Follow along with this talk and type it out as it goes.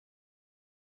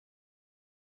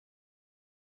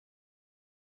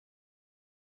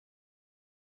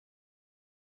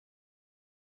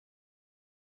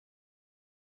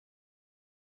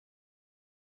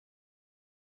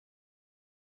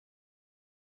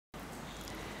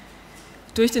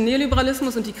Durch den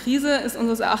Neoliberalismus und die Krise ist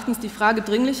unseres Erachtens die Frage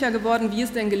dringlicher geworden, wie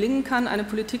es denn gelingen kann, eine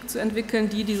Politik zu entwickeln,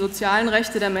 die die sozialen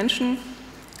Rechte der Menschen,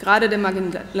 gerade der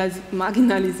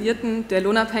Marginalisierten, der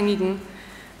Lohnabhängigen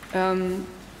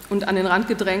und an den Rand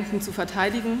gedrängten zu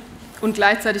verteidigen und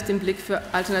gleichzeitig den Blick für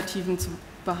Alternativen zu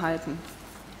behalten.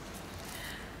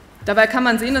 Dabei kann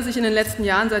man sehen, dass sich in den letzten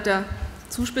Jahren seit der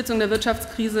Zuspitzung der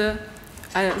Wirtschaftskrise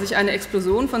sich eine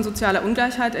Explosion von sozialer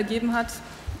Ungleichheit ergeben hat.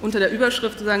 Unter der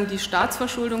Überschrift sozusagen die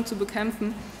Staatsverschuldung zu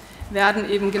bekämpfen, werden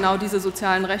eben genau diese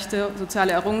sozialen Rechte,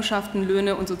 soziale Errungenschaften,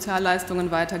 Löhne und Sozialleistungen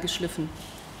weiter geschliffen.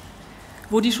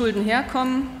 Wo die Schulden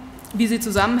herkommen, wie sie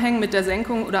zusammenhängen mit der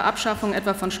Senkung oder Abschaffung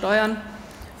etwa von Steuern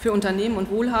für Unternehmen und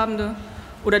Wohlhabende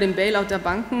oder dem Bailout der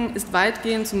Banken, ist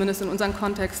weitgehend, zumindest in unseren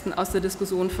Kontexten, aus der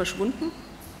Diskussion verschwunden.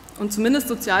 Und zumindest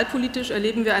sozialpolitisch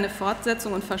erleben wir eine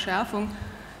Fortsetzung und Verschärfung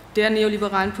der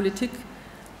neoliberalen Politik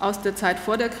aus der Zeit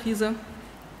vor der Krise,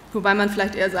 wobei man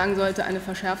vielleicht eher sagen sollte, eine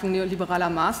Verschärfung neoliberaler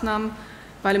Maßnahmen,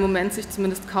 weil im Moment sich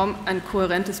zumindest kaum ein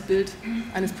kohärentes Bild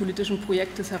eines politischen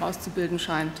Projektes herauszubilden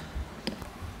scheint.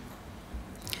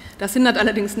 Das hindert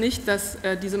allerdings nicht, dass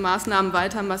diese Maßnahmen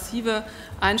weiter massive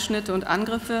Einschnitte und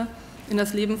Angriffe in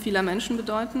das Leben vieler Menschen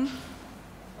bedeuten.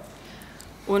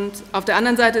 Und auf der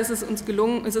anderen Seite ist es uns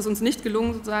nicht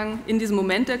gelungen, sozusagen in diesem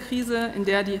Moment der Krise, in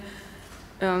der die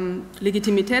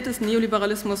Legitimität des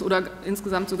Neoliberalismus oder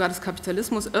insgesamt sogar des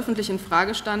Kapitalismus öffentlich in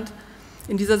Frage stand,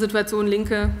 in dieser Situation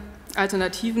linke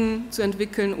Alternativen zu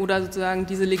entwickeln oder sozusagen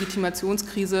diese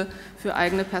Legitimationskrise für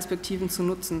eigene Perspektiven zu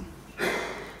nutzen.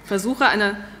 Versuche,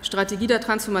 eine Strategie der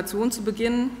Transformation zu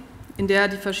beginnen, in der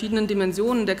die verschiedenen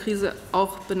Dimensionen der Krise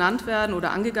auch benannt werden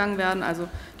oder angegangen werden, also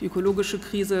die ökologische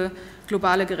Krise,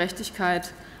 globale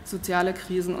Gerechtigkeit, soziale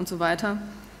Krisen und so weiter.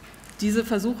 Diese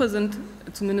Versuche sind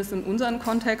zumindest in unseren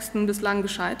Kontexten bislang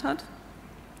gescheitert,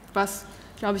 was,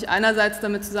 glaube ich, einerseits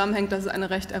damit zusammenhängt, dass es eine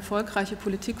recht erfolgreiche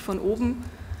Politik von oben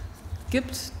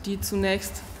gibt, die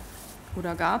zunächst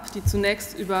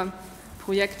über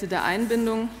Projekte der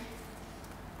Einbindung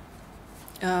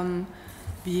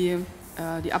wie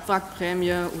die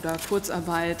Abwrackprämie oder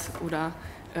Kurzarbeit oder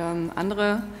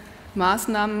andere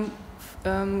Maßnahmen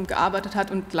gearbeitet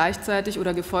hat und gleichzeitig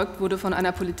oder gefolgt wurde von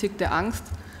einer Politik der Angst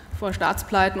vor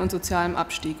Staatspleiten und sozialem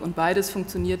Abstieg. Und beides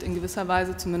funktioniert in gewisser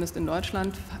Weise, zumindest in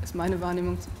Deutschland, ist meine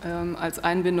Wahrnehmung, als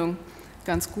Einbindung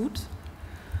ganz gut.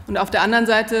 Und auf der anderen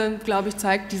Seite, glaube ich,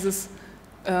 zeigt dieses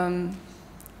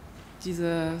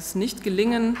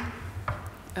Nicht-Gelingen,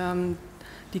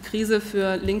 die Krise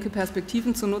für linke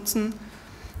Perspektiven zu nutzen,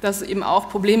 dass es eben auch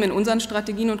Probleme in unseren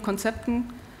Strategien und Konzepten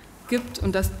gibt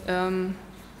und dass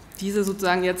diese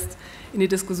sozusagen jetzt in die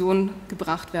Diskussion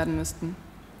gebracht werden müssten.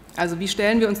 Also wie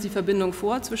stellen wir uns die Verbindung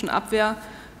vor zwischen Abwehr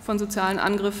von sozialen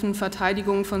Angriffen,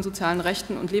 Verteidigung von sozialen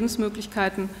Rechten und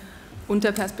Lebensmöglichkeiten und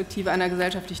der Perspektive einer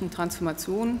gesellschaftlichen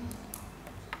Transformation?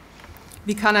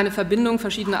 Wie kann eine Verbindung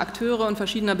verschiedener Akteure und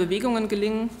verschiedener Bewegungen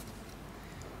gelingen?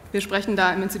 Wir sprechen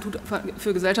da im Institut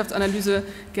für Gesellschaftsanalyse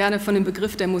gerne von dem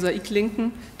Begriff der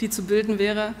Mosaiklinken, die zu bilden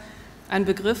wäre. Ein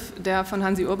Begriff, der von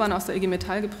Hansi Urban aus der IG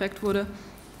Metall geprägt wurde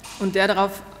und der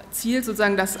darauf zielt,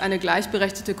 sozusagen, dass eine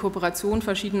gleichberechtigte Kooperation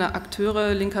verschiedener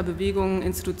Akteure, linker Bewegungen,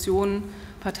 Institutionen,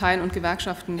 Parteien und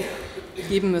Gewerkschaften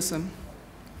geben müsse.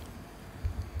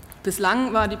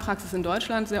 Bislang war die Praxis in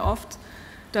Deutschland sehr oft,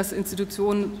 dass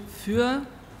Institutionen für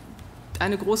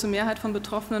eine große Mehrheit von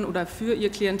Betroffenen oder für ihr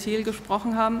Klientel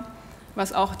gesprochen haben,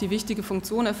 was auch die wichtige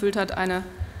Funktion erfüllt hat, eine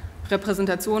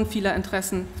Repräsentation vieler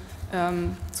Interessen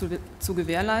zu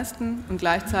gewährleisten. Und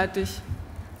gleichzeitig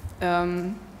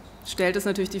stellt es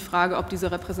natürlich die Frage, ob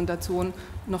diese Repräsentation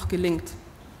noch gelingt.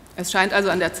 Es scheint also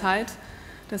an der Zeit,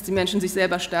 dass die Menschen sich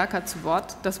selber stärker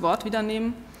das Wort wieder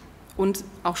nehmen und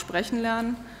auch sprechen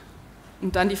lernen.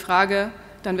 Und dann wäre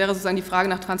sozusagen die Frage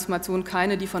nach Transformation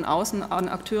keine, die von außen an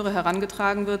Akteure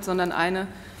herangetragen wird, sondern eine,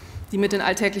 die mit den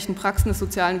alltäglichen Praxen des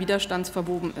sozialen Widerstands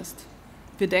verwoben ist.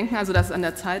 Wir denken also, dass es an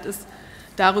der Zeit ist,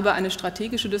 darüber eine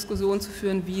strategische Diskussion zu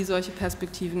führen, wie solche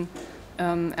Perspektiven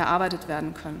erarbeitet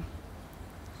werden können.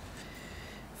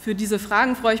 Für diese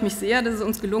Fragen freue ich mich sehr, dass es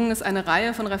uns gelungen ist, eine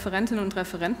Reihe von Referentinnen und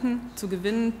Referenten zu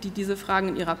gewinnen, die diese Fragen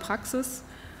in ihrer Praxis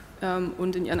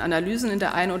und in ihren Analysen in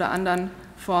der einen oder anderen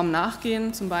Form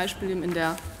nachgehen, zum Beispiel in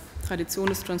der Tradition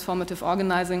des Transformative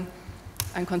Organizing,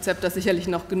 ein Konzept, das sicherlich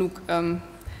noch genug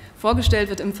vorgestellt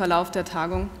wird im Verlauf der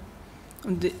Tagung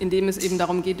und in dem es eben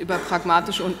darum geht, über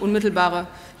pragmatische und unmittelbare,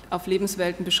 auf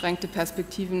Lebenswelten beschränkte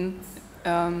Perspektiven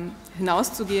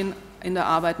hinauszugehen in der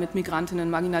Arbeit mit Migrantinnen,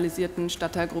 marginalisierten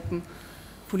Stadtteilgruppen,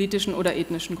 politischen oder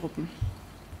ethnischen Gruppen.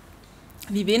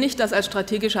 Wie wenig das als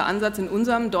strategischer Ansatz in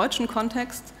unserem deutschen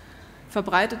Kontext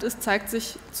verbreitet ist, zeigt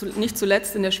sich nicht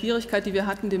zuletzt in der Schwierigkeit, die wir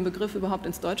hatten, den Begriff überhaupt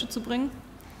ins Deutsche zu bringen.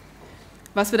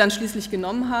 Was wir dann schließlich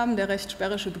genommen haben, der recht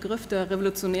sperrische Begriff der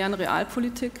revolutionären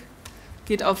Realpolitik,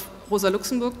 geht auf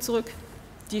Rosa-Luxemburg zurück,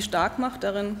 die stark macht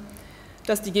darin,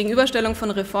 dass die Gegenüberstellung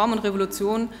von Reform und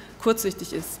Revolution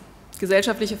kurzsichtig ist.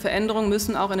 Gesellschaftliche Veränderungen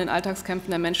müssen auch in den Alltagskämpfen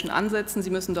der Menschen ansetzen, sie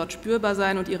müssen dort spürbar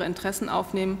sein und ihre Interessen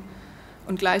aufnehmen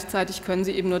und gleichzeitig können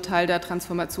sie eben nur Teil der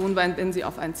Transformation sein, wenn sie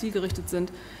auf ein Ziel gerichtet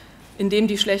sind, in dem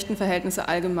die schlechten Verhältnisse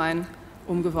allgemein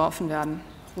umgeworfen werden.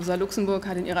 Rosa-Luxemburg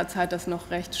hat in ihrer Zeit das noch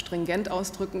recht stringent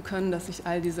ausdrücken können, dass sich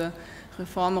all diese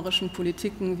reformerischen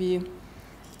Politiken wie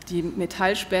die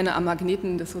Metallspäne am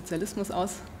Magneten des Sozialismus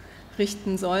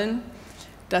ausrichten sollen.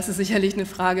 Das ist sicherlich eine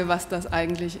Frage, was das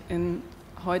eigentlich im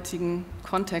heutigen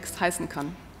Kontext heißen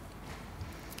kann.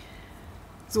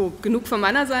 So, genug von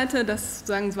meiner Seite. Das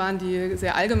sozusagen waren die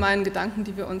sehr allgemeinen Gedanken,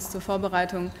 die wir uns zur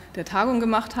Vorbereitung der Tagung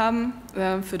gemacht haben.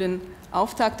 Für den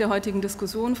Auftakt der heutigen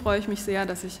Diskussion freue ich mich sehr,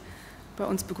 dass ich bei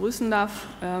uns begrüßen darf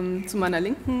zu meiner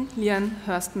Linken Lian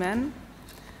Hurst Mann.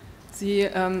 Sie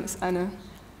ist eine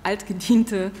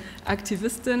altgediente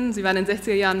Aktivistin. Sie war in den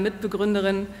 60er Jahren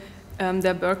Mitbegründerin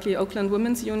der Berkeley Oakland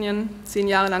Women's Union, 10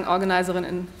 Jahre lang Organiserin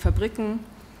in Fabriken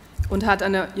und hat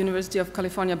an der University of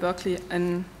California, Berkeley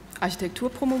in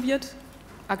Architektur promoviert.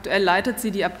 Aktuell leitet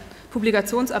sie die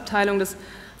Publikationsabteilung des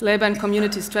Labor and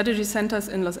Community Strategy Centers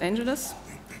in Los Angeles.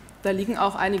 Da liegen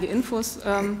auch einige Infos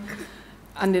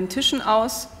an den Tischen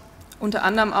aus, unter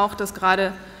anderem auch das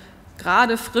gerade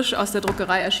frisch aus der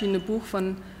Druckerei erschienene Buch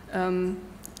von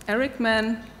Eric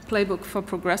Mann, Playbook for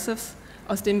Progressives,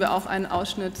 aus dem wir auch einen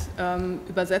Ausschnitt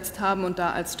übersetzt haben und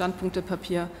da als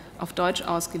Standpunktepapier auf Deutsch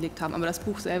ausgelegt haben. Aber das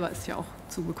Buch selber ist ja auch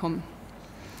zugekommen.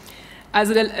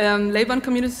 Also der Labor and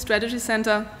Community Strategy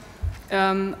Center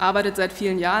arbeitet seit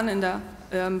vielen Jahren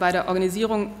bei der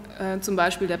Organisierung zum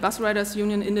Beispiel der Bus Riders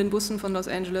Union in den Bussen von Los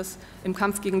Angeles, im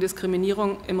Kampf gegen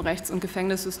Diskriminierung, im Rechts- und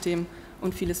Gefängnissystem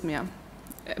und vieles mehr.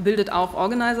 Er bildet auch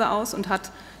Organizer aus und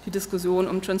hat die Diskussion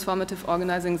um Transformative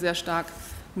Organizing sehr stark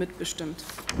mitbestimmt.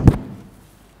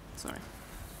 Sorry.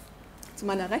 Zu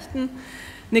meiner Rechten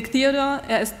Nick Theodore,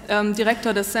 er ist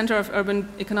Direktor des Center for Urban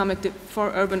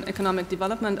Economic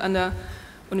Development an der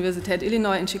Universität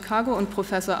Illinois in Chicago und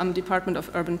Professor am Department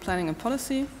of Urban Planning and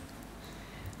Policy.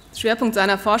 Schwerpunkt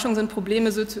seiner Forschung sind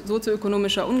Probleme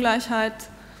sozioökonomischer Ungleichheit,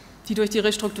 die durch die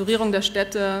Restrukturierung der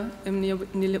Städte im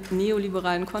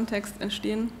neoliberalen Kontext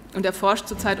entstehen. Und er forscht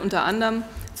zurzeit unter anderem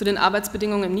zu den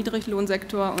Arbeitsbedingungen im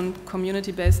Niedriglohnsektor und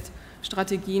Community-Based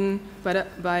Strategien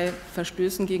bei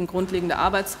Verstößen gegen grundlegende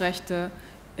Arbeitsrechte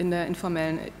in der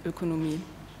informellen Ökonomie.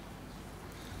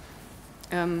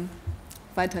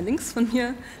 Weiter links von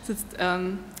mir sitzt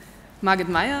Margit.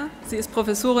 Sie ist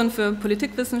Professorin für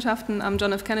Politikwissenschaften am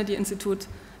John F. Kennedy Institut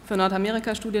für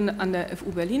Nordamerika-Studien an der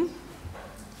FU Berlin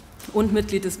und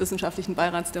Mitglied des wissenschaftlichen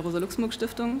Beirats der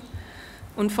Rosa-Luxemburg-Stiftung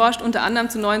und forscht unter anderem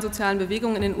zu neuen sozialen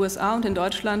Bewegungen in den USA und in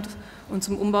Deutschland und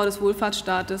zum Umbau des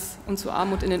Wohlfahrtsstaates und zur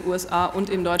Armut in den USA und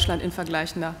in Deutschland in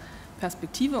vergleichender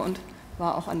Perspektive und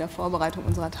war auch an der Vorbereitung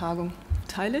unserer Tagung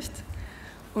beteiligt.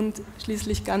 Und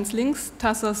schließlich ganz links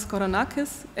Tasos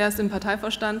Koronakis. Er ist im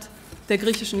Parteivorstand der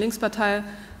griechischen Linkspartei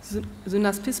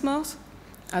Synaspismos,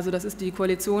 also das ist die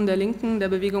Koalition der Linken, der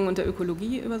Bewegung und der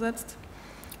Ökologie übersetzt.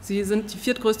 Sie sind die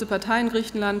viertgrößte Partei in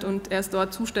Griechenland und er ist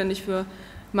dort zuständig für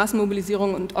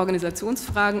Massenmobilisierung und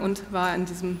Organisationsfragen und war in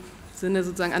diesem Sinne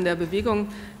sozusagen an der Bewegung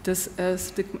des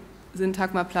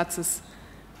Syntagma-Platzes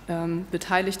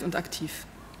beteiligt und aktiv.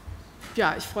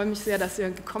 Ja, ich freue mich sehr, dass ihr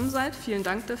gekommen seid. Vielen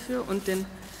Dank dafür und den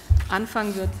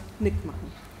Anfang wird Nick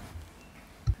machen.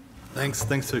 Thanks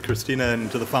to Christina and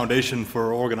to the Foundation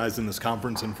for organizing this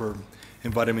conference and for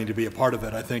inviting me to be a part of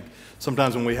it. I think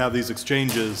sometimes when we have these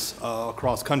exchanges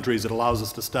across countries, it allows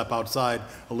us to step outside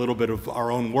a little bit of our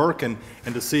own work and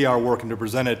to see our work and to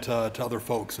present it to other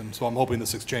folks. And so I'm hoping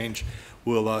this exchange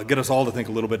will get us all to think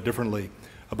a little bit differently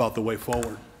about the way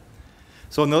forward.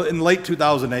 So in late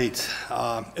 2008,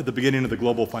 at the beginning of the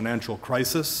global financial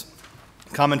crisis,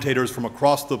 commentators from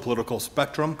across the political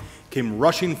spectrum came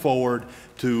rushing forward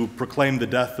to proclaim the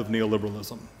death of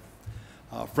neoliberalism.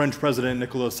 French President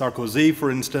Nicolas Sarkozy, for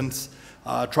instance,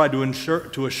 tried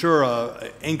to assure an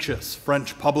anxious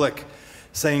French public,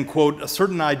 saying, quote, "A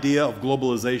certain idea of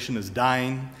globalization is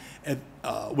dying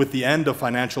with the end of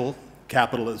financial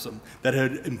capitalism that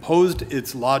had imposed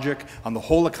its logic on the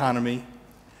whole economy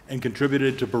and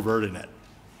contributed to perverting it."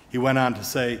 He went on to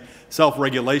say,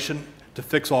 "Self-regulation to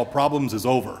fix all problems is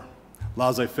over.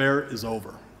 Laissez-faire is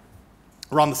over."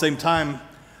 Around the same time,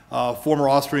 former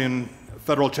Austrian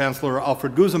Federal Chancellor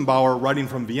Alfred Gusenbauer, writing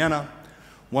from Vienna,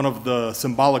 one of the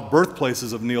symbolic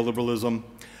birthplaces of neoliberalism,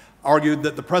 argued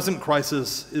that the present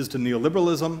crisis is to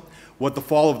neoliberalism what the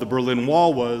fall of the Berlin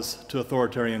Wall was to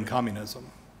authoritarian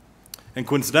communism. And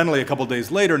coincidentally, a couple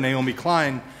days later, Naomi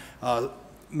Klein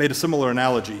made a similar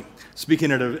analogy,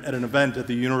 speaking at an event at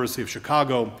the University of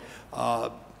Chicago,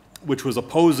 which was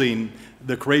opposing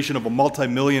the creation of a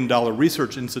multi-million-dollar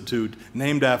research institute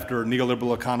named after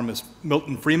neoliberal economist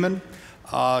Milton Friedman.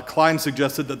 Klein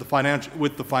suggested that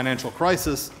with the financial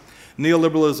crisis,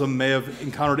 neoliberalism may have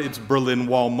encountered its Berlin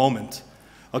Wall moment,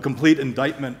 a complete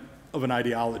indictment of an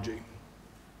ideology.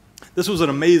 This was an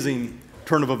amazing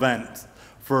turn of events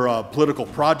for a political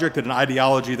project and an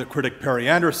ideology that critic Perry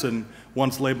Anderson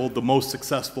once labeled the most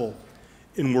successful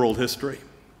in world history.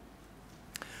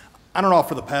 On and off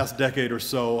for the past decade or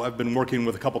so, I've been working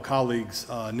with a couple colleagues,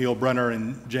 Neil Brenner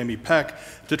and Jamie Peck,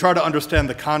 to try to understand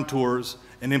the contours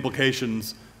and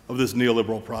implications of this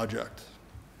neoliberal project.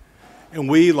 And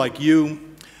we, like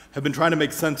you, have been trying to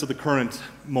make sense of the current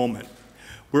moment.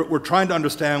 We're trying to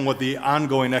understand what the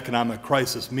ongoing economic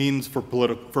crisis means for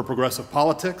progressive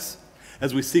politics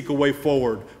as we seek a way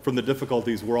forward from the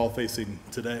difficulties we're all facing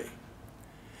today.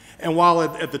 And while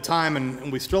at the time,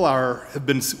 and we still are,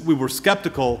 we were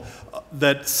skeptical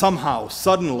that somehow,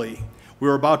 suddenly, we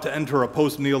were about to enter a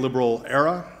post-neoliberal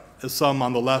era, as some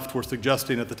on the left were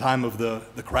suggesting at the time of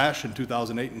the crash in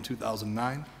 2008 and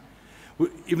 2009.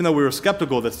 Even though we were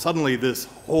skeptical that suddenly this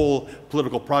whole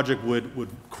political project would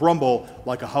crumble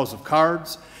like a house of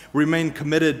cards, we remain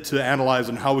committed to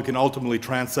analyzing how we can ultimately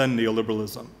transcend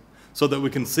neoliberalism so that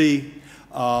we can see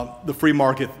the free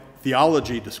market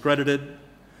theology discredited,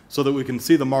 so that we can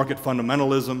see the market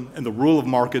fundamentalism and the rule of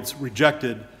markets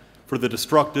rejected for the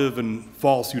destructive and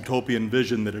false utopian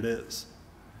vision that it is.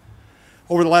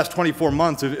 Over the last 24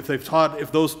 months,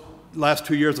 if those last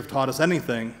 2 years have taught us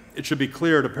anything, it should be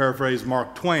clear, to paraphrase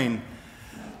Mark Twain,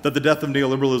 that the death of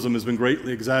neoliberalism has been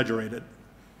greatly exaggerated.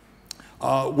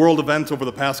 World events over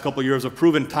the past couple of years have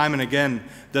proven time and again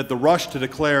that the rush to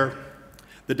declare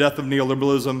the death of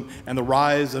neoliberalism and the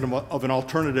rise of an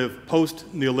alternative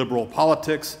post-neoliberal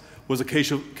politics was a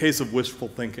case of wishful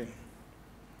thinking.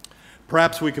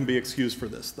 Perhaps we can be excused for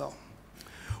this, though.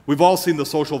 We've all seen the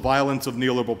social violence of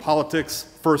neoliberal politics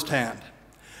firsthand,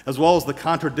 as well as the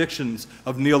contradictions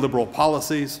of neoliberal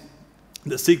policies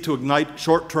that seek to ignite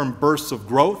short-term bursts of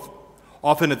growth,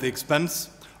 often at the expense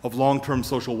of long-term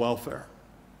social welfare.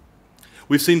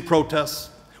 We've seen protests,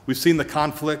 we've seen the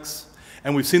conflicts,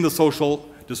 and we've seen the social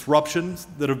disruptions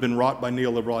that have been wrought by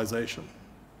neoliberalization.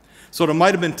 So it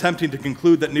might have been tempting to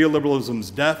conclude that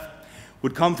neoliberalism's death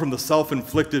would come from the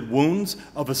self-inflicted wounds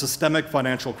of a systemic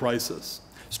financial crisis,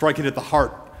 striking at the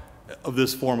heart of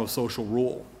this form of social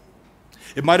rule.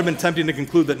 It might have been tempting to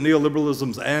conclude that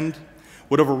neoliberalism's end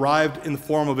would have arrived in the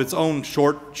form of its own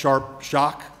short, sharp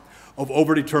shock of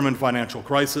overdetermined financial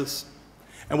crisis,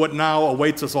 and what now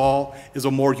awaits us all is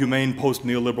a more humane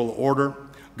post-neoliberal order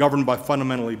governed by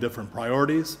fundamentally different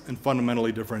priorities and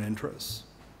fundamentally different interests.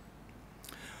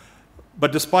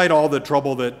 But despite all the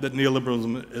trouble that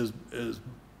neoliberalism has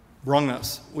brung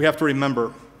us, we have to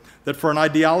remember that for an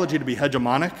ideology to be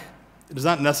hegemonic, it is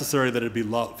not necessary that it be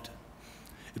loved.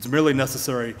 It's merely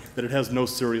necessary that it has no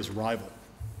serious rival.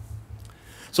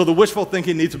 So the wishful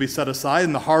thinking needs to be set aside,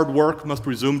 and the hard work must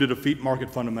resume to defeat market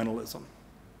fundamentalism.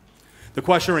 The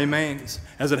question remains,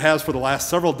 as it has for the last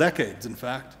several decades, in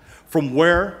fact, from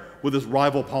where will this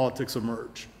rival politics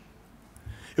emerge?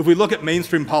 If we look at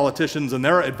mainstream politicians and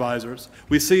their advisors,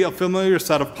 we see a familiar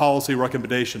set of policy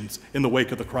recommendations in the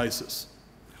wake of the crisis.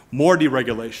 More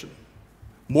deregulation,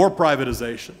 more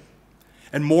privatization,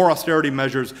 and more austerity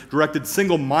measures directed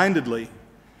single-mindedly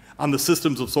on the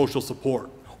systems of social support,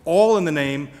 all in the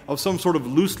name of some sort of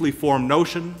loosely formed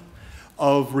notion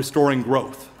of restoring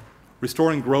growth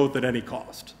at any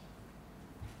cost.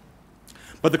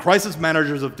 But the crisis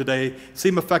managers of today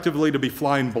seem effectively to be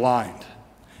flying blind,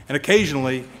 and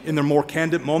occasionally, in their more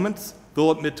candid moments,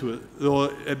 they'll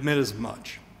admit as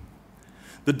much.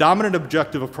 The dominant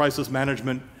objective of crisis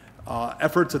management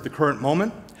efforts at the current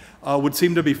moment would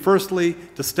seem to be, firstly,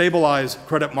 to stabilize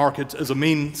credit markets as a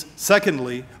means,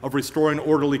 secondly, of restoring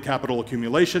orderly capital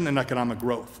accumulation and economic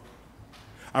growth.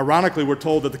 Ironically, we're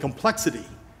told that the complexity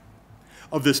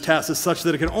of this task is such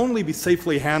that it can only be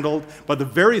safely handled by the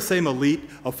very same elite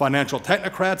of financial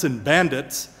technocrats and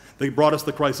bandits that brought us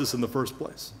the crisis in the first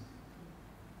place.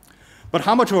 But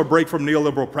how much of a break from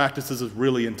neoliberal practices does it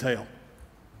really entail?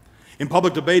 In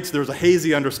public debates, there's a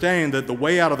hazy understanding that the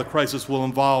way out of the crisis will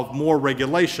involve more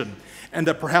regulation and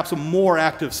that perhaps a more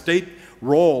active state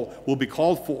role will be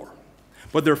called for.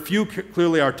 But there are few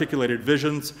clearly articulated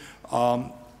visions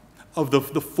of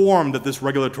the form that this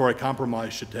regulatory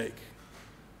compromise should take.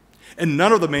 And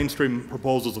none of the mainstream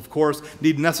proposals, of course,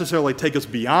 need necessarily take us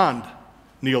beyond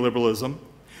neoliberalism,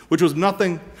 which was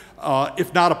nothing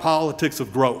if not a politics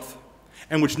of growth,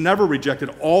 and which never rejected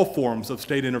all forms of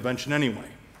state intervention anyway.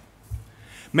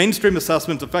 Mainstream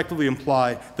assessments effectively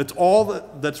imply that all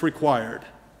that's required,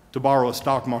 to borrow a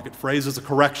stock market phrase, is a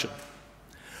correction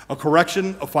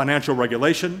of financial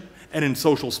regulation and in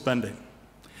social spending,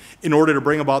 in order to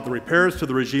bring about the repairs to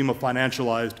the regime of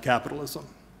financialized capitalism.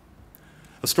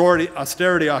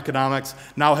 Austerity economics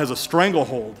now has a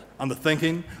stranglehold on the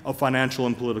thinking of financial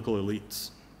and political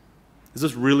elites. Is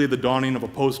this really the dawning of a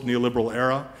post-neoliberal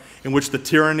era in which the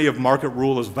tyranny of market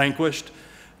rule is vanquished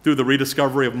through the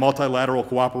rediscovery of multilateral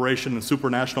cooperation and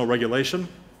supranational regulation?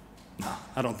 No,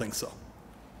 I don't think so.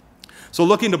 So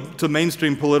looking to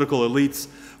mainstream political elites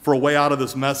for a way out of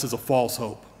this mess is a false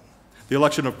hope. The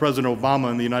election of President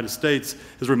Obama in the United States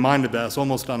has reminded us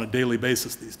almost on a daily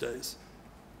basis these days.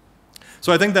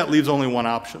 So I think that leaves only one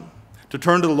option: to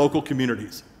turn to the local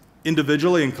communities,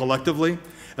 individually and collectively,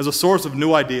 as a source of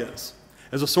new ideas,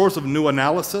 as a source of new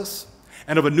analysis,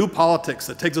 and of a new politics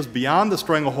that takes us beyond the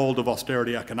stranglehold of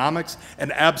austerity economics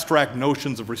and abstract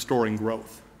notions of restoring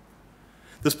growth.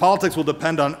 This politics will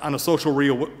depend on a social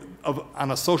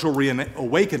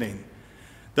reawakening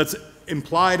that's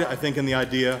implied, I think, in the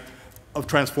idea of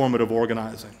transformative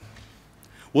organizing.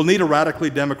 We'll need a radically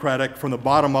democratic, from the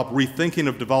bottom up, rethinking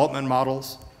of development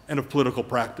models and of political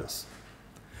practice.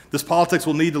 This politics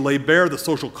will need to lay bare the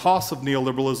social costs of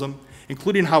neoliberalism,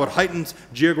 including how it heightens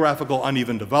geographical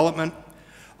uneven development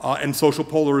and social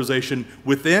polarization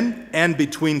within and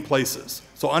between places.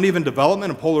 So uneven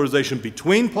development and polarization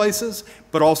between places,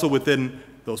 but also within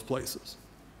those places.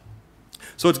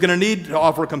 So it's going to need to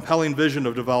offer a compelling vision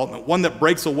of development, one that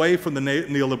breaks away from the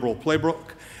neoliberal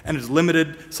playbook and its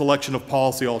limited selection of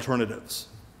policy alternatives.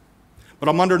 But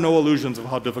I'm under no illusions of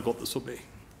how difficult this will be.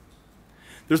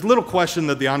 There's little question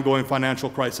that the ongoing financial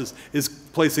crisis is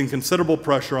placing considerable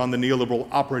pressure on the neoliberal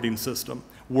operating system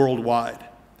worldwide.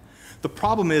 The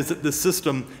problem is that this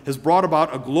system has brought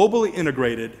about a globally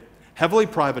integrated, heavily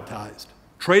privatized,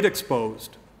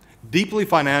 trade-exposed, deeply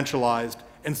financialized,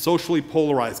 and socially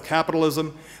polarized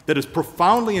capitalism that is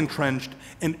profoundly entrenched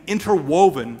and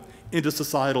interwoven into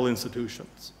societal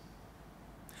institutions.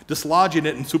 Dislodging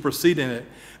it and superseding it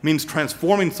means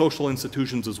transforming social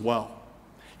institutions as well.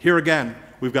 Here again,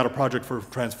 we've got a project for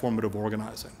transformative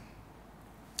organizing.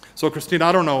 So Christina,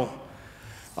 I don't know,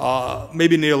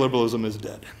 maybe neoliberalism is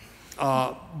dead.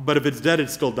 But if it's dead,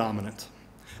 it's still dominant.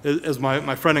 As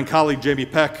my friend and colleague Jamie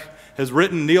Peck has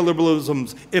written,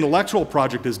 neoliberalism's intellectual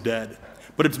project is dead,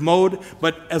 but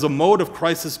as a mode of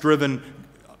crisis-driven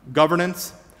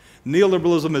governance,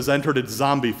 neoliberalism has entered its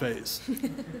zombie phase.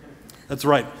 That's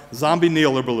right, zombie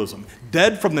neoliberalism.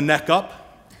 Dead from the neck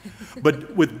up,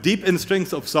 but with deep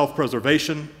instincts of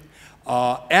self-preservation,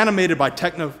 animated by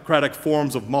technocratic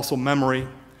forms of muscle memory,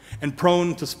 and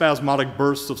prone to spasmodic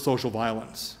bursts of social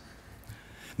violence.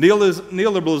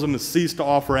 Neoliberalism has ceased to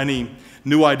offer any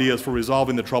new ideas for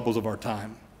resolving the troubles of our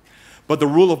time. But the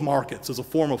rule of markets as a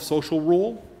form of social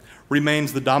rule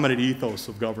remains the dominant ethos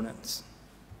of governance.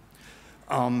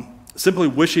 Simply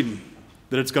wishing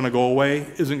that it's going to go away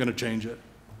isn't going to change it.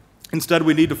 Instead,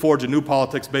 we need to forge a new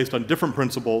politics based on different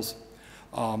principles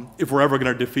if we're ever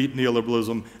going to defeat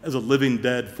neoliberalism as a living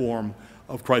dead form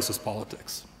of crisis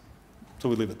politics. So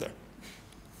we leave it there.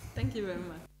 Thank you very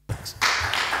much. Thanks.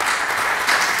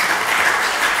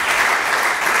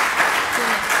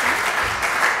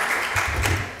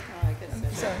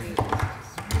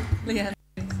 Lian.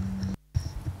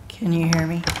 Can you hear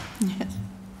me? Yes.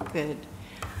 Good.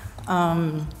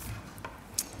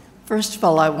 First of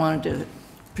all, I wanted to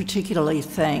particularly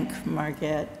thank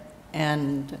Margit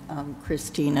and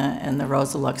Christina and the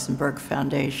Rosa-Luxemburg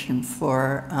Foundation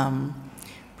for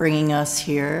bringing us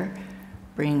here,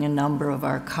 bringing a number of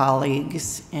our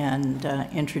colleagues, and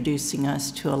introducing us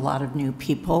to a lot of new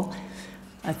people.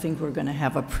 I think we're going to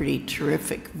have a pretty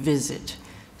terrific visit.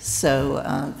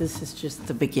 So this is just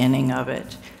the beginning of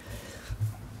it.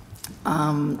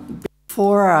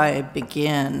 Before I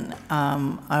begin,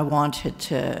 I wanted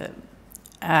to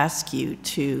ask you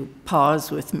to pause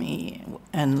with me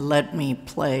and let me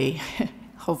play,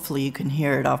 hopefully you can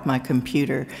hear it off my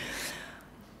computer,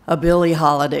 a Billie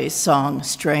Holiday song,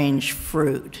 Strange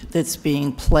Fruit, that's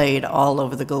being played all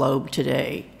over the globe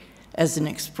today as an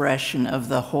expression of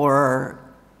the horror,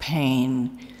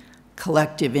 pain,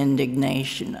 collective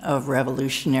indignation of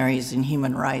revolutionaries and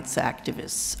human rights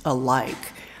activists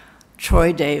alike.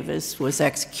 Troy Davis was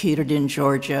executed in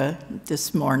Georgia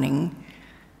this morning,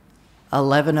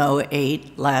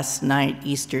 11:08 last night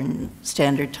Eastern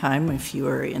Standard Time if you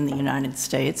were in the United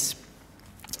States.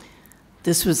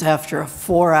 This was after a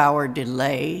 4-hour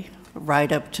delay,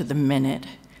 right up to the minute,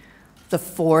 the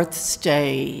 4th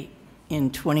stay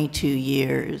in 22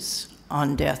 years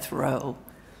on death row.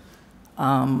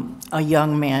 A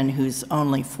young man who's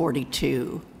only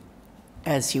 42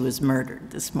 as he was murdered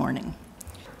this morning.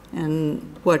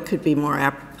 And what could be more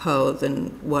apropos than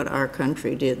what our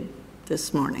country did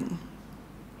this morning?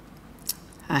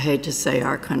 I hate to say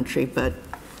our country, but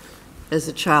as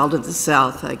a child of the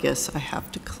South, I guess I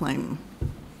have to claim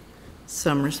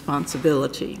some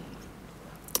responsibility.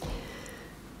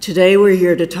 Today we're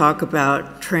here to talk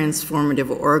about transformative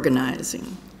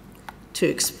organizing, to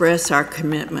express our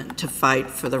commitment to fight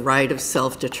for the right of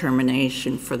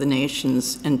self-determination for the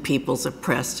nations and peoples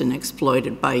oppressed and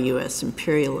exploited by U.S.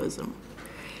 imperialism.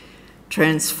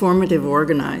 Transformative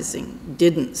organizing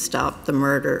didn't stop the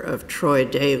murder of Troy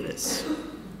Davis,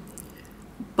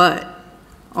 but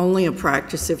only a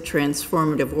practice of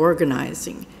transformative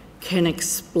organizing can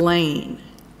explain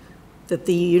that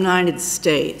the United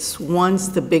States, once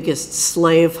the biggest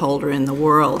slaveholder in the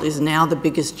world, is now the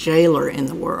biggest jailer in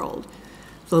the world,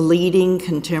 the leading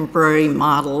contemporary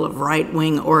model of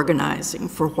right-wing organizing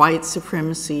for white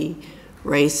supremacy,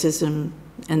 racism,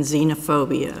 and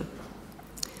xenophobia.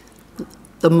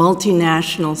 The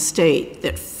multinational state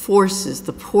that forces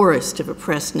the poorest of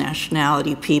oppressed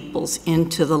nationality peoples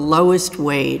into the lowest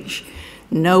wage,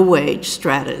 no-wage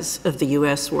stratas of the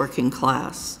US working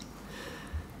class.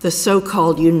 The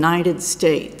so-called United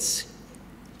States,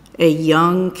 a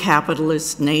young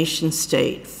capitalist nation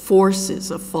state,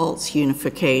 forces a false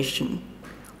unification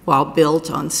while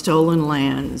built on stolen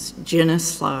lands,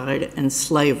 genocide, and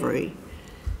slavery,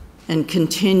 and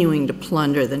continuing to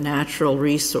plunder the natural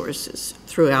resources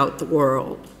throughout the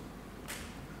world.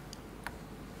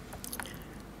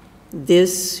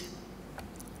 This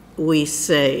we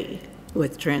say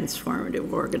with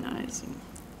transformative organizing,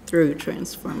 through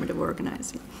transformative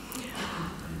organizing.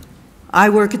 I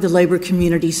work at the Labor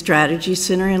Community Strategy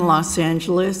Center in Los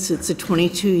Angeles. It's a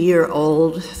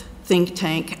 22-year-old think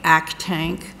tank, act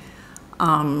tank.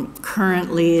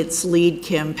 Currently, its lead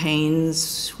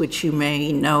campaigns, which you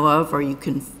may know of, or you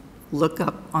can look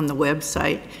up on the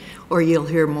website, or you'll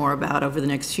hear more about over the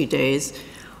next few days,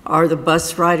 are the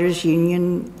Bus Riders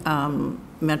Union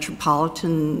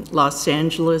Metropolitan Los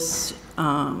Angeles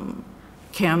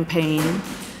campaign,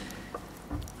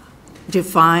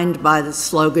 defined by the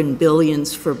slogan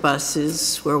 "Billions for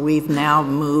Buses," where we've now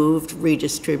moved,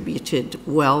 redistributed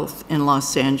wealth in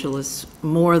Los Angeles,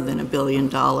 more than $1 billion.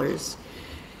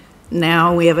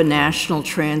 Now we have a National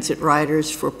Transit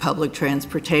Riders for Public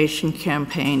Transportation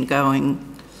campaign going,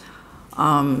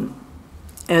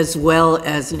 as well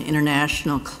as an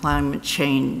international climate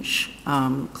change,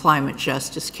 climate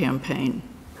justice campaign.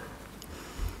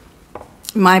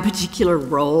 My particular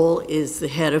role is the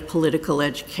head of political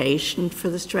education for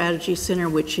the Strategy Center,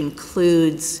 which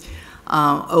includes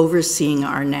overseeing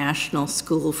our National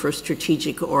School for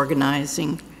Strategic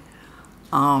Organizing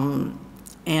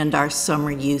and our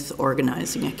Summer Youth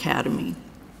Organizing Academy.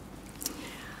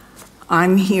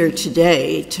 I'm here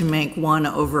today to make one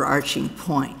overarching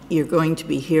point. You're going to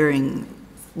be hearing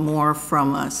more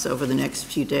from us over the next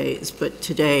few days, but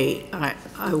today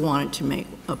I wanted to make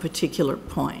a particular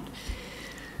point.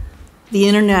 The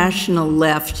international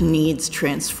left needs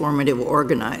transformative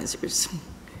organizers.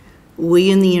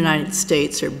 We in the United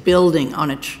States are building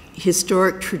on a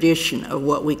historic tradition of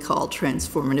what we call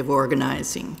transformative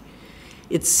organizing.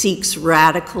 It seeks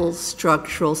radical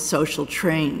structural social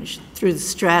change through the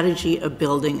strategy of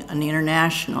building an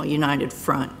international united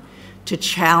front to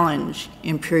challenge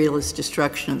imperialist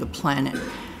destruction of the planet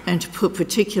and to put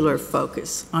particular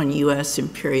focus on US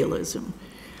imperialism.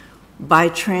 By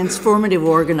transformative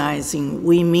organizing,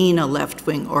 we mean a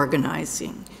left-wing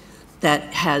organizing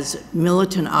that has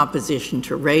militant opposition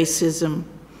to racism,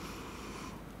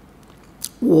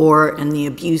 war, and the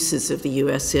abuses of the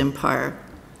US empire.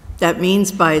 That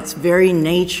means by its very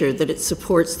nature that it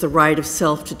supports the right of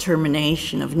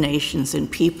self-determination of nations and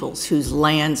peoples whose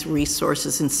lands,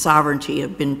 resources, and sovereignty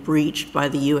have been breached by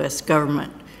the US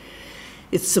government.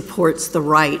 It supports the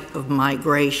right of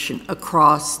migration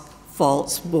across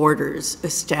false borders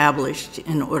established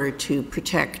in order to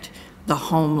protect the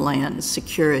homeland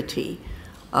security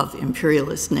of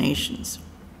imperialist nations.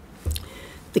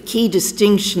 The key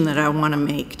distinction that I want to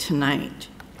make tonight,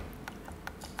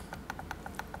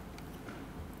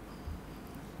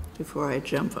 before I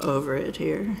jump over it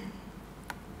here,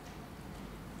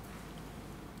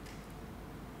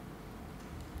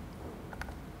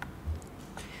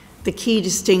 the key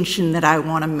distinction that I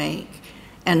want to make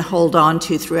and hold on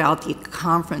to throughout the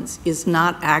conference is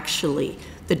not actually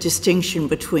the distinction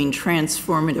between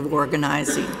transformative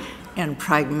organizing and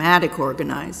pragmatic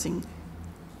organizing,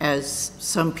 as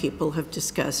some people have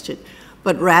discussed it,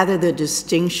 but rather the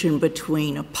distinction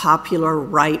between a popular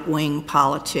right-wing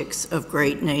politics of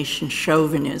great nation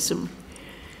chauvinism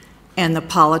and the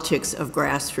politics of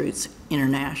grassroots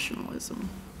internationalism.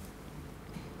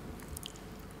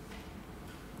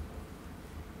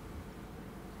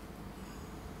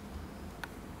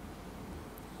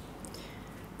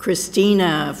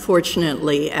 Christina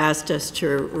fortunately asked us to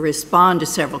respond to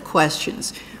several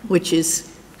questions, which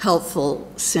is helpful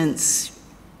since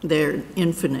there are an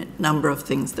infinite number of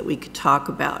things that we could talk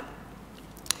about.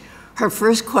 Her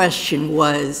first question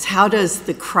was, how does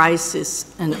the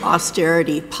crisis and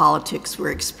austerity politics we're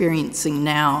experiencing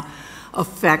now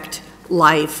affect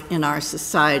life in our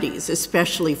societies,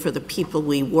 especially for the people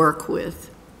we work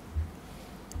with?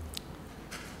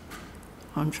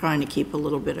 I'm trying to keep a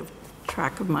little bit of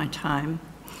track of my time.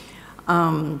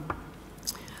 I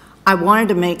wanted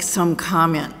to make some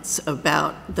comments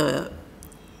about the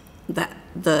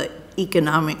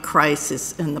economic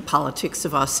crisis and the politics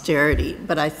of austerity,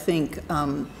 but I think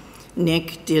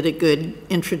Nick did a good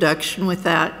introduction with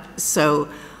that, so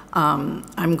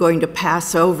I'm going to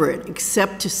pass over it,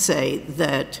 except to say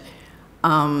that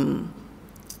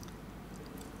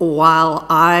while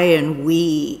I and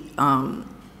we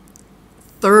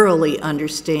thoroughly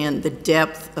understand the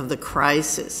depth of the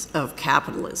crisis of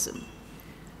capitalism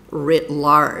writ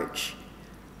large,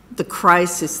 the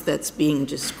crisis that's being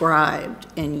described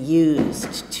and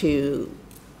used to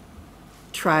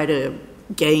try to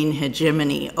gain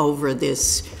hegemony over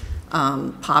this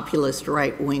populist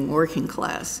right-wing working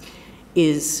class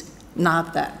is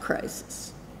not that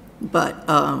crisis, but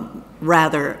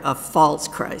rather a false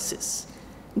crisis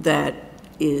that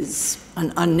is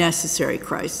an unnecessary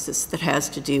crisis that has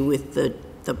to do with the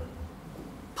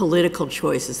political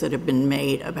choices that have been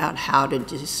made about how to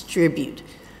distribute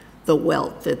the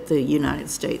wealth that the United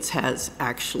States has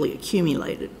actually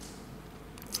accumulated.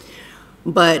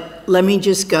 But let me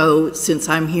just go, since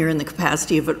I'm here in the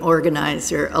capacity of an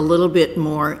organizer, a little bit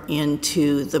more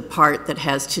into the part that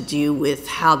has to do with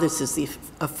how this is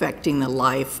affecting the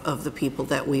life of the people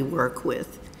that we work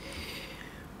with.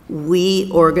 We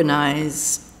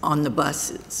organize on the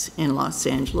buses in Los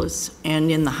Angeles and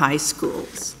in the high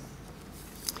schools.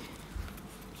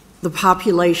 The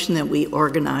population that we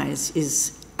organize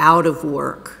is out of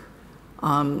work.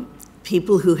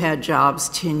 People who had jobs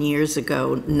 10 years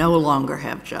ago no longer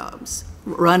have jobs,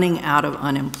 running out of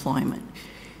unemployment.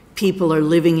 People are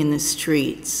living in the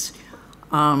streets.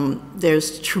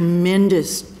 There's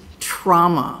tremendous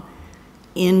trauma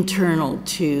internal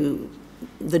to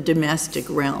the domestic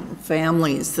realm,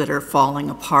 families that are falling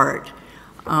apart.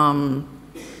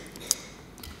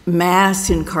 Mass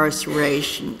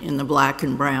incarceration in the Black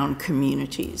and brown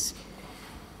communities,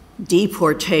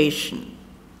 deportation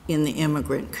in the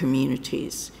immigrant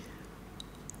communities.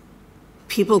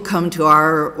 People come to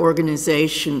our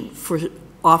organization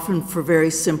often for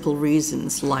very simple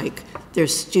reasons, like their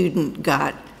student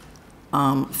got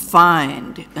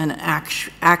fined and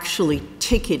actually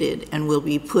ticketed and will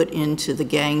be put into the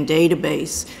gang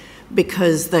database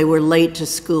because they were late to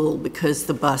school because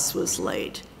the bus was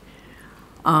late.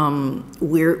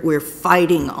 We're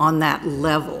fighting on that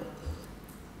level.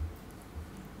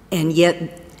 And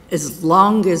yet, as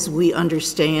long as we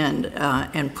understand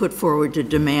and put forward a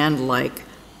demand like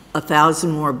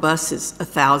 1,000 more buses,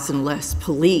 1,000 less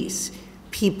police,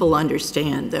 people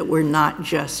understand that we're not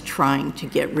just trying to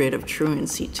get rid of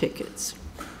truancy tickets.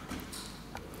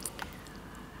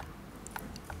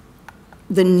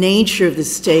 The nature of the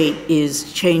state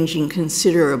is changing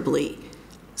considerably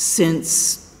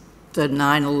since the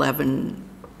 9/11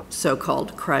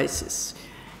 so-called crisis.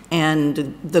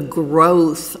 And the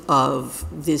growth of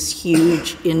this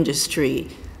huge industry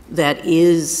that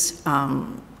is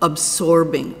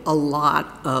absorbing a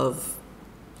lot of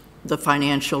the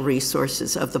financial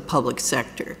resources of the public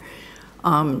sector,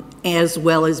 as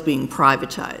well as being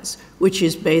privatized, which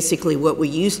is basically what we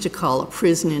used to call a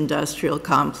prison industrial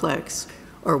complex,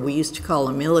 or we used to call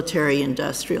a military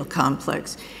industrial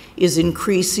complex, is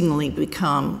increasingly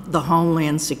become the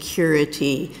homeland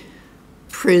security,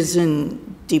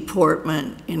 prison,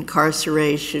 deportment,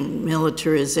 incarceration,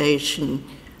 militarization,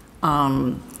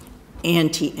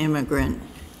 anti-immigrant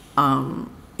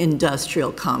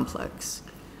industrial complex.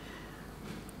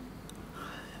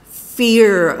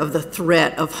 Fear of the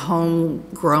threat of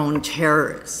homegrown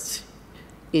terrorists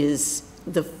is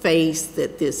the face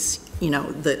that this,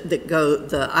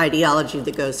 the ideology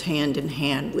that goes hand in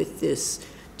hand with this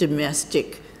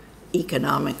domestic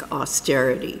economic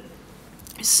austerity.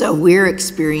 So we're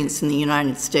experiencing in the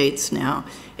United States now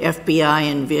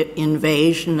FBI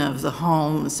invasion of the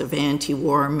homes of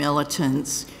anti-war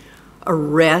militants,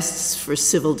 arrests for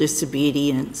civil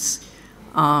disobedience,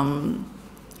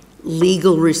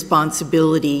 legal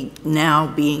responsibility now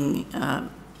being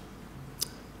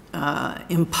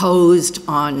imposed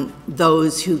on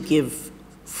those who give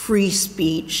free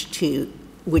speech to,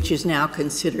 which is now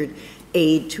considered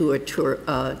aid to a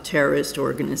terrorist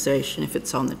organization if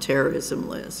it's on the terrorism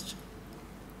list.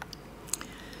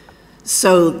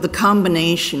 So the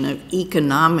combination of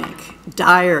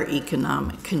dire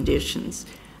economic conditions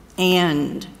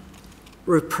and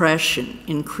repression,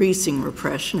 increasing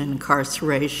repression and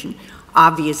incarceration,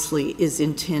 obviously is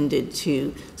intended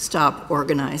to stop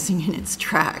organizing in its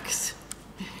tracks.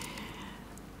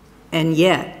 And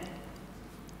yet,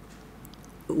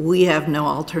 we have no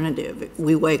alternative.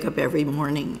 We wake up every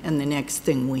morning and the next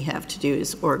thing we have to do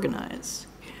is organize.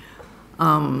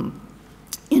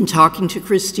 In talking to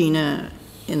Christina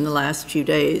in the last few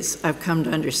days, I've come to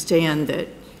understand that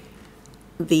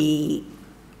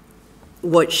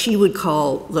what she would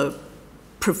call the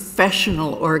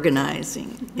professional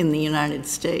organizing in the United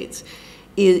States,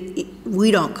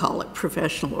 we don't call it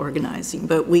professional organizing,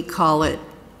 but we call it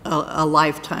a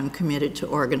lifetime committed to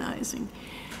organizing.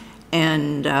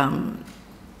 And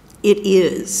it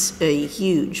is a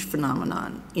huge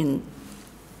phenomenon in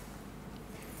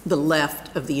the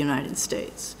left of the United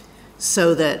States,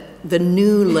 so that the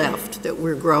new left that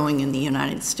we're growing in the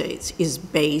United States is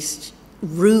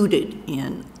rooted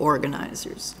in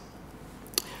organizers.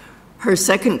 Her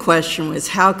second question was,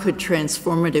 how could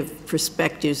transformative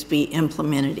perspectives be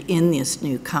implemented in this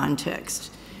new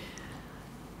context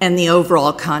and the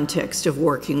overall context of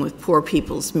working with poor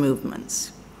people's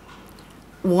movements?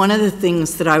 One of the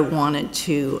things that I wanted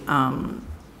to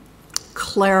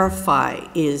clarify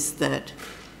is that,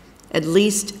 at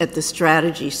least at the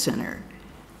Strategy Center,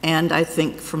 and I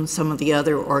think from some of the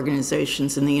other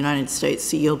organizations in the United States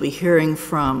that you'll be hearing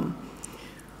from,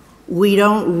 we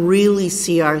don't really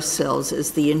see ourselves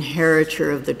as the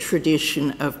inheritor of the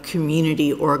tradition of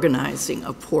community organizing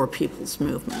of poor people's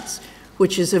movements,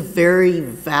 which is a very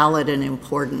valid and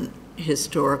important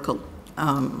historical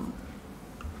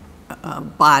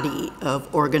body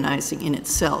of organizing in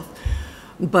itself,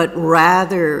 but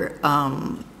rather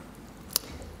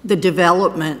the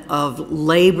development of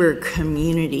labor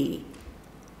community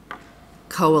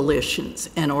coalitions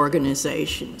and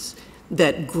organizations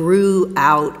that grew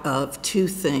out of two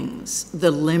things: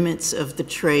 the limits of the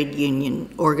trade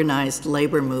union organized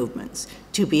labor movements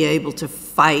to be able to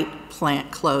fight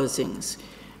plant closings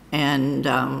and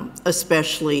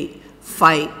especially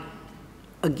fight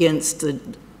against the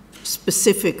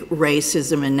specific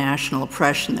racism and national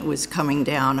oppression that was coming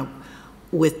down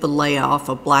with the layoff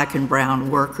of black and brown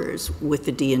workers with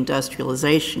the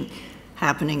deindustrialization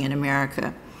happening in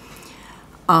America.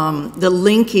 The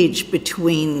linkage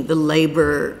between the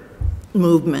labor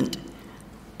movement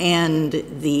and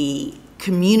the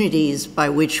communities by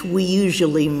which we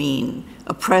usually mean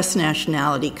oppressed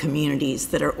nationality communities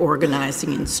that are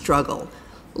organizing in struggle,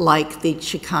 like the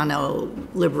Chicano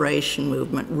liberation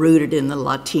movement rooted in the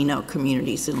Latino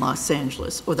communities in Los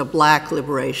Angeles, or the Black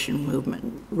liberation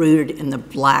movement rooted in the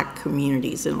Black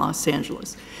communities in Los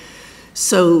Angeles.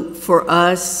 So for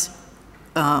us,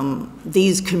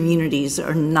 these communities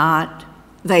are not,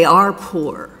 they are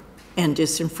poor and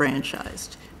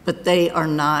disenfranchised, but they are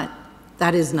not,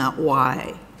 that is not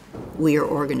why we are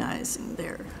organizing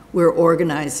there. We're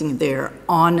organizing there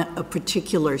on a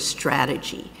particular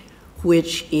strategy,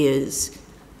 which is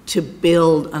to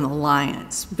build an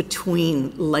alliance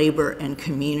between labor and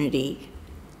community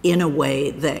in a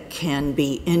way that can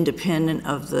be independent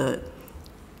of the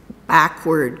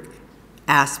backward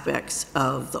aspects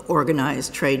of the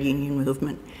organized trade union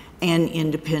movement and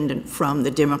independent from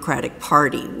the Democratic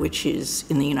Party, which is,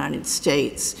 in the United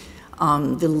States,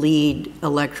 the lead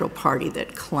electoral party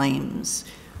that claims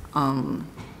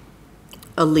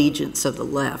allegiance of the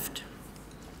left.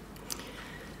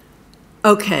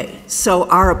 Okay, so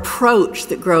our approach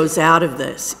that grows out of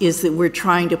this is that we're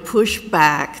trying to push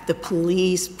back the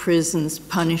police, prisons,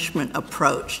 punishment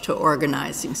approach to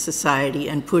organizing society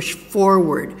and push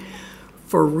forward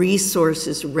for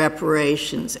resources,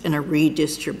 reparations, and a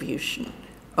redistribution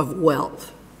of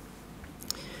wealth.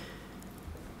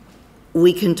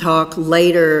 We can talk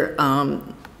later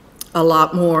a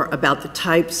lot more about the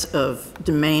types of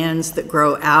demands that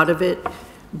grow out of it,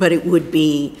 but it would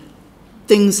be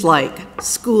things like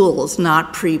schools,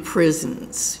 not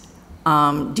pre-prisons,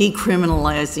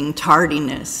 decriminalizing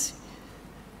tardiness,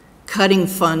 cutting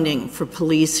funding for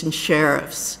police and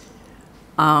sheriffs,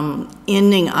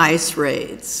 ending ICE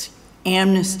raids,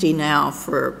 amnesty now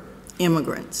for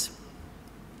immigrants.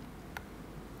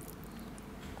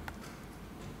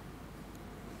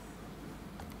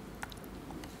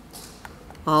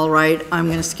 All right, I'm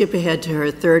going to skip ahead to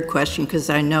her third question because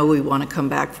I know we want to come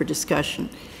back for discussion.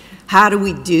 How do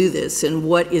we do this and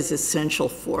what is essential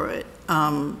for it?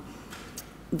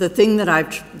 The thing that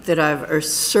I've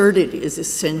asserted is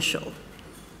essential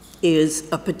is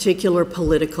a particular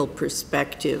political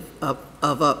perspective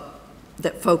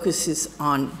that focuses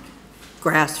on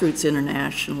grassroots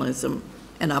internationalism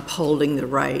and upholding the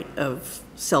right of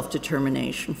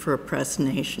self-determination for oppressed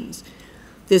nations.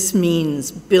 This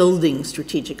means building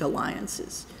strategic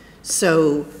alliances.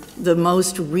 So the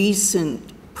most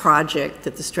recent project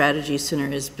that the Strategy Center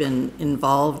has been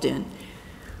involved in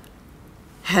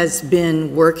has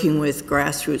been working with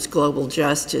Grassroots Global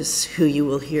Justice, who you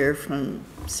will hear from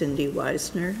Cindy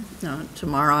Weissner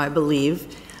tomorrow, I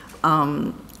believe,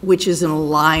 which is an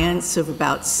alliance of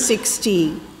about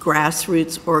 60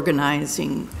 grassroots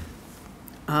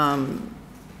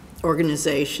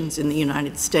organizations in the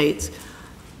United States,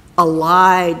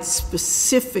 allied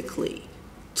specifically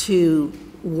to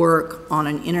work on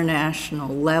an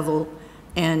international level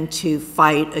and to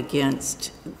fight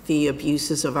against the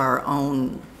abuses of our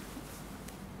own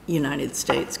United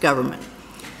States government.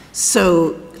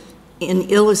 So, in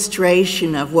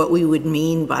illustration of what we would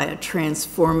mean by a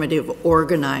transformative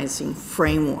organizing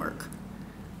framework,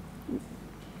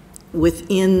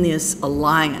 within this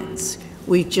alliance,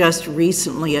 we just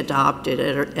recently adopted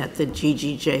at the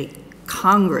GGJ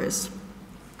Congress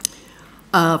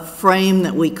a frame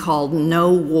that we called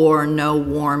No War, No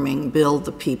Warming, Build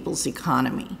the People's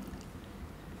Economy.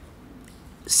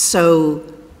 So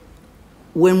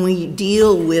when we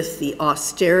deal with the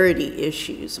austerity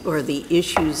issues or the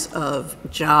issues of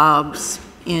jobs,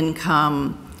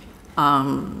 income,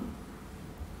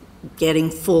 getting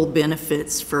full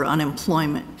benefits for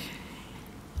unemployment,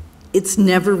 it's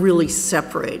never really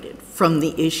separated from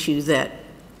the issue that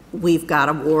we've got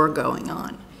a war going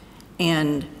on,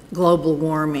 and global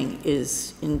warming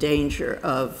is in danger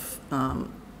of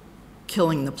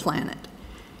killing the planet,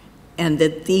 and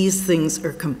that these things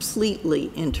are completely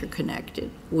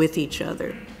interconnected with each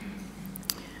other.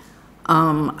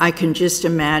 I can just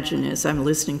imagine, as I'm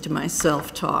listening to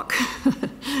myself talk,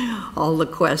 all the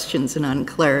questions and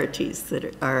unclarities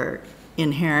that are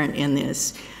inherent in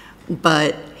this,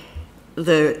 but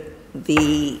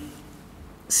the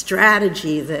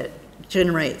strategy that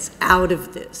generates out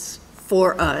of this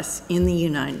for us in the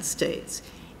United States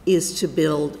is to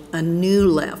build a new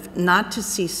left, not to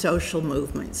see social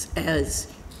movements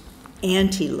as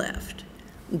anti-left,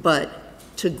 but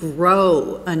to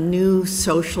grow a new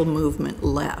social movement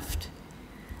left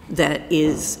that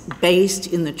is based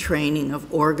in the training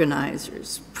of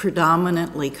organizers,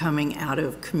 predominantly coming out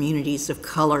of communities of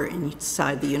color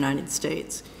inside the United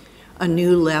States. A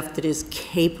new left that is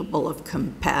capable of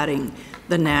combating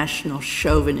the national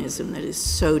chauvinism that is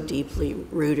so deeply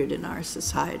rooted in our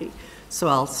society. So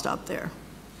I'll stop there.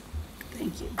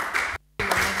 Thank you.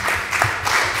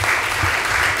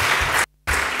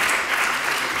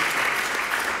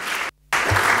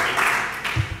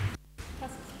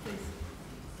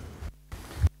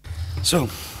 So,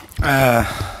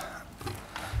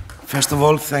 first of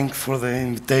all, thank you for the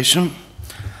invitation.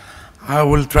 I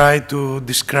will try to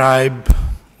describe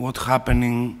what's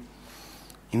happening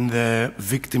in the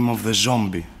victim of the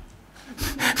zombie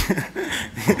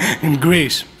in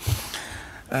Greece.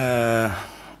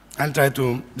 I'll try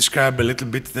to describe a little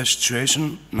bit the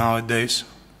situation nowadays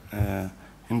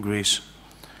in Greece.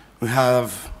 We had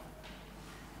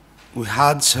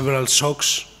several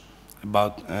shocks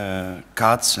about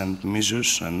cuts and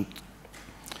measures and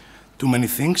too many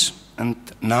things, and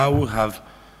now we have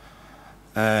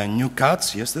new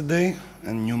cuts yesterday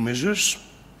and new measures.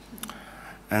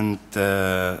 And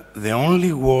the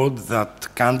only word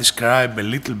that can describe a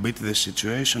little bit the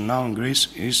situation now in Greece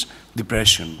is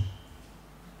depression.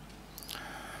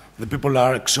 The people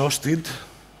are exhausted,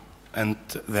 and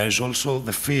there is also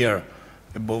the fear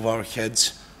above our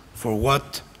heads for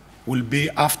what will be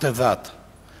after that.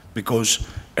 Because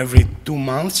every 2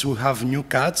 months we have new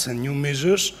cuts and new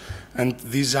measures, and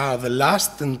these are the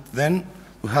last, and then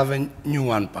we have a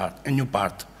new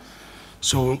part.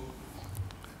 So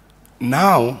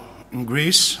now in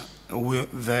Greece,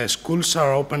 the schools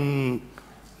are open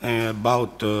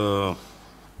about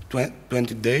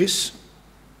 20 days,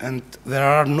 and there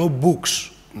are no books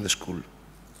in the school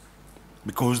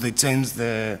because they changed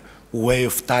the way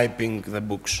of typing the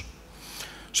books.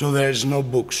 So there is no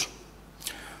books.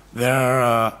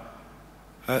 They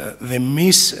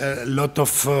miss a lot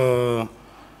of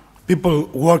people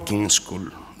working in school.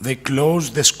 They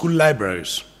closed the school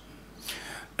libraries.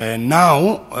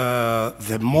 Now,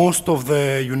 the most of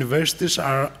the universities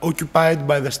are occupied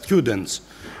by the students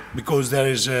because there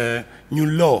is a new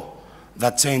law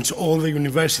that changed all the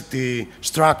university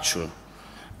structure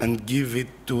and give it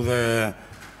to the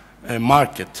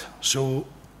market. So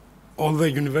all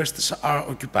the universities are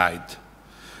occupied.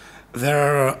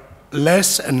 There are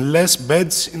less and less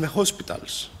beds in the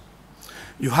hospitals.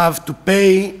 You have to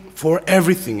pay for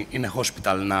everything in a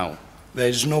hospital now. There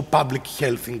is no public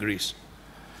health in Greece.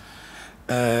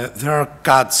 There are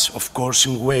cuts, of course,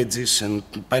 in wages and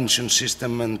pension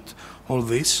system and all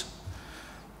this.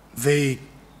 They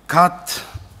cut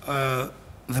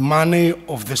the money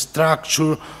of the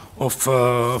structure of,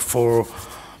 for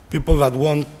people that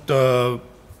want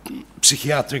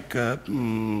psychiatric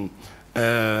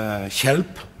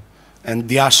help and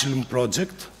the asylum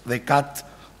project. They cut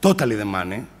totally the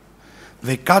money.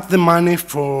 They cut the money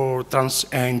for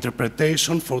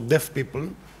interpretation for deaf people.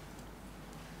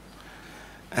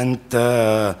 And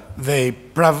they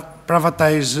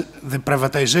privatize, the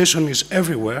privatization is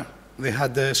everywhere. They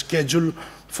had a schedule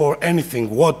for anything,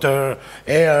 water,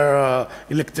 air,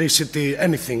 electricity,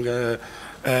 anything,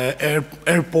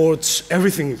 airports,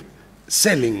 everything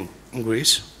selling in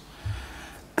Greece.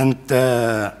 And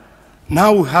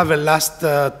now we have a last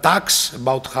tax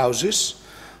about houses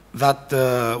that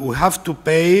we have to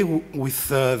pay with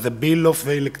the bill of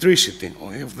the electricity,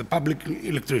 or of the public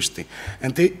electricity.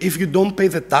 And if you don't pay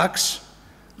the tax,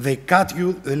 they cut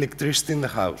you the electricity in the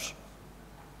house.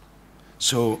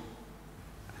 So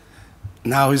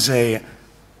now is the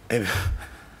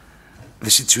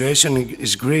situation in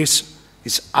Greece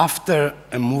is after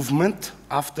a movement,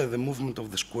 after the movement of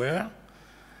the square,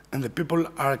 and the people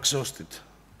are exhausted.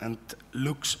 And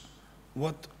looks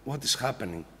what is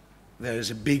happening. There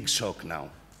is a big shock now.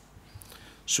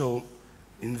 So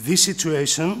in this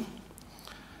situation,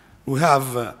 we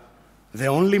have the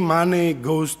only money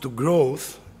goes to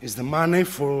growth is the money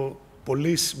for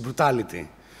police brutality.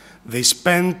 They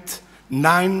spent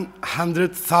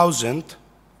 900,000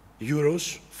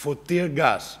 euros for tear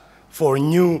gas, for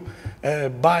new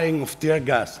buying of tear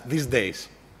gas these days.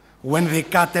 When they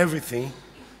cut everything,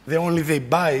 the only they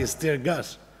buy is tear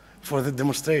gas for the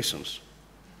demonstrations.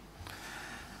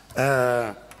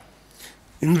 In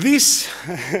this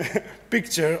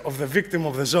picture of the victim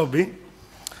of the zombie,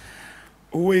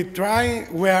 we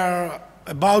are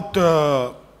about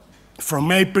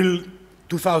from April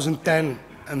 2010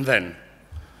 and then.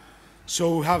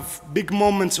 So we have big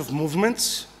moments of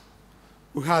movements.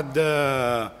 We had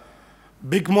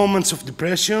big moments of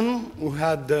depression. We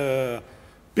had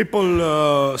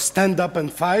people stand up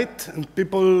and fight, and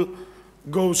people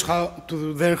go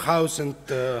to their house and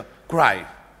cry.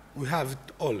 We have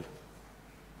it all.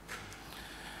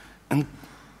 And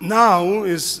now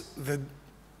is the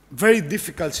very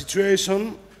difficult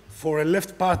situation for a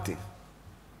left party.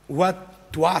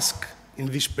 What to ask in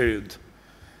this period?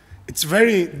 It's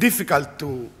very difficult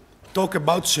to talk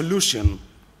about solution,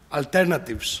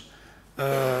 alternatives,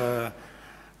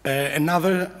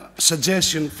 another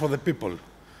suggestion for the people.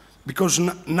 Because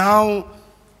now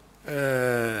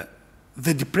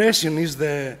the depression is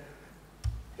the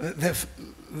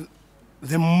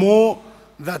more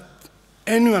that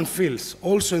anyone feels,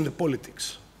 also in the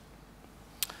politics.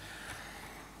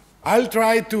 I'll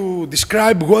try to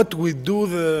describe what we do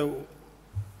the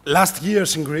last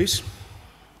years in Greece,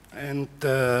 and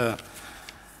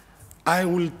I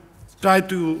will try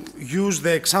to use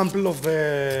the example of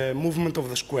the movement of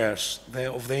the squares,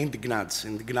 of the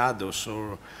indignados,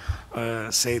 or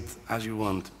say it as you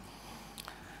want.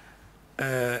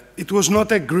 It was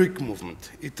not a Greek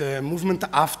movement. It's a movement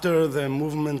after the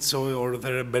movements or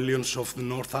the rebellions of the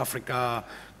North Africa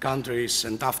countries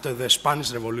and after the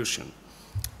Spanish Revolution,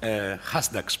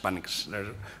 hashtag Spanish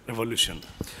Revolution.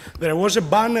 There was a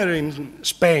banner in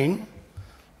Spain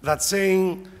that's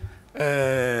saying,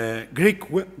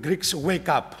 Greeks wake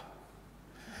up.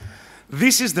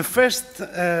 This is the first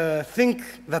thing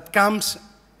that comes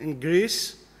in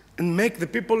Greece and make the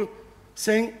people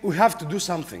saying, we have to do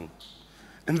something.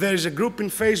 And there is a group in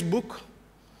Facebook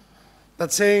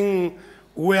that's saying,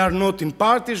 we are not in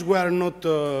parties, we are not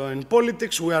in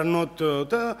politics, we are not,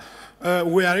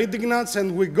 we are indignants,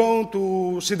 and we go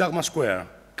to Syntagma Square.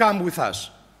 Come with us.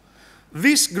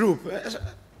 This group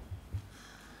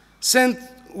sent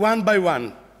one by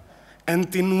one,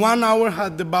 and in 1 hour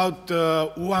had about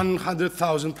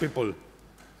 100,000 people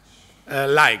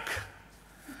like.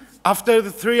 After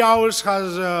the 3 hours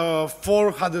has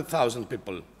 400,000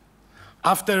 people.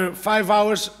 After 5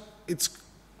 hours, it's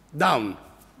down.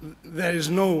 There is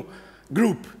no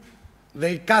group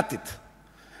they cut it.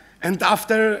 And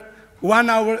after 1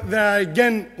 hour, there are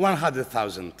again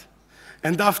 100,000.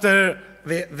 And after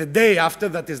the day after,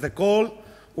 that is the call,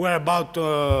 we're about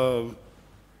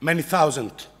many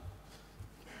thousand,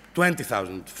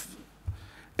 20,000.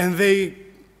 And they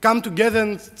come together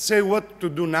and say what to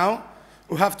do now.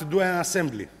 We have to do an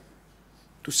assembly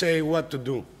to say what to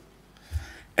do.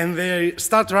 And they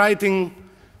start writing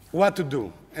what to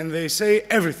do. And they say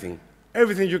everything.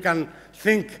 Everything you can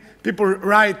think. People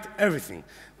write everything.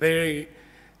 They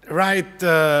write,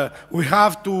 we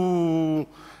have to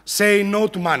say no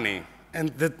to money. And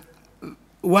that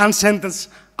one sentence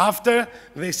after,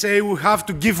 they say we have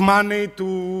to give money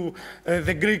to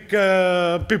the Greek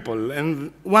people.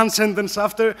 And one sentence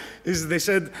after is they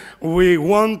said, we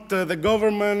want the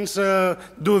governments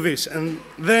do this. And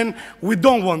then we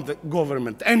don't want the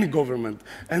government, any government.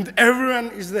 And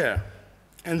everyone is there.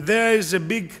 And there is a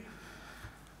big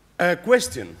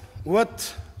question.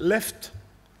 What a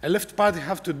left party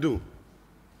have to do?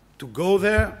 To go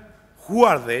there? Who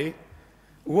are they?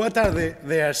 What are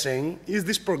they are saying? Is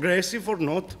this progressive or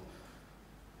not?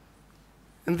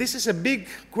 And this is a big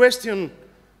question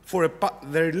for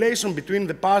the relation between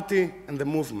the party and the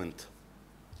movement.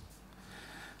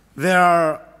 There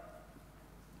are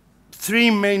 3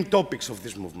 main topics of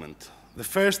this movement. The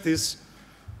first is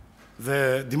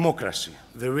the democracy,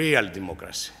 the real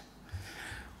democracy.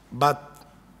 But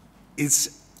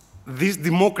it's this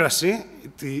democracy,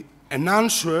 an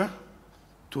answer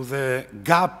to the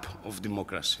gap of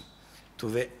democracy, to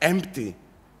the empty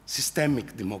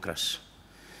systemic democracy,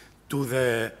 to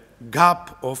the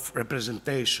gap of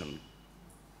representation.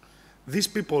 These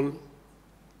people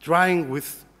trying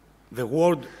with the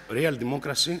word real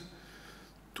democracy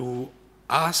to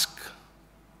ask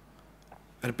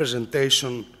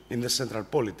representation in the central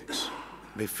politics.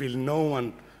 They feel no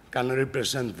one can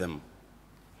represent them.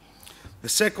 The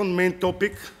second main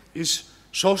topic is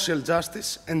social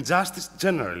justice and justice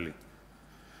generally.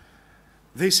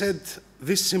 They said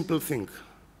this simple thing.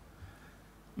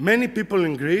 Many people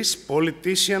in Greece,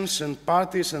 politicians and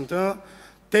parties and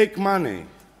take money.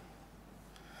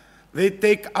 They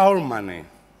take our money.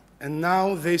 And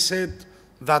now they said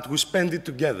that we spend it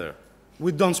together.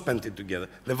 We don't spend it together.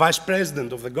 The vice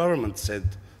president of the government said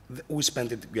we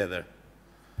spend it together.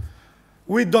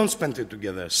 We don't spend it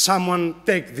together. Someone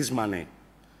take this money.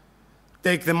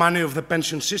 Take the money of the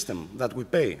pension system that we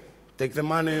pay. Take the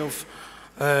money of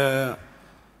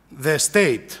the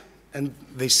state, and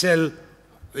they sell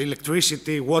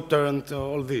electricity, water, and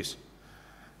all this.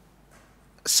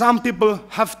 Some people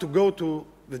have to go to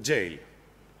the jail.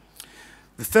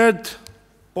 The third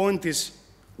point is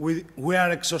we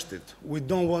are exhausted. We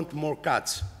don't want more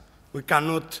cuts. We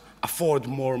cannot afford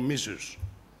more measures.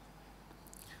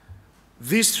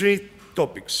 These 3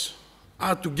 topics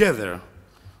are together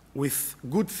with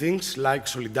good things like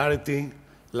solidarity,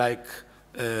 like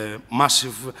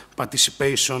massive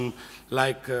participation,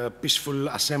 like peaceful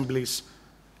assemblies,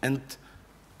 and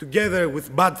together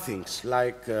with bad things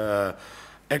like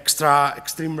extra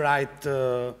extreme right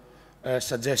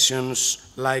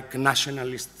suggestions, like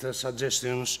nationalist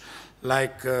suggestions,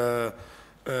 like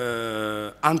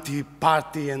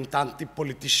anti-party and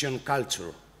anti-politician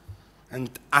culture, and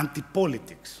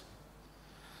anti-politics.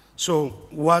 So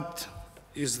what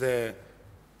the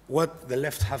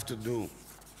left have to do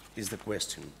is the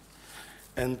question.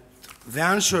 And the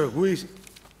answer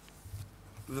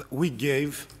we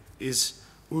gave is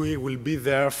we will be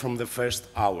there from the first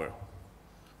hour.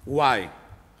 Why?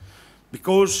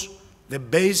 Because the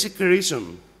basic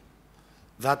reason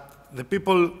that the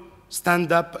people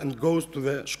stand up and go to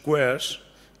the squares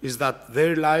is that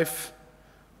their life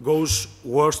goes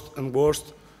worse and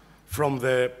worse from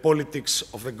the politics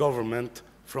of the government,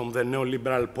 from the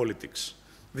neoliberal politics.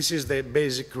 This is the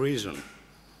basic reason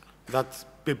that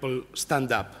people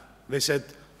stand up. They said,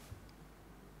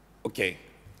 okay,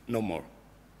 no more.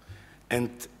 And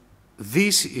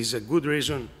this is a good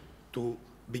reason to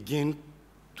begin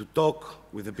to talk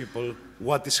with the people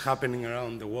what is happening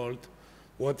around the world,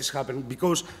 what is happening,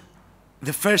 because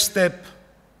the first step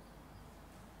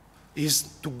is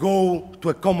to go to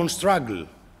a common struggle.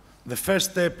 The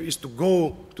first step is to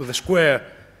go to the square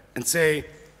and say,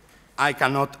 I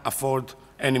cannot afford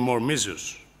any more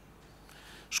measures.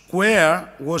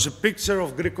 Square was a picture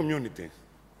of Greek community.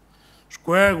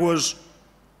 Square was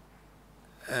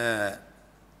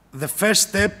the first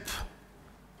step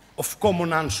of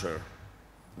common answer.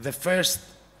 The first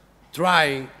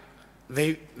try,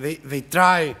 they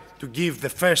try to give the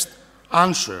first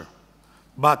answer,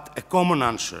 but a common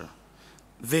answer.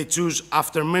 They choose,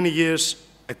 after many years,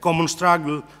 a common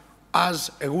struggle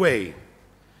as a way.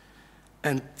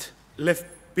 And left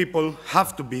people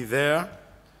have to be there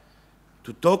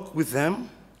to talk with them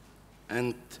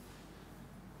and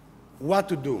what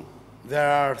to do.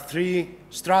 There are 3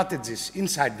 strategies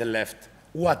inside the left,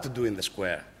 what to do in the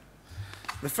square.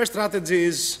 The first strategy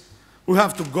is we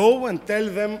have to go and tell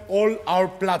them all our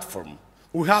platform.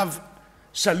 We have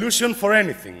solution for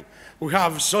anything. We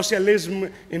have socialism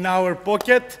in our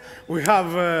pocket, we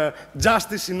have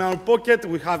justice in our pocket,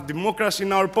 we have democracy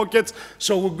in our pockets,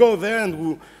 so we go there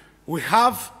and we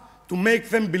have to make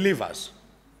them believe us.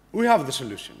 We have the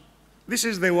solution. This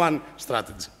is the one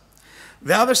strategy.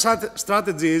 The other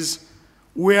strategy is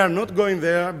we are not going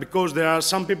there because there are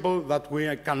some people that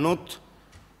we cannot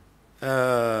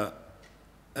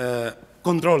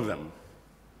control them.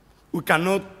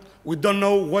 We don't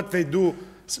know what they do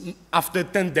after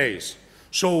 10 days.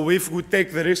 So if we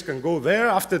take the risk and go there,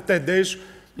 after 10 days,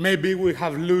 maybe we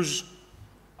have lose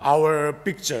our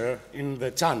picture in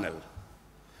the channel.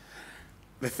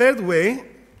 The third way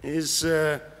is,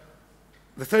 the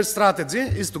third strategy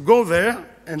is to go there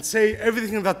and say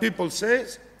everything that people say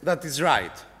that is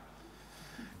right.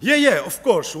 Yeah, of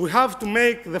course, we have to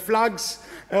make the flags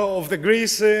of the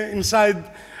Greece inside,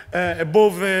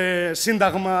 above the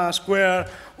Syntagma Square,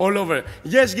 all over.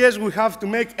 Yes, we have to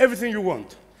make everything you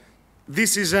want.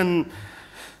 This is an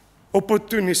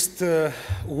opportunist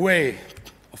way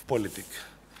of politics.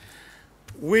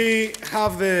 We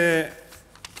have the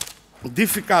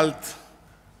difficult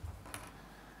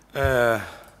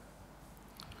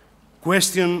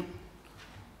question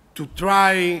to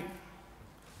try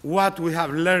what we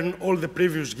have learned all the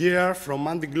previous year from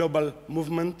anti-global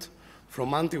movement,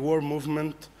 from anti-war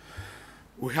movement.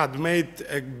 We had made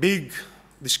a big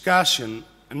discussion,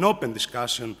 an open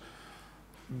discussion,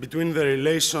 between the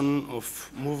relation of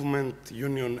movement,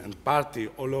 union, and party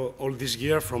all this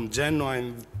year, from Genoa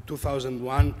in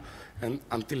 2001 and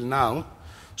until now.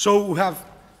 So we have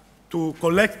to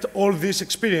collect all this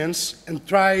experience and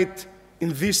try it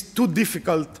in this too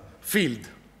difficult field.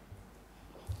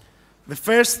 The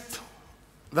first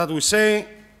that we said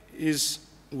is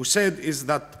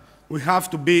that we have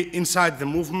to be inside the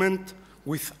movement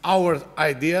with our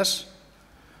ideas,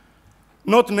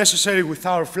 not necessarily with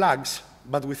our flags,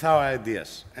 but with our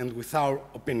ideas and with our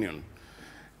opinion,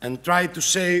 and try to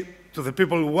say to the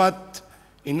people what,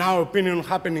 in our opinion,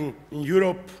 happening in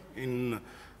Europe, in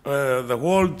the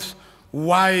world,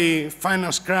 why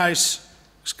finance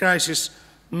crisis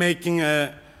making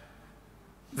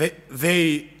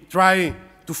they try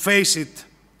to face it,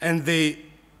 and they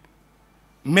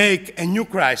make a new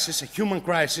crisis, a human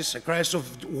crisis, a crisis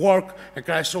of work, a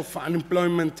crisis of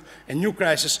unemployment, a new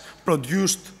crisis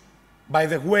produced by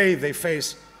the way they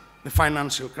face the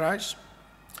financial crisis.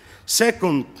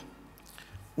 Second,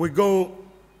 we go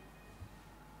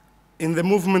in the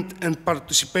movement and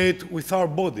participate with our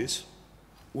bodies.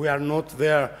 We are not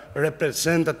their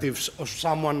representatives of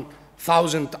someone,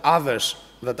 1,000 others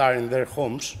that are in their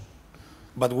homes,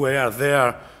 but we are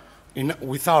there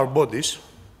with our bodies.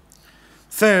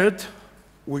 Third,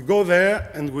 we go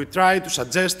there and we try to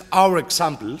suggest our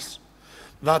examples,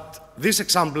 that these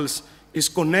examples is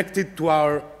connected to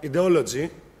our ideology,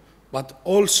 but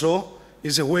also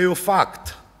is a way of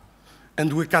act.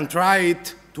 And we can try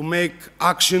it to make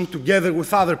action together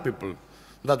with other people,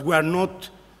 that we are not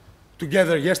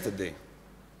together yesterday.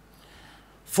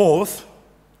 Fourth,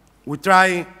 we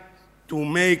try to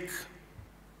make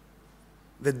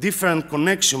the different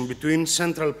connection between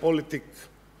central politics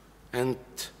and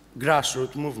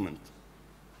grassroots movement.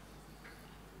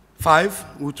 5,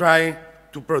 we try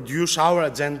to produce our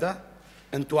agenda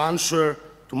and to answer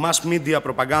to mass media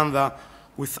propaganda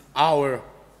with our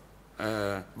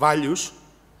values.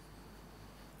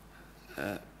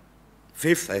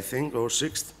 5th, I think, or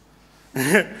 6th,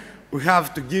 we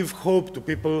have to give hope to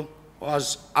people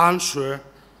as answer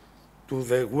to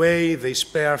the way they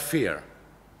spare fear.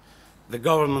 The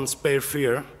government spare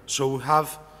fear, so we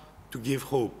have to give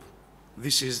hope.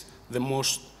 This is the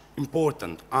most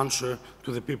important answer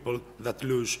to the people that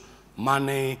lose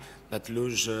money, that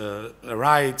lose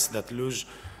rights, that lose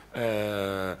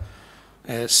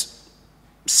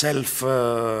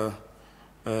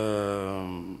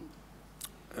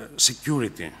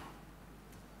security.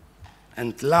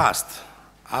 And last,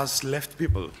 as left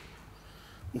people,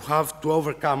 we have to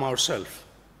overcome ourselves.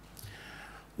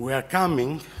 We are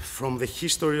coming from the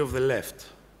history of the left.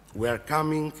 We are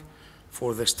coming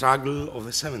for the struggle of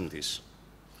the 70s.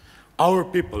 Our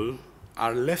people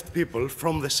are left people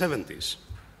from the 70s.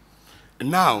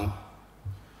 And now,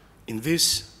 in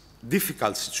this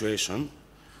difficult situation,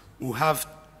 we have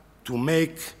to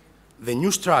make the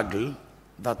new struggle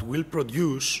that will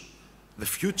produce the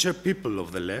future people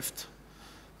of the left,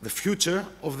 the future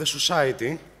of the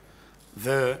society,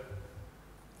 the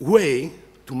way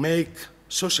to make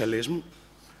socialism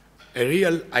a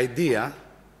real idea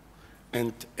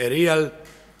and a real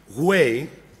way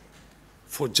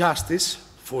for justice,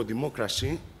 for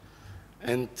democracy,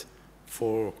 and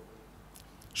for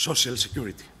social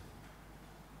security.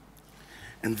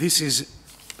 And this is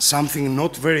something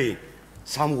not very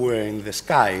somewhere in the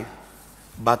sky,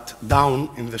 but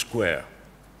down in the square.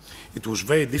 It was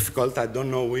very difficult. I don't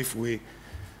know if we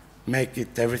make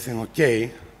it everything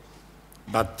okay,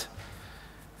 but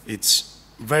it's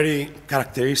very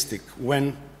characteristic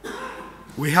when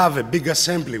we have a big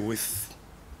assembly with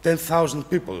 10,000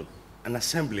 people, an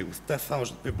assembly with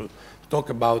 10,000 people talk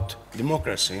about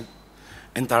democracy,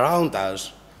 and around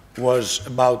us was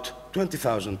about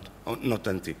 20,000, not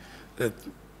 20,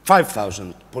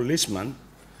 5,000 policemen,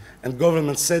 and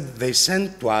government said they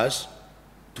sent to us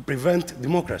to prevent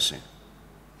democracy.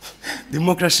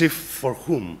 Democracy for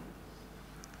whom?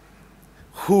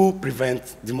 Who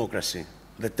prevents democracy?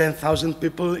 The 10,000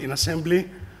 people in assembly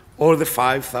or the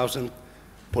 5,000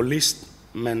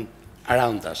 policemen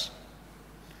around us?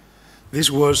 This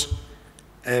was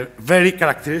a very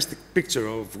characteristic picture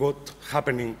of what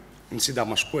happening in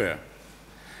Syntagma Square.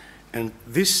 And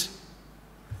this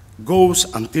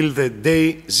goes until the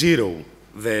day zero.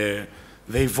 They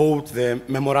vote the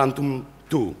Memorandum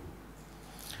 2.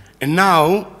 And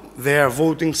now they are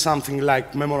voting something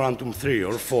like Memorandum 3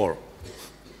 or 4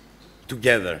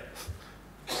 together.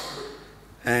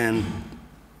 And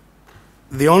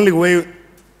the only way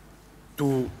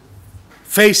to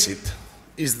face it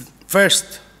is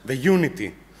first the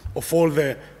unity of all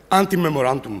the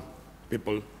anti-memorandum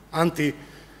people,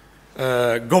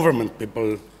 anti-government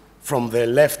people from the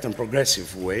left and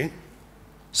progressive way.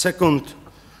 Second,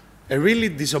 a really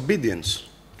disobedience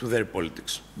to their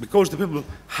politics, because the people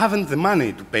haven't the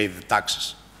money to pay the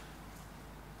taxes.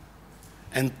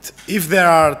 And if there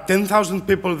are 10,000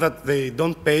 people that they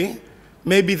don't pay,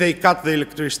 maybe they cut the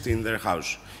electricity in their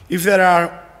house. If there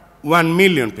are 1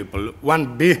 million people,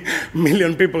 1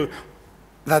 million people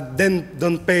that then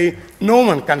don't pay, no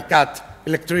one can cut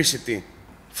electricity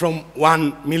from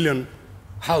 1 million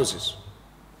houses.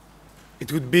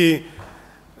 It would be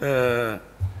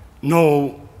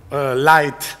no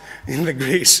light in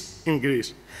Greece.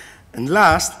 And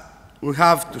last, we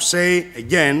have to say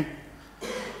again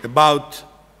about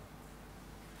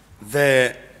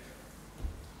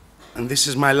and this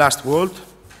is my last word,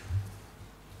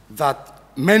 that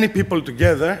many people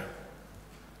together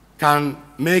can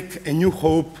make a new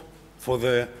hope for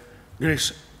the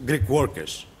Greek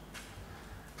workers.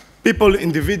 People,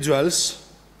 individuals,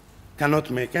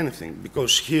 cannot make anything,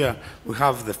 because here we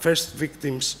have the first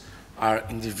victims are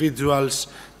individuals,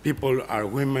 people are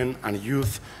women and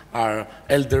youth, are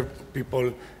elder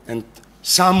people, and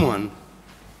someone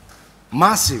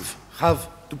massive have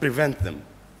to prevent them.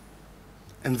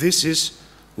 And this is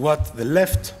what the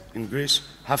left in Greece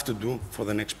have to do for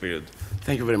the next period.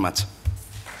 Thank you very much.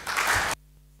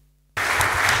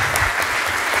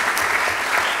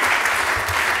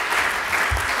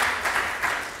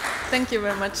 Thank you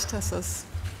very much, Tasos.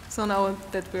 So now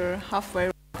that we're halfway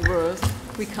around the world,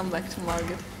 we come back to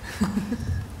Margit.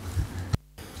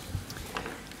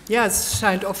 Ja, es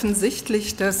scheint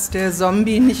offensichtlich, dass der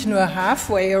Zombie nicht nur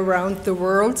halfway around the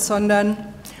world, sondern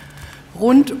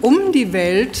rund um die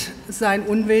Welt sein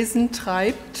Unwesen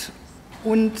treibt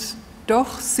und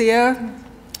doch sehr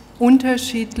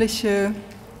unterschiedliche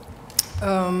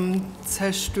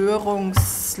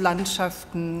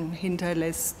Zerstörungslandschaften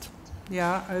hinterlässt.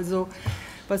 Ja, also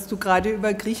was du gerade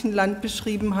über Griechenland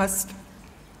beschrieben hast,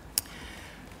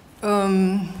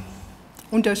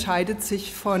 unterscheidet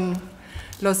sich von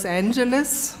Los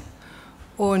Angeles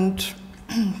und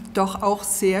doch auch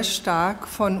sehr stark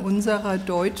von unserer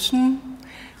deutschen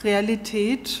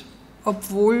Realität,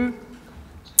 obwohl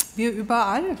wir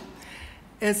überall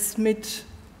es mit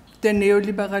der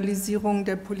Neoliberalisierung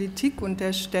der Politik und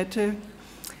der Städte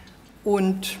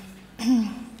und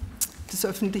des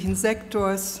öffentlichen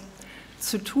Sektors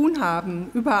zu tun haben.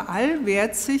 Überall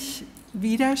wehrt sich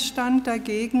Widerstand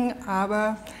dagegen,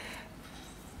 aber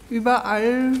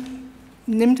überall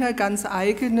nimmt er ganz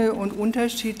eigene und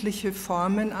unterschiedliche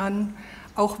Formen an,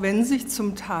 auch wenn sich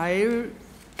zum Teil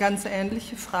ganz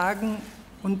ähnliche Fragen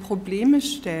und Probleme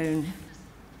stellen.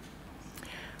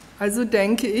 Also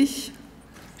denke ich,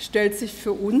 stellt sich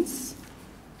für uns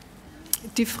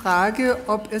die Frage,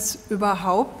 ob es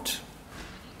überhaupt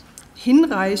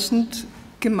hinreichend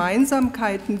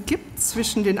Gemeinsamkeiten gibt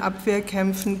zwischen den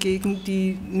Abwehrkämpfen gegen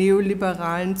die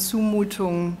neoliberalen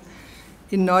Zumutungen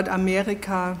in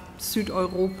Nordamerika,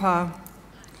 Südeuropa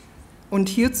und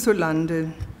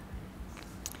hierzulande.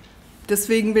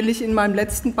 Deswegen will ich in meinem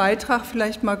letzten Beitrag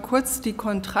vielleicht mal kurz die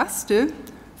Kontraste,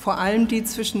 vor allem die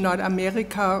zwischen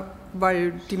Nordamerika,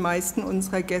 weil die meisten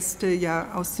unserer Gäste ja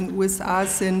aus den USA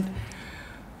sind,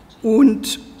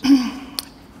 und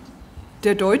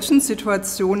der deutschen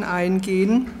Situation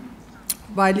eingehen,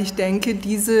 weil ich denke,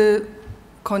 diese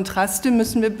Kontraste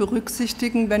müssen wir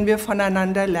berücksichtigen, wenn wir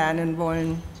voneinander lernen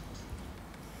wollen.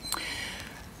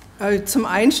 Zum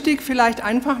Einstieg vielleicht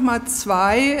einfach mal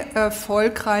zwei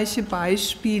erfolgreiche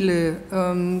Beispiele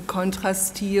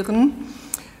kontrastieren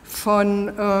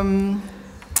von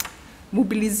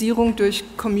Mobilisierung durch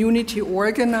Community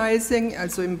Organizing,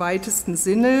 also im weitesten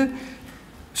Sinne.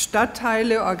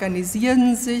 Stadtteile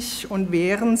organisieren sich und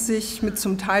wehren sich mit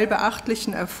zum Teil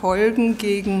beachtlichen Erfolgen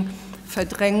gegen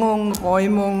Verdrängung,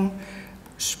 Räumung,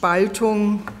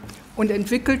 Spaltung und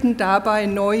entwickelten dabei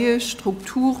neue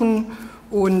Strukturen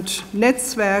und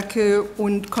Netzwerke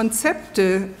und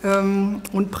Konzepte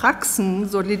und Praxen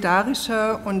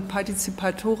solidarischer und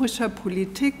partizipatorischer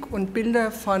Politik und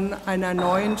Bilder von einer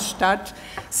neuen Stadt,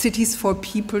 Cities for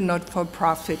People, not for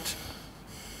Profit.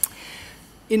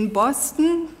 In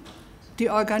Boston die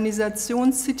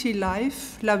Organisation City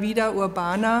Life, La Vida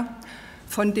Urbana,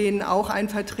 von denen auch ein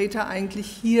Vertreter eigentlich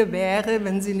hier wäre,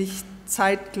 wenn sie nicht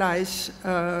zeitgleich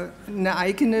eine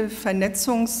eigene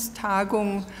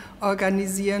Vernetzungstagung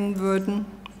organisieren würden.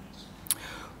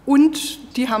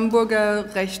 Und die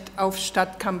Hamburger Recht auf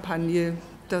Stadt-Kampagne,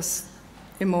 das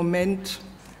im Moment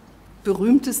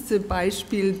berühmteste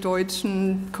Beispiel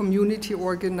deutschen Community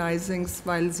Organizings,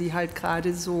 weil sie halt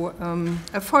gerade so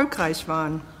erfolgreich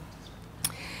waren.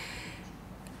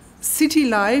 City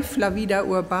Life, La Vida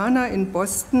Urbana in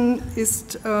Boston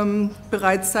ist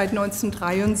bereits seit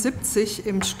 1973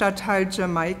 im Stadtteil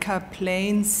Jamaica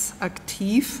Plains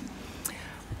aktiv.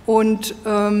 Und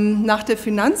nach der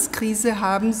Finanzkrise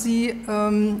haben sie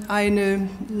eine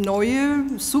neue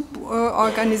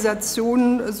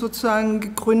Suborganisation sozusagen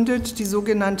gegründet, die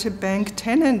sogenannte Bank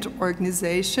Tenant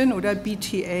Organization oder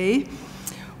BTA,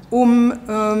 um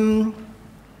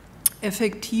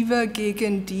effektiver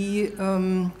gegen die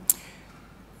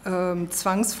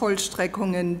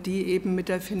Zwangsvollstreckungen, die eben mit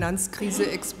der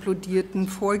Finanzkrise explodierten,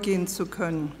 vorgehen zu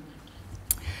können.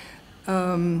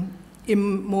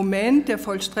 Im Moment der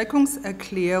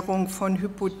Vollstreckungserklärung von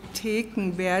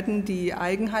Hypotheken werden die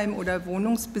Eigenheim- oder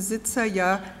Wohnungsbesitzer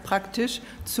ja praktisch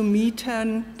zu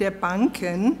Mietern der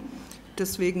Banken,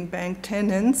 deswegen Bank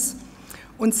Tenants.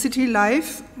 Und City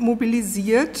Life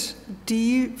mobilisiert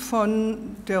die von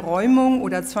der Räumung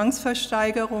oder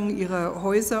Zwangsversteigerung ihrer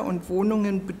Häuser und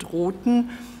Wohnungen bedrohten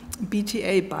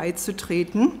BTA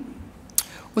beizutreten.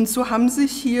 Und so haben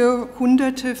sich hier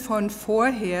Hunderte von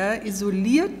vorher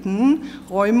isolierten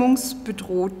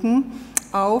Räumungsbedrohten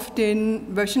auf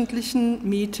den wöchentlichen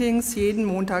Meetings, jeden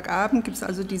Montagabend gibt es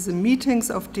also diese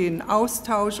Meetings, auf denen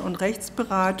Austausch und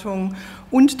Rechtsberatung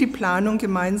und die Planung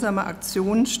gemeinsamer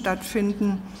Aktionen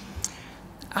stattfinden,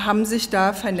 haben sich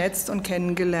da vernetzt und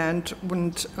kennengelernt.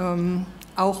 Und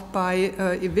auch bei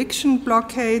Eviction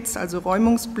Blockades, also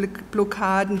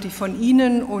Räumungsblockaden, die von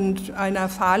Ihnen und einer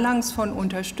Phalanx von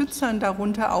Unterstützern,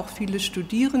 darunter auch viele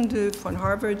Studierende von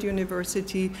Harvard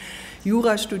University,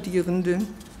 Jurastudierende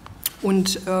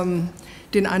und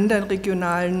den anderen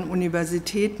regionalen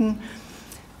Universitäten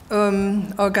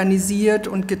organisiert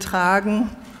und getragen.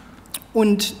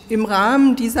 Und im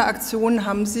Rahmen dieser Aktion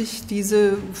haben sich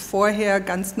diese vorher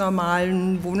ganz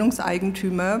normalen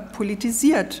Wohnungseigentümer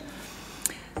politisiert.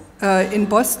 In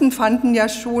Boston fanden ja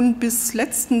schon bis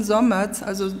letzten Sommer,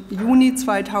 also Juni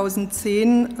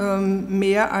 2010,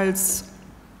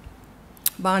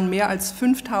 waren mehr als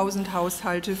 5000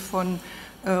 Haushalte von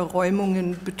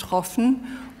Räumungen betroffen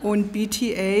und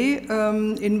BTA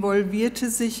involvierte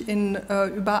sich in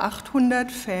über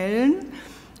 800 Fällen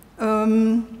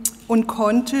und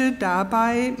konnte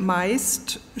dabei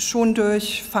meist schon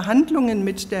durch Verhandlungen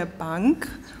mit der Bank,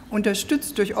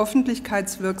 unterstützt durch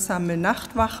öffentlichkeitswirksame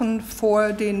Nachtwachen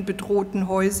vor den bedrohten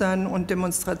Häusern und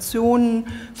Demonstrationen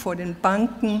vor den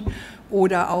Banken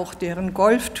oder auch deren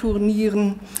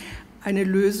Golfturnieren, eine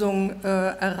Lösung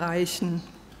erreichen.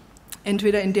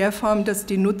 Entweder in der Form, dass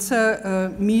die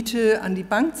Nutzer Miete an die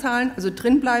Bank zahlen, also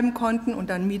drin bleiben konnten und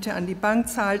dann Miete an die Bank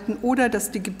zahlten, oder dass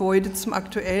die Gebäude zum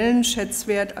aktuellen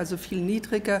Schätzwert, also viel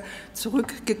niedriger,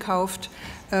 zurückgekauft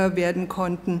werden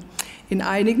konnten. In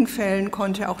einigen Fällen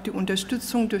konnte auch die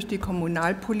Unterstützung durch die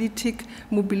Kommunalpolitik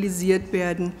mobilisiert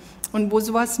werden. Und wo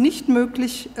sowas nicht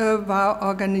möglich war,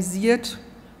 organisiert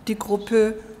die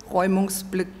Gruppe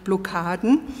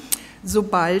Räumungsblockaden,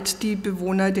 sobald die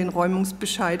Bewohner den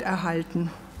Räumungsbescheid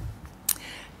erhalten.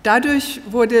 Dadurch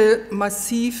wurde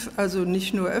massiv, also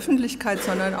nicht nur Öffentlichkeit,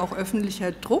 sondern auch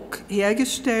öffentlicher Druck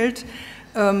hergestellt,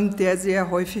 der sehr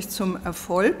häufig zum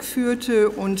Erfolg führte,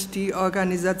 und die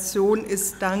Organisation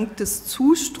ist dank des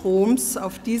Zustroms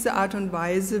auf diese Art und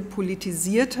Weise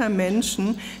politisierter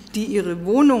Menschen, die ihre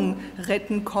Wohnung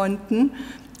retten konnten,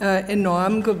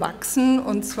 enorm gewachsen,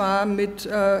 und zwar mit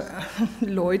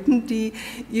Leuten, die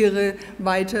ihre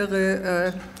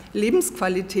weitere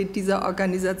Lebensqualität dieser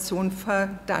Organisation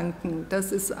verdanken.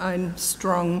 Das ist ein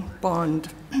strong bond.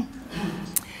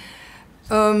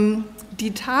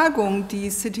 Die Tagung, die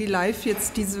City Life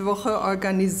jetzt diese Woche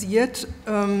organisiert,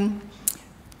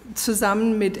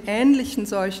 zusammen mit ähnlichen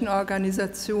solchen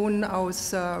Organisationen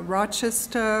aus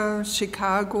Rochester,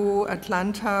 Chicago,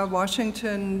 Atlanta,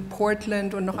 Washington,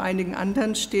 Portland und noch einigen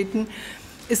anderen Städten,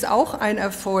 ist auch ein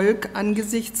Erfolg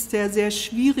angesichts der sehr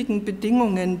schwierigen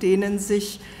Bedingungen, denen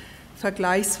sich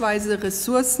vergleichsweise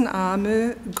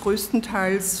ressourcenarme,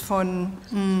 größtenteils von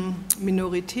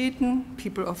Minoritäten,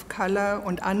 People of Color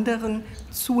und anderen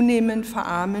zunehmend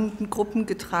verarmenden Gruppen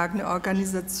getragene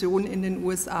Organisationen in den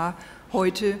USA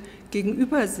heute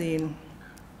gegenübersehen.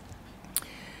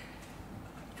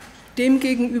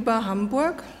 Demgegenüber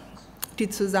Hamburg, die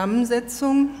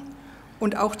Zusammensetzung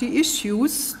und auch die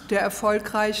Issues der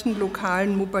erfolgreichen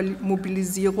lokalen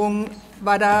Mobilisierung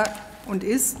war da und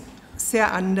ist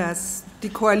sehr anders. Die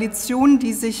Koalition,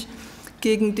 die sich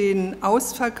gegen den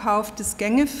Ausverkauf des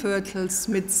Gängeviertels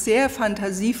mit sehr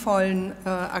fantasievollen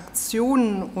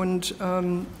Aktionen und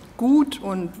gut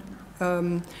und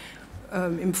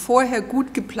im vorher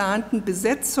gut geplanten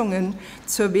Besetzungen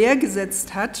zur Wehr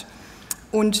gesetzt hat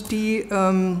und die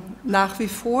nach wie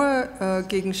vor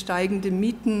gegen steigende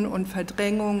Mieten und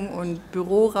Verdrängung und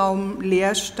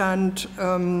Büroraumleerstand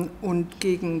und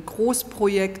gegen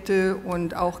Großprojekte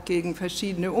und auch gegen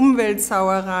verschiedene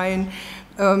Umweltsauereien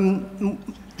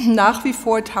nach wie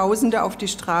vor Tausende auf die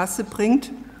Straße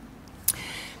bringt,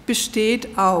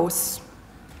 besteht aus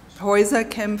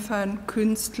Häuserkämpfern,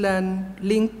 Künstlern,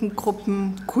 linken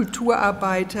Gruppen,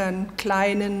 Kulturarbeitern,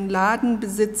 kleinen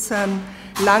Ladenbesitzern,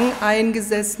 lang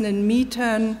eingesessenen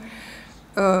Mietern,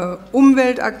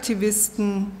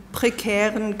 Umweltaktivisten,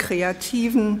 prekären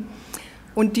Kreativen.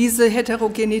 Und diese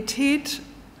Heterogenität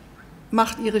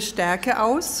macht ihre Stärke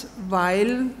aus,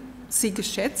 weil sie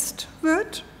geschätzt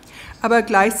wird, aber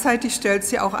gleichzeitig stellt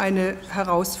sie auch eine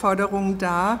Herausforderung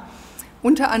dar,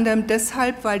 unter anderem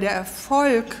deshalb, weil der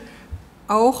Erfolg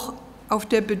auch auf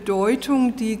der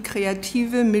Bedeutung, die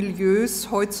kreative Milieus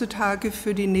heutzutage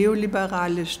für die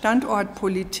neoliberale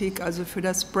Standortpolitik, also für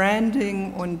das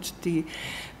Branding und die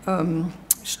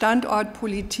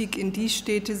Standortpolitik, in die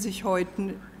Städte sich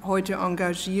heute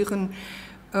engagieren,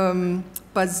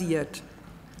 basiert.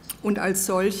 Und als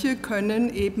solche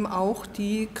können eben auch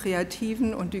die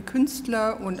Kreativen und die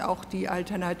Künstler und auch die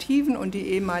Alternativen und die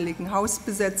ehemaligen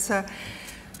Hausbesetzer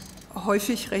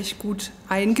häufig recht gut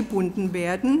eingebunden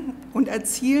werden und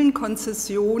erzielen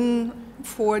Konzessionen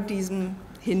vor diesem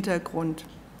Hintergrund.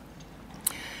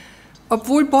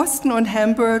 Obwohl Boston und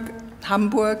Hamburg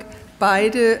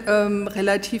beide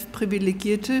relativ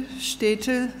privilegierte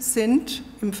Städte sind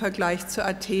im Vergleich zu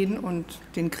Athen und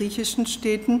den griechischen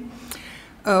Städten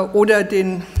oder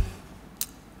den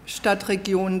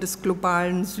Stadtregionen des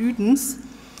globalen Südens,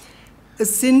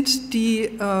 es sind die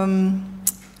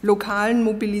lokalen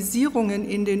Mobilisierungen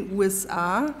in den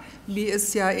USA, wie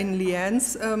es ja in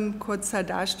Lians kurzer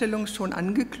Darstellung schon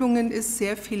angeklungen ist,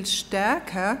 sehr viel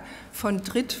stärker von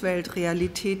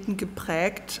Drittweltrealitäten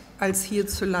geprägt als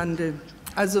hierzulande.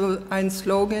 Also ein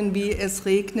Slogan wie "Es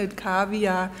regnet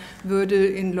Kaviar" würde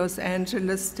in Los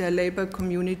Angeles der Labor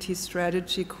Community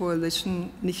Strategy Coalition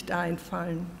nicht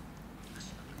einfallen.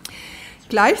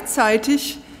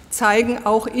 Gleichzeitig zeigen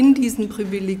auch in diesen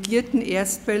privilegierten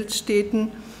Erstweltstädten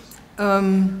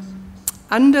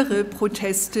andere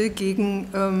Proteste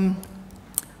gegen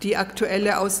die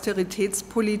aktuelle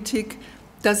Austeritätspolitik,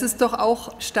 dass es doch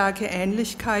auch starke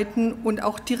Ähnlichkeiten und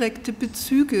auch direkte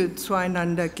Bezüge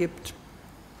zueinander gibt.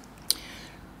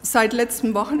 Seit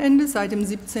letztem Wochenende, seit dem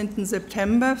 17.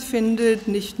 September, findet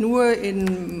nicht nur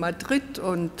in Madrid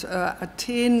und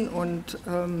Athen und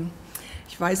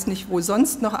ich weiß nicht, wo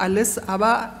sonst noch alles,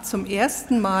 aber zum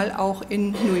ersten Mal auch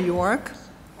in New York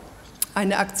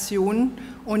eine Aktion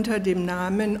unter dem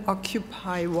Namen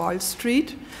Occupy Wall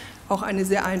Street, auch eine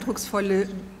sehr eindrucksvolle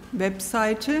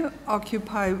Webseite,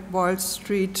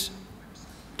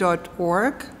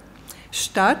 occupywallstreet.org,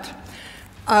 statt,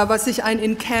 was sich ein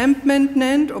Encampment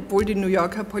nennt, obwohl die New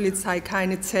Yorker Polizei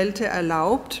keine Zelte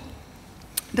erlaubt,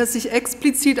 das sich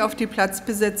explizit auf die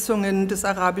Platzbesetzungen des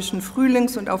arabischen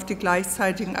Frühlings und auf die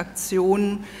gleichzeitigen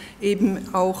Aktionen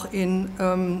eben auch in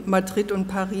Madrid und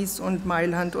Paris und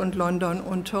Mailand und London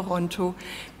und Toronto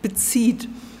bezieht.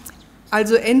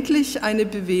 Also endlich eine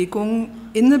Bewegung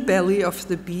in the belly of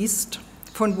the beast,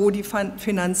 von wo die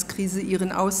Finanzkrise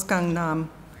ihren Ausgang nahm.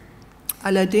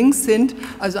 Allerdings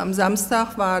also am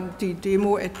Samstag war die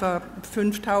Demo etwa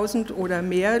 5.000 oder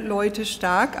mehr Leute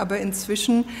stark, aber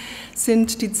inzwischen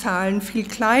sind die Zahlen viel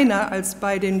kleiner als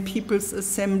bei den People's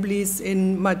Assemblies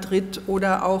in Madrid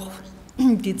oder auch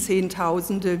die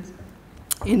Zehntausende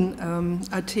in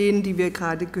Athen, die wir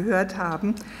gerade gehört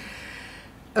haben.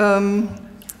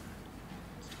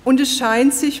 Und es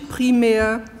scheint sich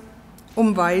primär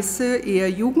um weiße, eher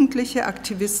jugendliche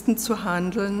Aktivisten zu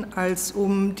handeln, als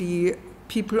um die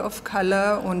People of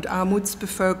Color und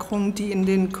Armutsbevölkerung, die in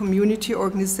den Community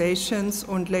Organizations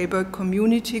und Labor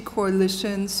Community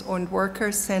Coalitions und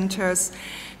Worker Centers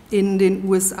in den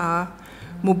USA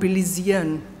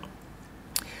mobilisieren.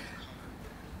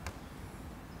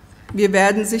 Wir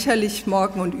werden sicherlich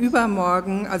morgen und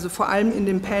übermorgen, also vor allem in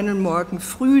dem Panel morgen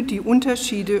früh, die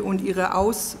Unterschiede und ihre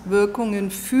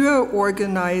Auswirkungen für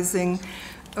Organizing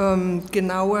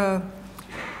genauer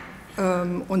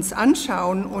uns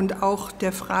anschauen und auch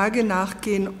der Frage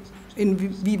nachgehen,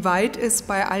 inwieweit es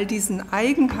bei all diesen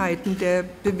Eigenheiten der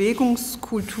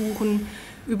Bewegungskulturen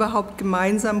überhaupt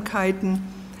Gemeinsamkeiten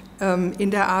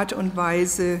in der Art und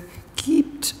Weise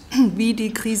gibt, wie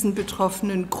die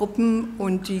krisenbetroffenen Gruppen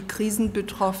und die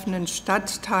krisenbetroffenen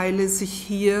Stadtteile sich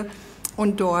hier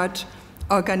und dort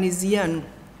organisieren.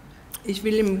 Ich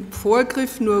will im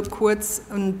Vorgriff nur kurz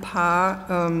ein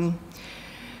paar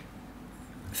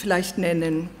vielleicht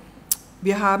nennen.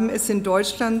 Wir haben es in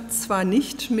Deutschland zwar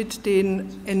nicht mit den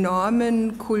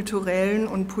enormen kulturellen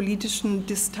und politischen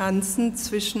Distanzen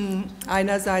zwischen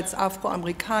einerseits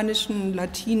afroamerikanischen,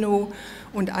 Latino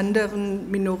und anderen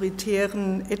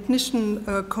minoritären ethnischen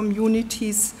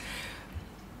Communities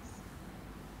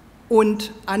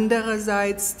und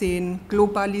andererseits den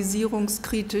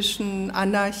globalisierungskritischen,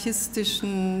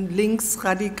 anarchistischen,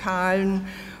 linksradikalen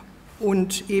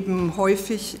und eben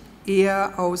häufig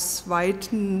eher aus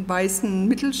weißen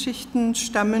Mittelschichten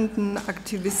stammenden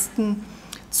Aktivisten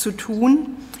zu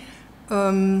tun,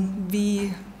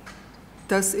 wie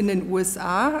das in den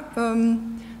USA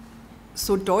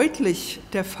so deutlich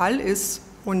der Fall ist.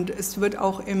 Und es wird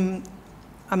auch im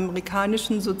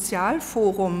amerikanischen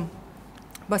Sozialforum,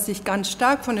 was sich ganz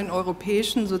stark von den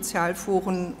europäischen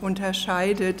Sozialforen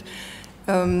unterscheidet,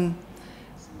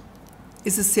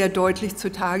 ist es sehr deutlich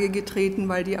zutage getreten,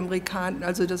 weil die Amerikaner,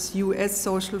 also das US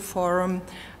Social Forum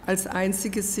als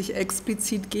einziges sich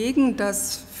explizit gegen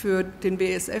das für den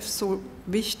WSF so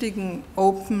wichtigen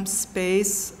Open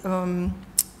Space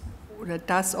oder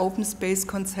das Open Space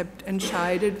Konzept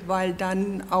entscheidet, weil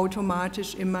dann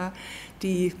automatisch immer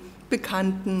die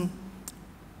bekannten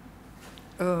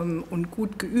und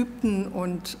gut geübten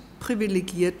und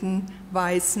privilegierten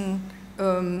weißen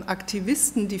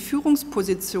Aktivisten, die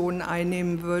Führungspositionen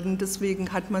einnehmen würden.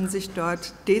 Deswegen hat man sich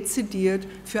dort dezidiert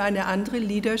für eine andere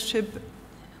Leadership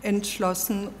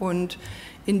entschlossen und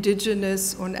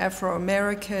Indigenous und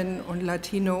Afro-American und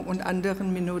Latino und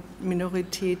anderen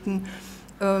Minoritäten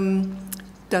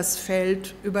das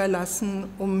Feld überlassen,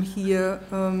 um hier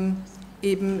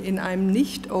eben in einem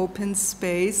Nicht-Open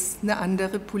Space eine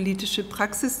andere politische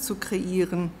Praxis zu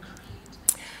kreieren.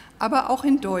 Aber auch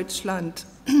in Deutschland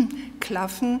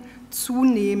klaffen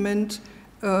zunehmend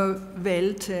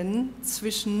Welten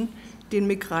zwischen den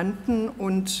Migranten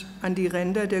und an die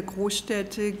Ränder der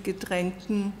Großstädte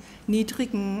gedrängten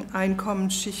niedrigen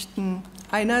Einkommensschichten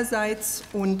einerseits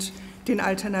und den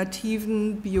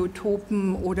alternativen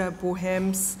Biotopen oder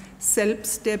Bohems,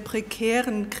 selbst der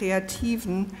prekären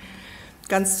Kreativen,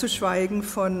 ganz zu schweigen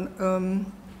von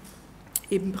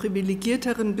eben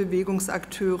privilegierteren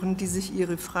Bewegungsakteuren, die sich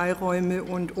ihre Freiräume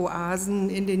und Oasen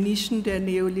in den Nischen der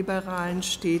neoliberalen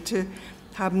Städte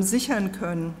haben sichern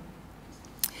können.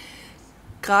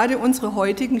 Gerade unsere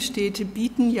heutigen Städte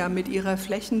bieten ja mit ihrer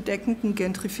flächendeckenden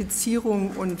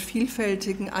Gentrifizierung und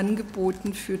vielfältigen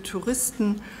Angeboten für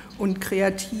Touristen und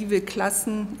kreative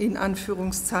Klassen, in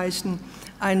Anführungszeichen,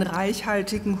 einen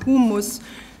reichhaltigen Humus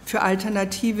für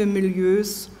alternative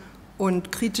Milieus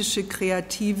und kritische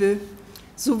Kreative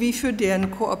sowie für deren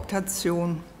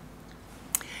Kooptation.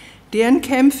 Deren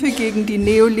Kämpfe gegen die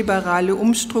neoliberale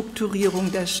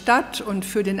Umstrukturierung der Stadt und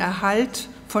für den Erhalt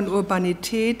von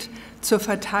Urbanität zur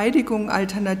Verteidigung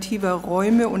alternativer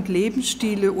Räume und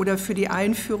Lebensstile oder für die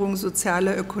Einführung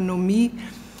sozialer Ökonomie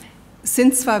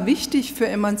sind zwar wichtig für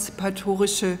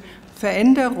emanzipatorische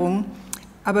Veränderung,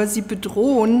 aber sie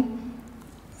bedrohen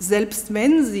selbst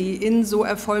wenn sie in so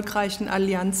erfolgreichen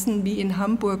Allianzen wie in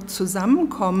Hamburg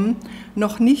zusammenkommen,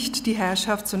 noch nicht die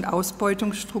Herrschafts- und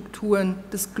Ausbeutungsstrukturen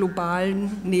des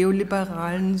globalen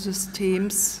neoliberalen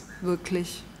Systems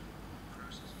wirklich.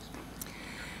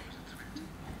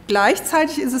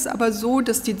 Gleichzeitig ist es aber so,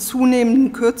 dass die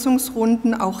zunehmenden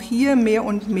Kürzungsrunden auch hier mehr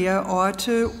und mehr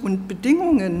Orte und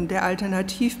Bedingungen der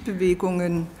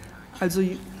Alternativbewegungen also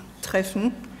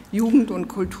treffen. Jugend- und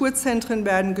Kulturzentren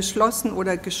werden geschlossen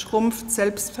oder geschrumpft,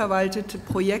 selbstverwaltete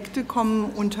Projekte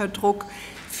kommen unter Druck.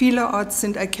 Vielerorts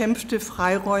sind erkämpfte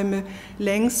Freiräume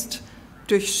längst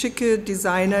durch schicke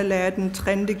Designerläden,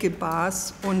 trendige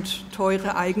Bars und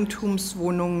teure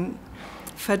Eigentumswohnungen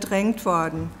verdrängt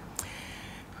worden.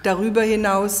 Darüber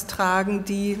hinaus tragen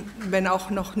die, wenn auch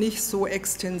noch nicht so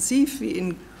extensiv wie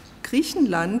in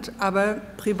Griechenland, aber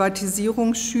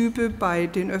Privatisierungsschübe bei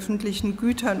den öffentlichen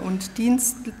Gütern und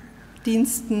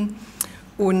Diensten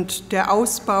und der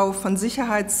Ausbau von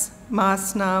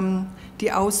Sicherheitsmaßnahmen,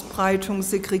 die Ausbreitung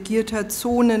segregierter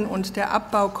Zonen und der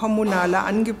Abbau kommunaler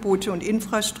Angebote und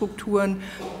Infrastrukturen,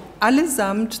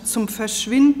 allesamt zum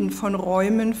Verschwinden von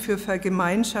Räumen für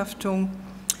Vergemeinschaftung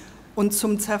und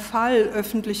zum Zerfall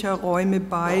öffentlicher Räume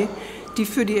bei, die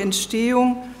für die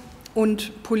Entstehung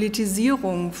und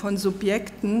Politisierung von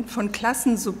Subjekten, von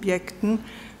Klassensubjekten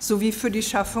sowie für die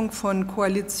Schaffung von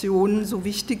Koalitionen so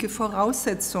wichtige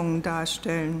Voraussetzungen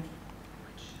darstellen.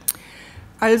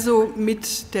 Also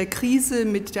mit der Krise,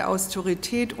 mit der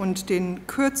Austerität und den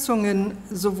Kürzungen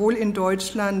sowohl in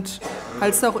Deutschland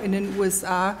als auch in den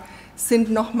USA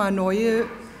sind nochmal neue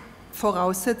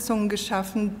Voraussetzungen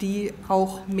geschaffen, die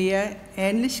auch mehr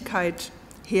Ähnlichkeit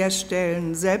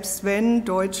herstellen, selbst wenn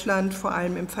Deutschland vor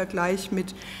allem im Vergleich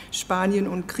mit Spanien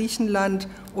und Griechenland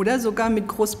oder sogar mit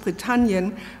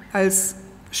Großbritannien als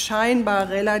scheinbar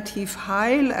relativ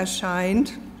heil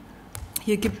erscheint.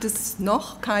 Hier gibt es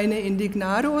noch keine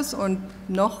Indignados und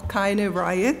noch keine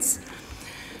Riots.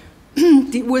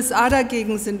 Die USA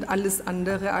dagegen sind alles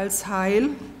andere als heil.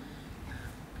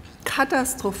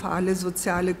 Katastrophale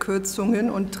soziale Kürzungen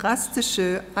und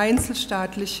drastische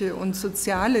einzelstaatliche und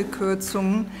soziale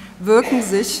Kürzungen wirken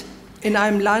sich in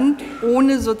einem Land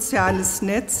ohne soziales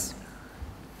Netz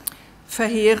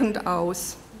verheerend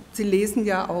aus. Sie lesen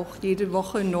ja auch jede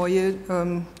Woche neue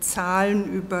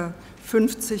Zahlen über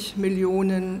 50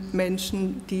 Millionen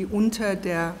Menschen, die unter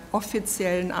der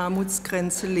offiziellen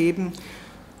Armutsgrenze leben,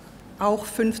 auch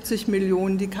 50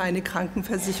 Millionen, die keine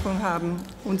Krankenversicherung haben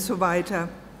und so weiter.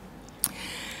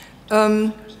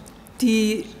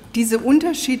 Diese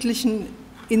unterschiedlichen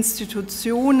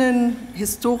Institutionen,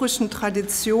 historischen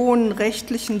Traditionen,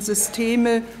 rechtlichen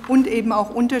Systeme und eben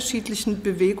auch unterschiedlichen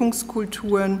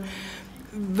Bewegungskulturen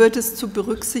wird es zu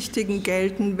berücksichtigen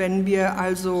gelten, wenn wir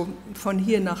also von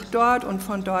hier nach dort und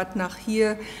von dort nach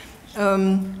hier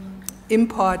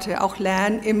Importe, auch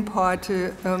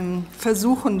Lernimporte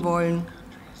versuchen wollen.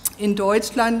 In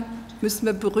Deutschland müssen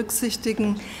wir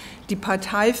berücksichtigen die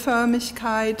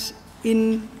Parteiförmigkeit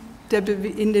in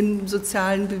den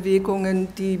sozialen Bewegungen,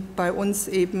 die bei uns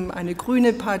eben eine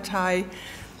grüne Partei,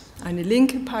 eine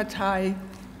linke Partei,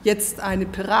 jetzt eine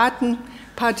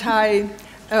Piratenpartei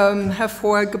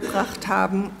hervorgebracht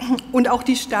haben und auch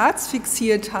die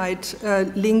Staatsfixiertheit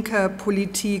linker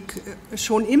Politik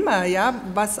schon immer, ja,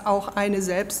 was auch eine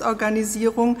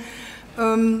Selbstorganisierung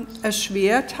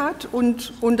erschwert hat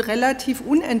und relativ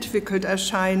unentwickelt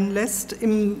erscheinen lässt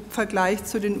im Vergleich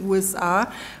zu den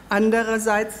USA.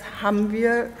 Andererseits haben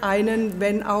wir einen,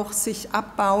 wenn auch sich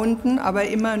abbauenden, aber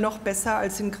immer noch besser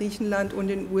als in Griechenland und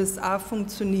den USA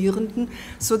funktionierenden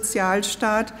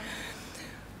Sozialstaat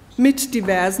mit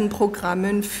diversen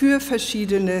Programmen für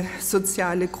verschiedene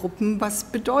soziale Gruppen. Was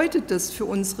bedeutet das für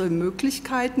unsere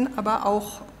Möglichkeiten, aber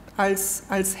auch als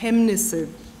Hemmnisse?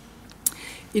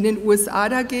 In den USA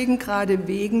dagegen, gerade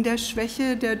wegen der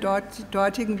Schwäche der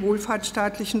dortigen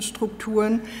wohlfahrtsstaatlichen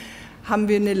Strukturen, haben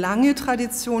wir eine lange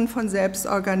Tradition von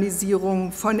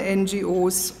Selbstorganisierung, von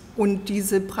NGOs und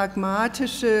diese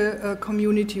pragmatische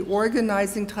Community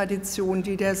Organizing Tradition,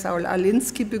 die der Saul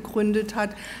Alinsky begründet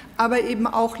hat, aber eben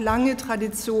auch lange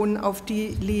Tradition, auf die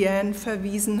Lian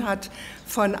verwiesen hat,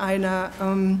 von einer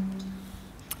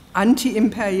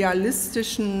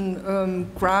antiimperialistischen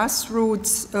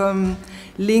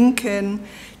Grassroots-Linken,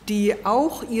 die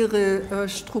auch ihre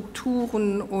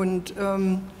Strukturen und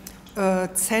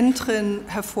Zentren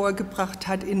hervorgebracht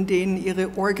hat, in denen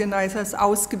ihre Organizers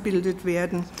ausgebildet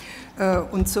werden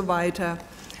und so weiter.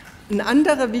 Ein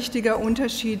anderer wichtiger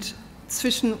Unterschied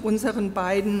zwischen unseren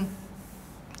beiden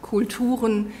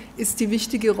Kulturen ist die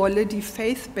wichtige Rolle, die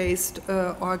Faith-Based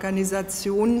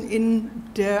Organisationen in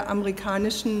der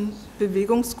amerikanischen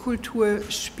Bewegungskultur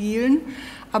spielen.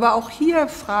 Aber auch hier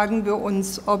fragen wir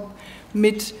uns, ob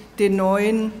mit den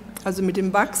neuen, also mit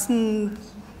dem Wachsen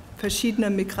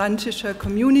verschiedener migrantischer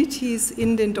Communities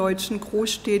in den deutschen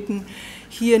Großstädten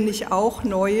hier nicht auch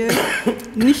neue,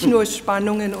 nicht nur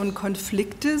Spannungen und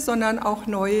Konflikte, sondern auch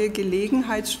neue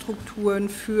Gelegenheitsstrukturen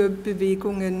für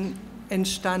Bewegungen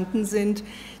entstanden sind,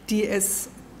 die es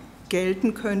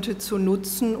gelten könnte zu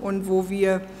nutzen und wo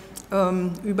wir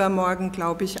übermorgen,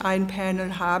 glaube ich, ein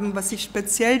Panel haben, was sich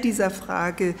speziell dieser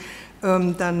Frage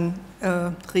dann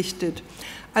richtet.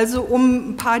 Also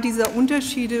um ein paar dieser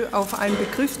Unterschiede auf einen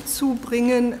Begriff zu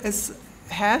bringen, es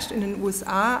herrscht in den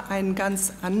USA ein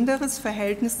ganz anderes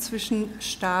Verhältnis zwischen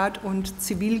Staat und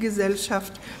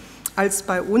Zivilgesellschaft als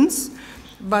bei uns,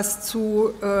 was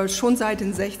schon seit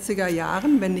den 60er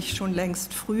Jahren, wenn nicht schon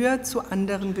längst früher, zu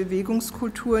anderen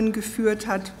Bewegungskulturen geführt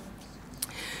hat,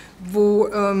 wo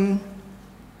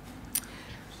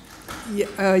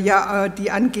die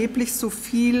angeblich so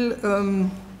viel,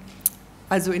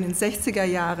 also in den 60er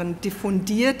Jahren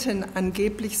diffundierten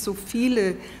angeblich so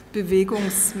viele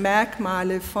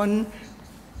Bewegungsmerkmale von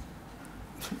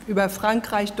über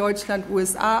Frankreich, Deutschland,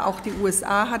 USA, auch die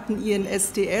USA hatten ihren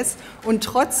SDS und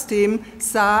trotzdem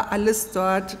sah alles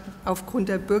dort aufgrund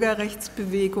der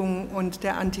Bürgerrechtsbewegung und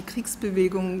der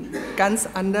Antikriegsbewegung ganz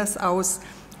anders aus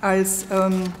als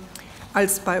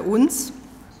bei uns.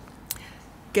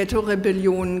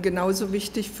 Ghetto-Rebellionen, genauso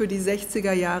wichtig für die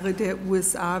 60er Jahre der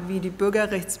USA wie die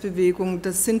Bürgerrechtsbewegung.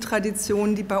 Das sind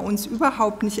Traditionen, die bei uns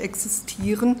überhaupt nicht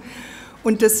existieren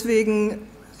und deswegen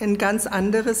ein ganz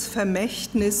anderes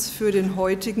Vermächtnis für den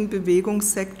heutigen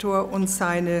Bewegungssektor und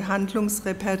seine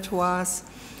Handlungsrepertoires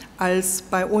als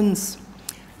bei uns.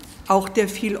 Auch der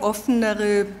viel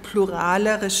offenere,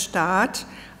 pluralere Staat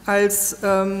als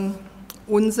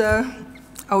unser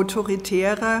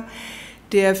autoritärer,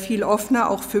 der viel offener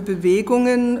auch für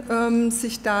Bewegungen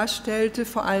sich darstellte,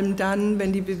 vor allem dann,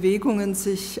 wenn die Bewegungen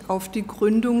sich auf die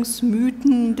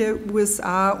Gründungsmythen der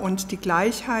USA und die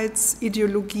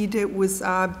Gleichheitsideologie der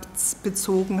USA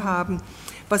bezogen haben,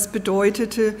 was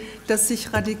bedeutete, dass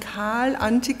sich radikal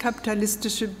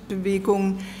antikapitalistische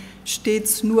Bewegungen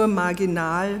stets nur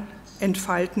marginal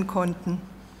entfalten konnten.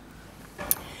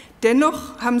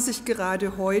 Dennoch haben sich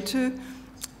gerade heute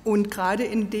und gerade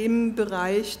in dem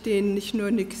Bereich, den nicht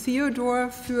nur Nick Theodore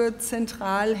für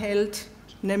zentral hält,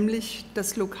 nämlich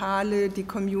das Lokale, die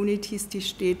Communities, die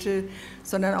Städte,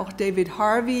 sondern auch David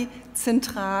Harvey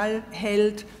zentral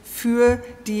hält für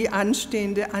die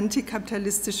anstehende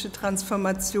antikapitalistische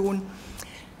Transformation,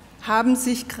 haben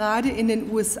sich gerade in den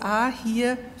USA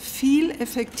hier viel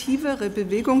effektivere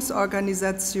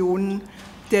Bewegungsorganisationen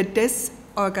der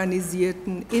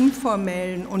desorganisierten,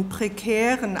 informellen und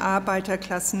prekären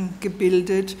Arbeiterklassen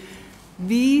gebildet,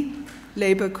 wie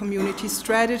Labor Community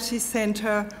Strategy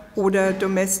Center oder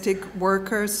Domestic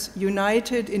Workers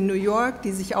United in New York,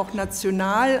 die sich auch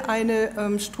national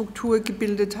eine Struktur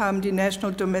gebildet haben, die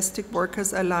National Domestic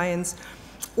Workers Alliance,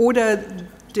 oder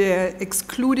der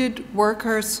Excluded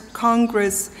Workers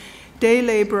Congress, Day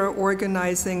Labor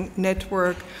Organizing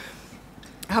Network,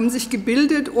 haben sich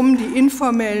gebildet, um die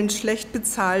informellen, schlecht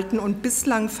bezahlten und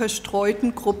bislang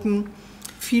verstreuten Gruppen,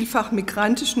 vielfach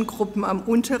migrantischen Gruppen am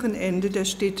unteren Ende der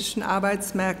städtischen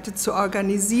Arbeitsmärkte zu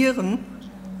organisieren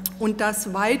und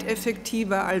das weit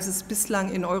effektiver, als es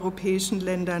bislang in europäischen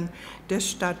Ländern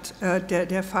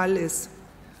der Fall ist.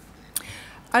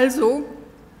 Also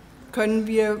können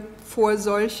wir vor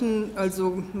solchen,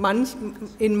 also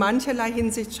in mancherlei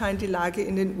Hinsicht scheint die Lage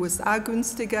in den USA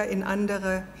günstiger, in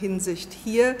anderer Hinsicht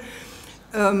hier.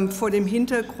 Vor dem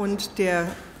Hintergrund der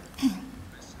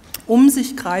um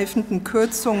sich greifenden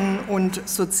Kürzungen und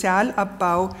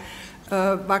Sozialabbau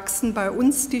wachsen bei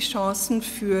uns die Chancen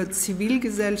für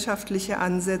zivilgesellschaftliche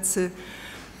Ansätze.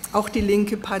 Auch die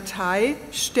linke Partei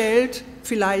stellt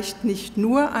vielleicht nicht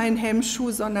nur ein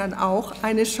Hemmschuh, sondern auch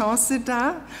eine Chance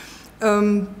dar,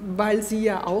 weil sie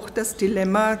ja auch das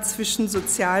Dilemma zwischen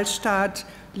Sozialstaat,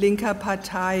 linker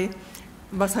Partei,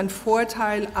 was ein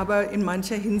Vorteil, aber in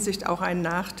mancher Hinsicht auch ein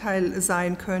Nachteil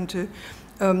sein könnte,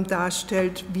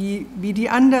 darstellt, wie die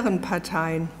anderen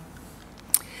Parteien.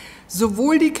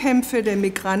 Sowohl die Kämpfe der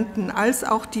Migranten als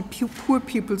auch die Poor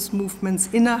People's Movements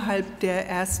innerhalb der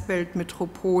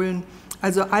Erstweltmetropolen,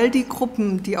 also all die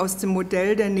Gruppen, die aus dem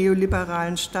Modell der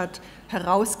neoliberalen Stadt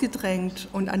herausgedrängt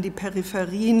und an die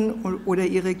Peripherien oder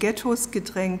ihre Ghettos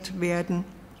gedrängt werden,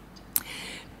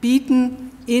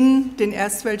 bieten in den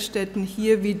Erstweltstädten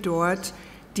hier wie dort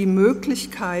die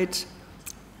Möglichkeit,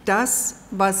 das,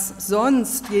 was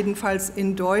sonst jedenfalls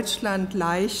in Deutschland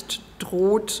leicht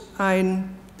droht,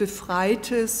 ein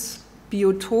befreites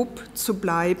Biotop zu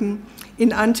bleiben,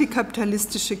 in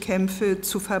antikapitalistische Kämpfe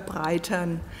zu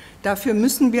verbreitern. Dafür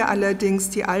müssen wir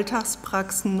allerdings die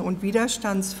Alltagspraxen und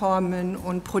Widerstandsformen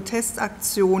und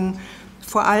Protestaktionen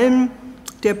vor allem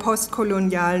der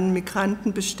postkolonialen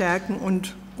Migranten bestärken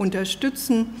und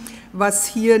unterstützen, was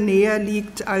hier näher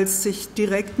liegt, als sich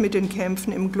direkt mit den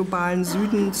Kämpfen im globalen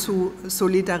Süden zu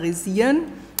solidarisieren.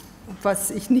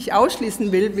 Was ich nicht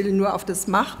ausschließen will nur auf das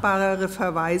Machbarere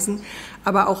verweisen.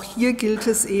 Aber auch hier gilt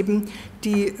es eben,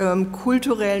 die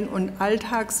kulturellen und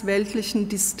alltagsweltlichen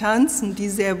Distanzen, die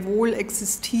sehr wohl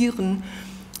existieren,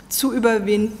 zu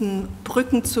überwinden,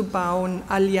 Brücken zu bauen,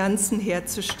 Allianzen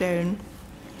herzustellen.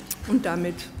 Und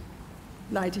damit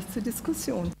leite ich zur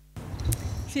Diskussion.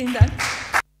 Vielen Dank.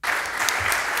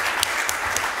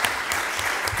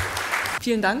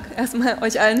 Vielen Dank erstmal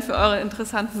euch allen für eure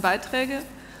interessanten Beiträge.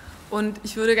 Und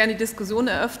ich würde gerne die Diskussion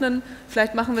eröffnen.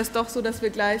 Vielleicht machen wir es doch so, dass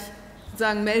wir gleich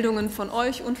sagen, Meldungen von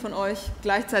euch und von euch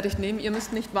gleichzeitig nehmen. Ihr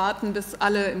müsst nicht warten, bis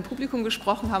alle im Publikum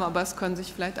gesprochen haben, aber es können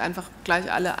sich vielleicht einfach gleich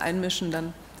alle einmischen,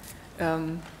 dann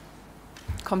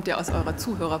kommt ihr aus eurer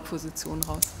Zuhörerposition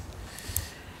raus.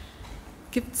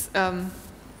 Gibt es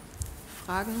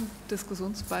Fragen,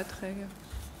 Diskussionsbeiträge?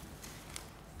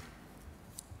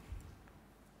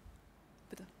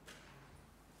 Bitte.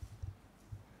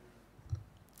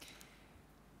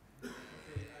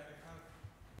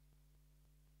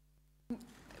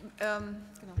 Genau.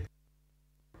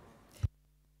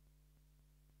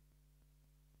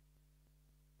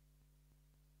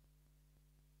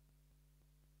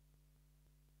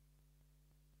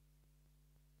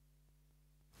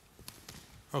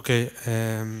 Okay.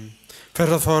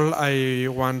 First of all, I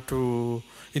want to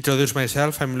introduce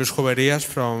myself. I'm Luis Juverias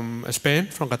from Spain,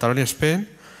 from Catalonia, Spain.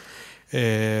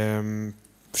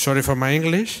 Sorry for my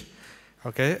English.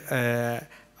 Okay.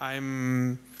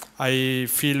 I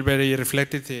feel very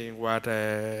reflected in what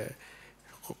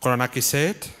Koronakis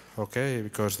said. Okay,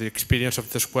 because the experience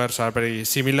of the squares are very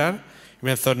similar,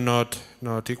 even though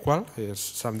not equal. There's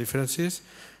some differences.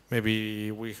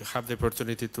 Maybe we have the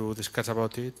opportunity to discuss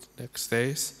about it next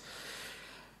days.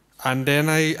 And then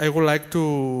I would like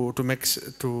to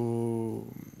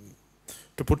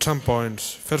put some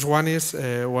points. First one is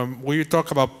when we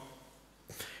talk about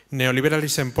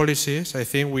neoliberalism policies, I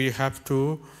think we have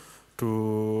to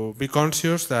be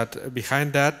conscious that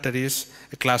behind that there is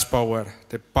a class power,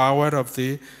 the power of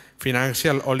the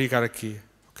financial oligarchy.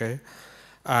 Okay.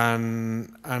 And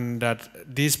that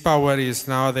this power is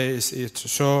nowadays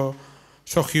so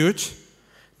huge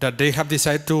that they have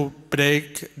decided to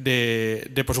break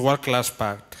the post-war class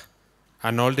pact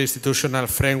and all the institutional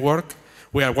framework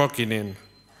we are working in,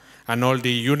 and all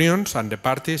the unions and the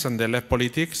parties and the left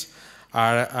politics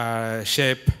are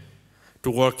shaped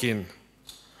to work in.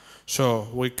 So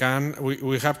we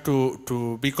have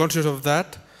to be conscious of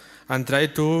that and try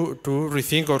to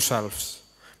rethink ourselves,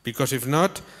 because if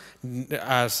not,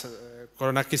 as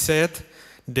Koronakis said,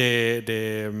 there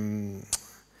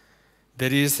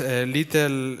is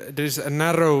a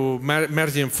narrow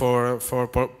margin for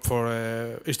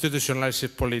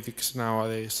institutionalized politics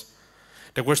nowadays.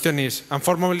 The question is, and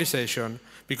for mobilization,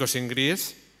 because in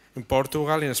Greece, in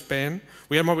Portugal, in Spain,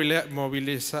 we are in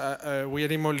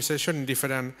mobilization in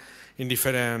different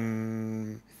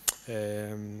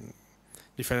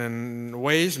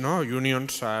ways, no?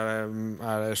 Unions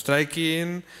are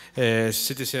striking,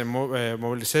 citizen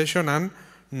mobilization, and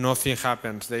nothing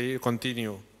happens. They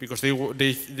continue because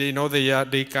they know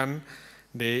they can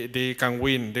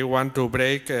win. They want to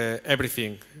break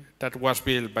everything that was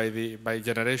built by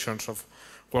generations of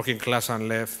working class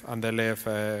and the left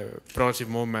progressive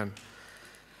movement.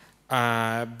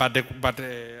 But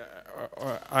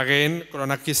again,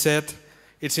 Koronakis said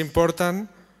it's important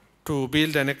to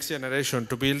build the next generation,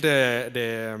 to build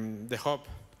the hope,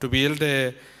 to build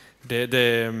the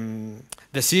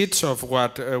seeds of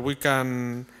what we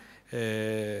can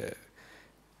to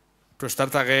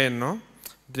start again, no?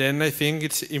 Then I think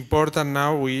it's important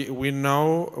now. We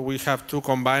know we have to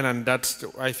combine, and that's,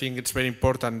 I think it's very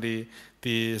important.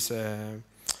 It's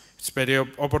very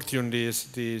opportune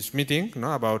this meeting,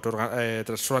 no, about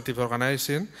transformative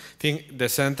organizing. I think the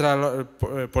central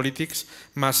politics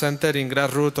must center in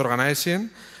grassroots organizing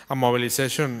and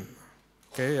mobilization.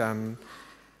 Okay,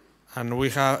 and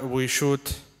we should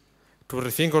to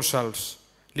rethink ourselves,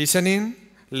 listening,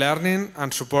 learning,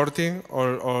 and supporting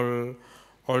all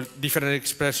different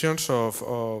expressions of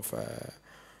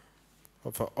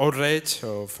outrage,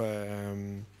 of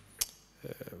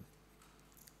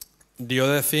The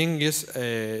other thing is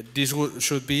this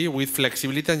should be with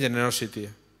flexibility and generosity,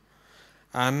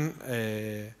 and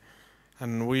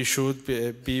we should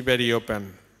be very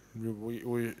open.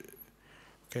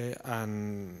 Okay,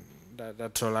 and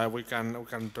that's all. We can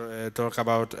talk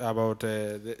about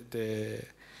the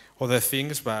other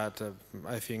things, but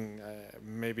I think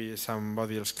maybe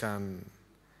somebody else can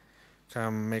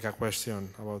make a question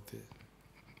about it.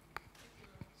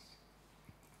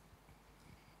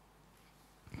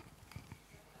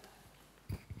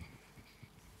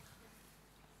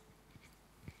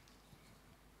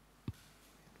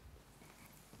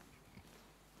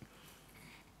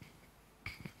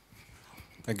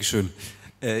 Dankeschön.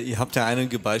 Ihr habt ja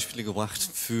einige Beispiele gebracht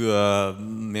für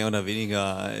mehr oder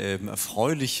weniger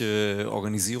erfreuliche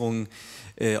Organisierungen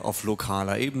auf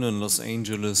lokaler Ebene, in Los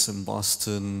Angeles, in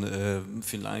Boston,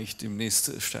 vielleicht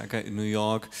demnächst stärker in New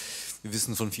York. Wir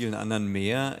wissen von vielen anderen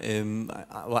mehr.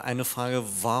 Aber eine Frage,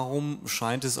 warum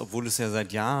scheint es, obwohl es ja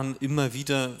seit Jahren immer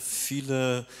wieder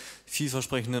viele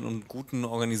vielversprechenden und guten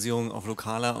Organisierungen auf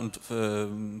lokaler und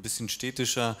ein bisschen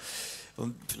städtischer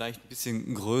und vielleicht ein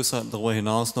bisschen größer darüber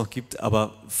hinaus noch gibt,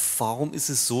 aber warum ist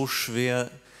es so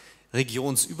schwer,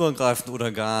 regionsübergreifend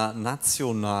oder gar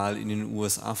national in den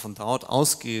USA von dort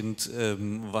ausgehend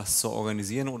was zu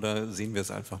organisieren, oder sehen wir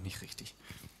es einfach nicht richtig?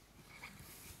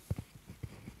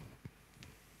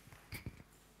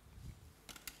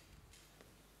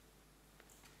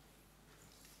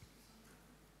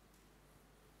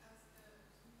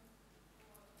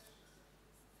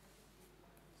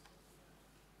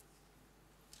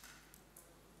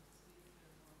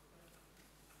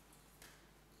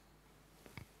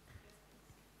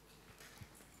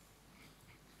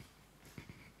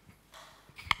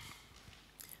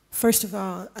 First of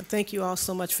all, I thank you all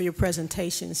so much for your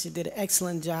presentations. You did an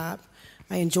excellent job.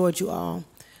 I enjoyed you all.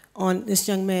 On this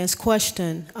young man's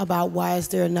question about why is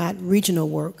there not regional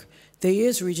work, there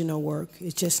is regional work.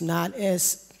 It's just not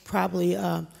as probably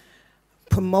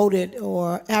promoted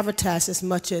or advertised as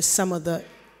much as some of the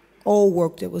old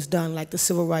work that was done, like the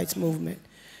civil rights movement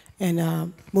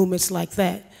and movements like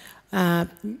that.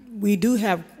 We do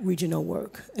have regional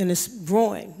work, and it's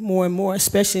growing more and more,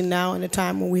 especially now in a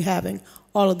time when we're having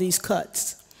all of these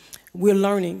cuts. We're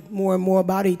learning more and more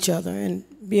about each other and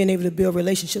being able to build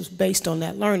relationships based on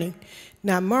that learning.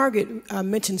 Now, Margit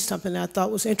mentioned something that I thought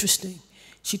was interesting.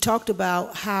 She talked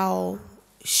about how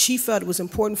she felt it was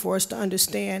important for us to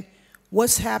understand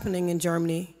what's happening in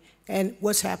Germany and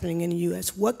what's happening in the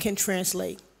US. What can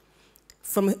translate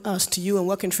from us to you and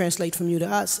what can translate from you to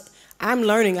us? I'm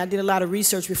learning. I did a lot of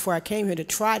research before I came here to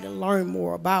try to learn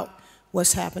more about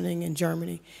what's happening in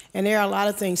Germany. And there are a lot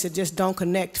of things that just don't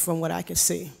connect from what I can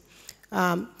see.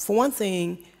 For one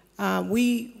thing,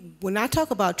 when I talk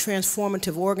about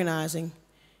transformative organizing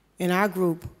in our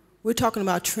group, we're talking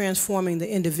about transforming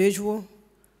the individual,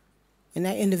 and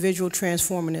that individual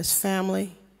transforming his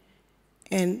family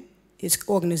and its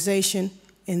organization,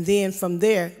 and then from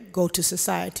there go to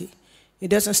society. It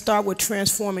doesn't start with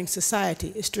transforming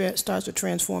society, it starts with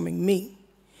transforming me.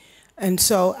 And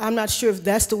so I'm not sure if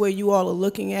that's the way you all are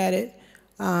looking at it,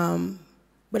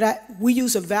 but we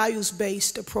use a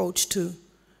values-based approach to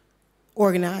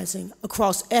organizing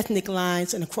across ethnic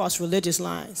lines and across religious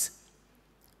lines.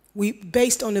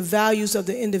 Based on the values of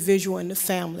the individual and the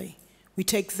family, we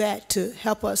take that to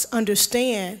help us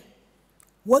understand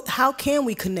how can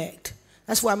we connect.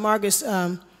 That's why Margit's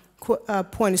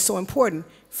point is so important.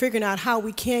 Figuring out how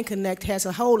we can connect has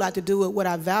a whole lot to do with what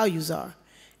our values are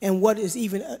and what is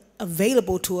even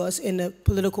available to us in the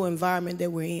political environment that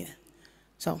we're in.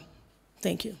 So,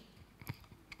 thank you.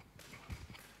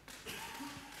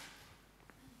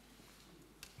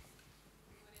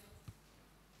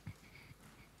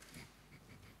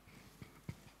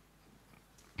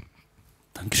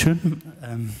 Dankeschön.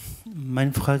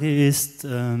 Meine Frage ist,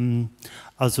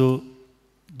 also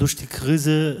durch die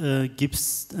Krise gibt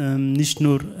es nicht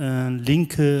nur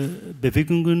linke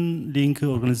Bewegungen, linke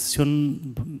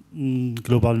Organisationen in der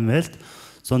globalen Welt,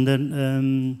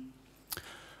 sondern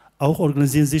auch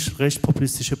organisieren sich recht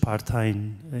populistische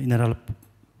Parteien innerhalb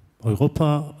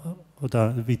Europa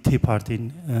oder wie Tea Party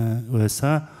in den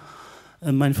USA.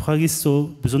 Meine Frage ist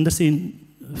so, besonders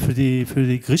für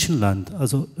die Griechenland,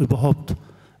 also überhaupt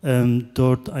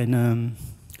dort eine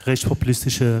recht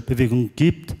populistische Bewegung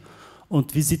gibt.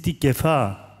 Und wie sieht die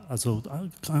Gefahr, also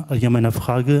allgemeine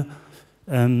Frage,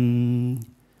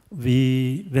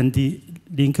 wie, wenn die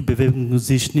linke Bewegung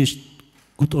sich nicht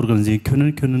gut organisieren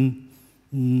können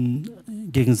im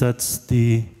Gegensatz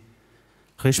die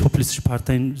rechtspopulistischen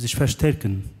Parteien sich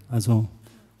verstärken. Also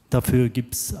dafür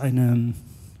gibt es eine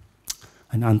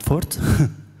Antwort.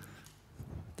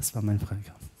 Das war meine Frage.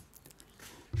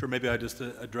 Sure, maybe I just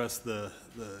address the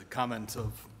comments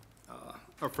of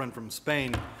our friend from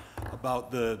Spain about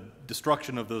the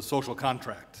destruction of the social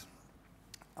contract.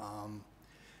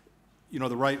 You know,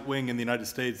 the right wing in the United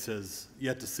States has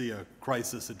yet to see a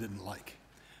crisis it didn't like.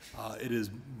 It has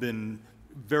been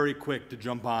very quick to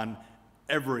jump on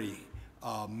every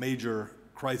major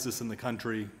crisis in the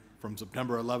country, from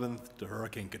September 11th to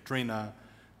Hurricane Katrina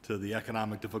to the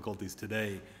economic difficulties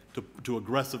today, to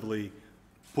aggressively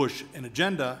push an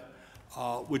agenda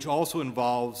which also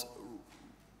involves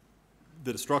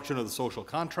the destruction of the social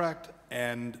contract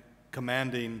and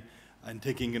commanding and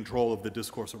taking control of the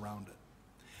discourse around it.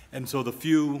 And so the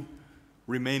few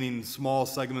remaining small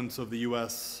segments of the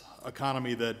U.S.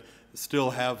 economy that still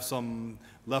have some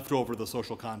left over the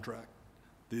social contract,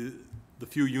 the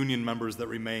few union members that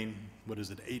remain, what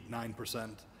is it,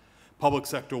 8–9%, public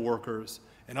sector workers,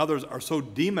 and others are so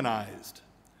demonized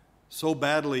so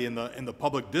badly in the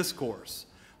public discourse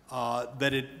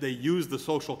that they use the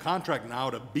social contract now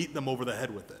to beat them over the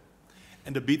head with it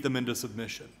and to beat them into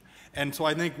submission. And so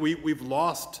I think we've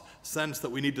lost sense that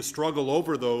we need to struggle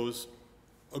over those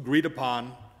agreed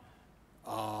upon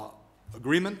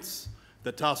agreements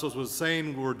that Tasos was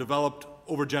saying were developed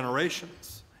over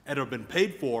generations and have been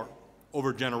paid for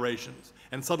over generations.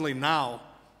 And suddenly now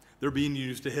they're being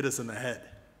used to hit us in the head.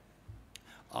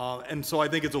 And so I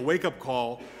think it's a wake-up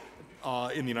call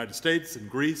in the United States, in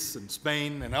Greece, in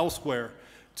Spain, and elsewhere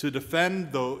to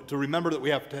defend, to remember that we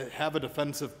have to have a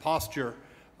defensive posture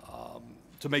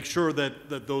to make sure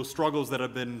that those struggles that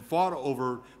have been fought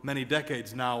over many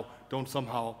decades now don't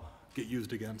somehow get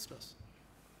used against us.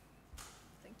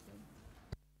 Thank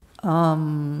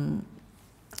you.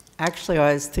 Actually,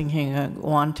 I was thinking of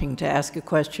wanting to ask a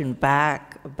question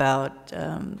back about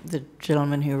the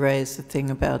gentleman who raised the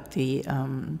thing about the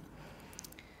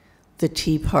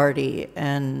Tea Party,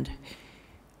 and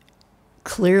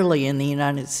clearly in the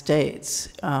United States,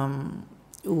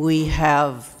 we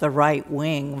have the right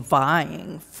wing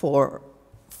vying for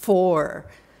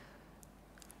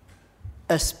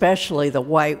especially the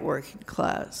white working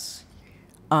class,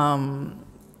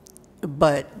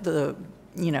 but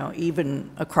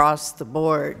even across the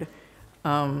board,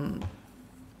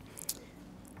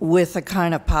 with a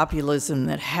kind of populism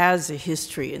that has a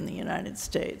history in the United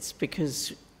States,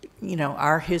 because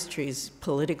our history is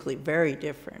politically very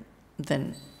different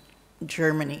than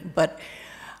Germany. But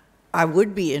I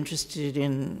would be interested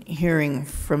in hearing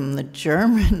from the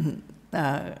German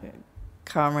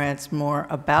comrades more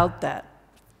about that,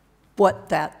 what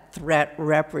that threat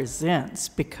represents,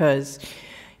 because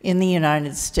in the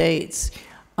United States,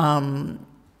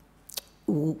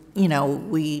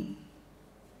 we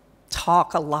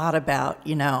talk a lot about,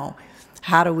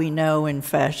 how do we know when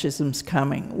fascism's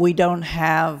coming? We don't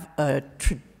have a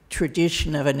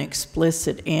tradition of an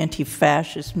explicit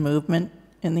anti-fascist movement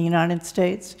in the United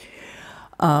States.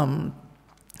 But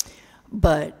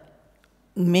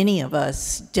many of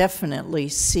us definitely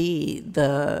see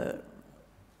the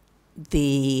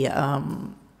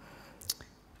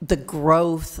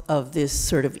growth of this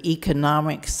sort of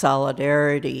economic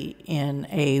solidarity in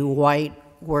a white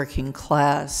working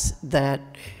class that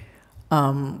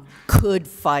could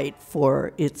fight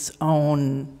for its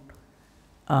own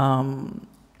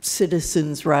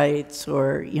citizens' rights,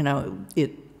 or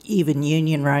even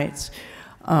union rights,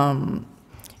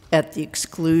 at the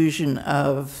exclusion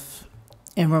of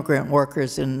immigrant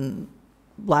workers and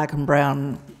black and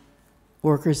brown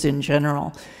workers in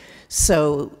general.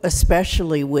 So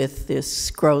especially with this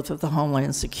growth of the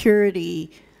Homeland Security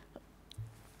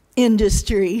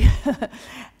industry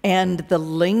and the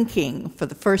linking, for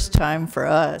the first time for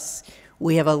us,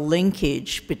 we have a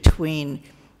linkage between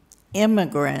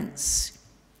immigrants,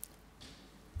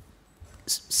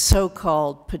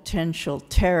 so-called potential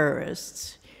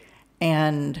terrorists,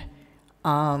 and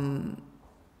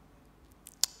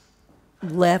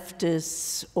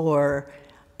leftists or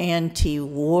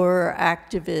anti-war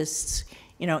activists.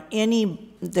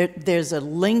 There's a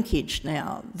linkage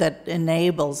now that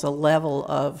enables a level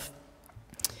of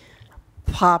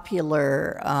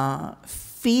popular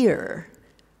fear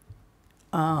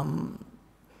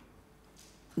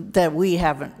that we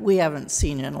haven't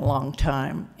seen in a long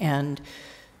time. And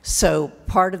so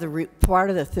part of the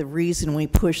reason we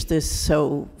push this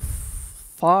so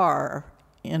far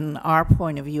in our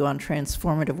point of view on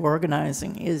transformative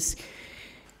organizing is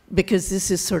because this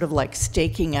is sort of like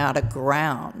staking out a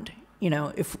ground.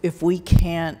 If we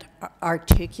can't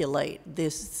articulate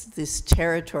this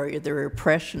territory of the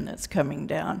repression that's coming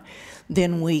down,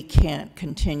 then we can't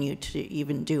continue to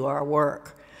even do our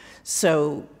work.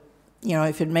 So,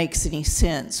 if it makes any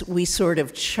sense, we sort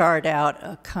of chart out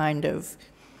a kind of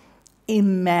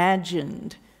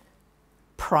imagined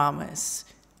promise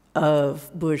of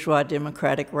bourgeois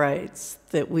democratic rights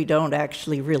that we don't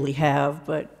actually really have,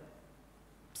 but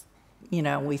you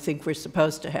know, we think we're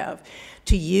supposed to have,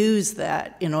 to use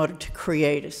that in order to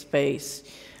create a space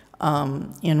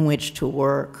in which to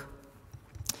work.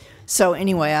 So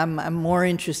anyway, I'm more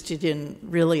interested in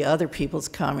really other people's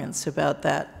comments about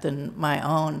that than my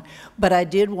own. But I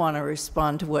did want to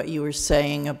respond to what you were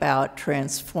saying about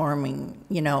transforming,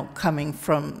 you know, coming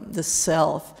from the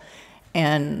self.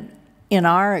 And in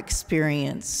our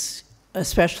experience,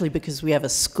 especially because we have a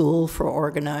school for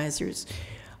organizers,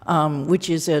 which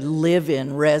is a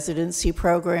live-in residency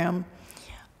program,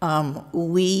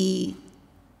 we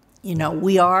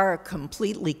are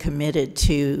completely committed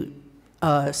to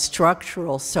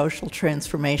structural social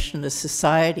transformation of the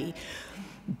society,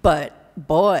 but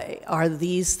boy, are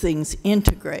these things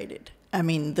integrated. I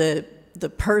mean, the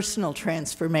personal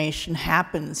transformation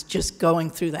happens just going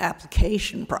through the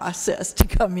application process to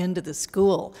come into the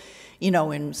school. You know,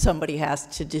 when somebody has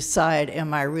to decide,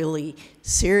 am I really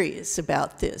serious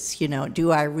about this? You know,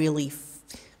 do I really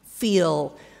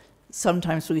feel,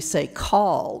 sometimes we say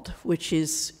called, which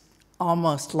is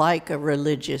almost like a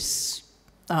religious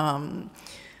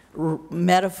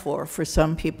metaphor for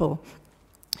some people.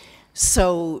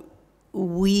 So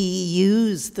we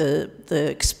use the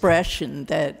expression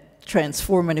that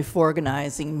transformative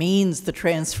organizing means the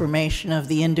transformation of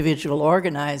the individual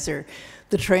organizer,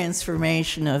 the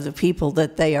transformation of the people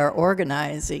that they are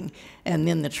organizing, and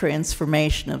then the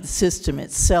transformation of the system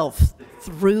itself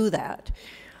through that.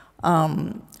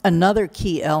 Another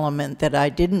key element that I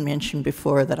didn't mention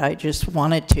before that I just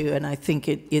wanted to, and I think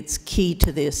it's key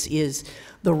to this, is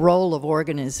the role of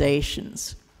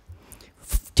organizations,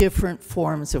 different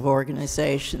forms of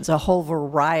organizations, a whole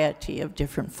variety of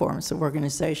different forms of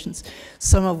organizations,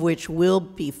 some of which will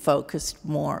be focused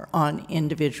more on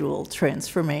individual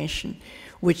transformation,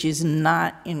 which is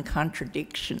not in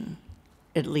contradiction,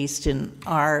 at least in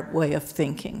our way of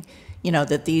thinking. You know,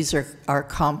 that these are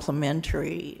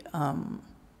complementary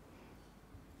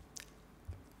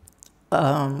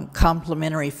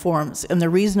complementary forms. And the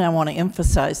reason I want to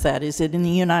emphasize that is that in the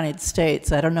United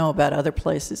States, I don't know about other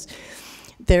places,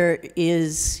 there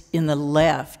is in the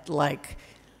left like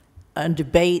a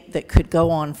debate that could go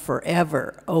on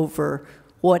forever over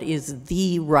what is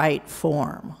the right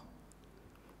form,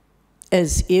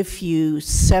 as if you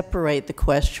separate the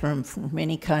question from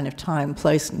any kind of time,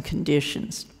 place, and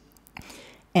conditions.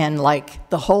 And like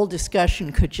the whole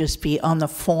discussion could just be on the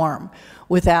form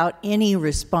without any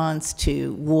response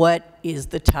to what is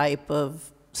the type of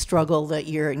struggle that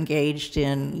you're engaged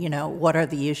in, you know, what are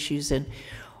the issues and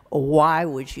why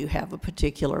would you have a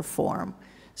particular form.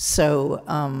 So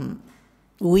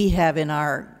we have in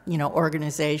our, you know,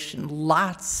 organization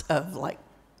lots of like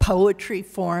poetry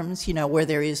forms, you know, where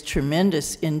there is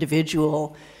tremendous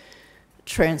individual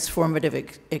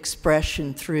transformative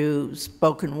expression through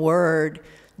spoken word,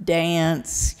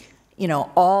 dance, you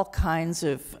know, all kinds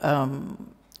of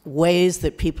ways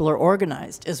that people are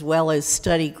organized, as well as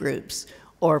study groups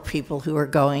or people who are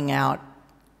going out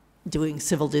doing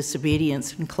civil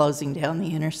disobedience and closing down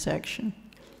the intersection.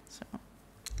 So.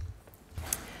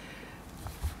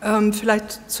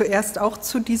 Vielleicht zuerst auch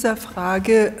zu dieser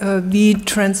Frage, wie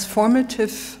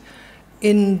transformative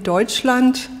in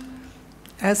Deutschland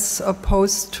as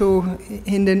opposed to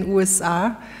in den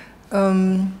USA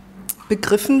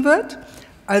begriffen wird.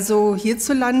 Also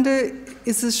hierzulande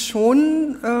ist es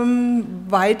schon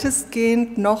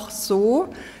weitestgehend noch so,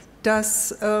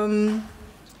 dass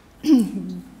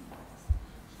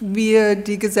wir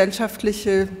die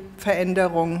gesellschaftliche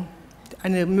Veränderung,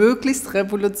 eine möglichst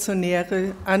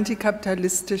revolutionäre,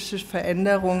 antikapitalistische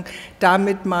Veränderung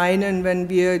damit meinen, wenn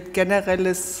wir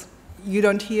generelles, you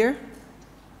don't hear?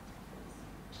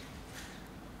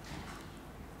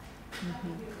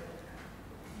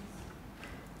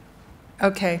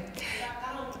 Okay.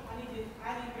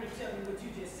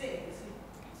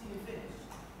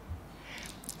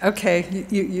 Okay,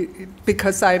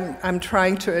 because I'm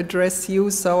trying to address you,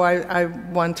 so I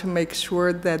want to make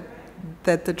sure that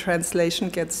the translation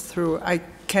gets through. I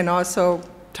can also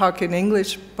talk in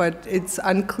English, but it's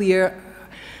unclear.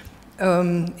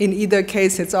 In either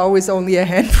case, it's always only a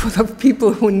handful of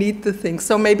people who need the thing.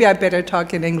 So maybe I better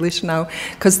talk in English now,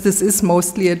 because this is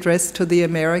mostly addressed to the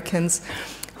Americans,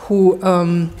 who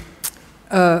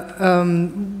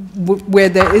where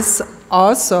there is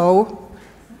also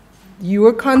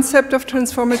your concept of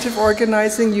transformative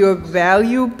organizing, your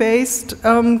value-based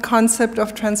concept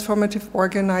of transformative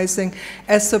organizing,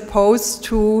 as opposed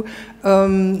to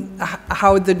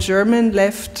how the German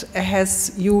left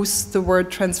has used the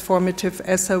word transformative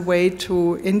as a way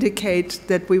to indicate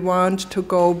that we want to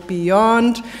go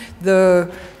beyond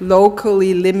the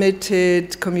locally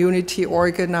limited community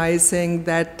organizing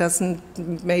that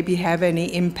doesn't maybe have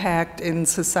any impact in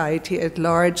society at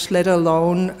large, let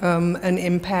alone an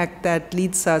impact that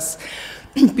leads us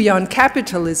beyond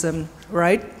capitalism,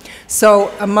 right?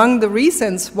 So among the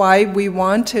reasons why we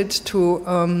wanted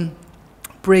to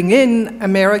bring in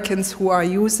Americans who are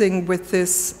using with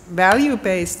this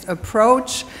value-based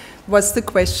approach was the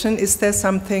question, is there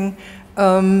something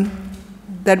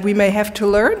that we may have to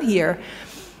learn here?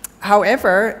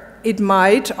 However, it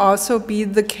might also be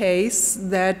the case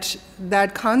that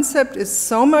that concept is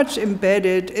so much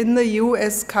embedded in the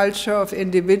US culture of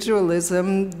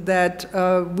individualism that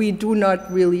we do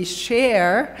not really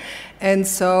share. And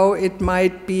so it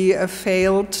might be a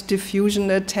failed diffusion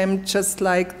attempt, just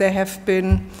like there have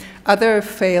been other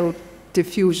failed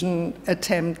diffusion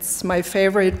attempts. My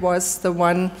favorite was the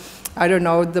one, I don't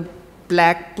know, the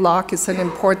black bloc is an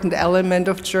important element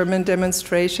of German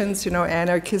demonstrations, you know,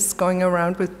 anarchists going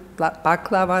around with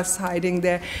baklavas hiding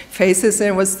their faces, and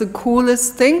it was the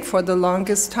coolest thing for the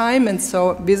longest time. And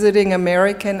so visiting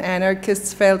American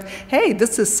anarchists felt, hey,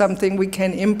 this is something we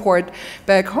can import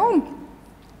back home.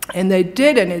 And they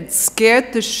did, and it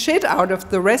scared the shit out of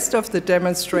the rest of the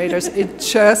demonstrators. It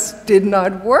just did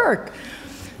not work.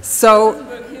 So,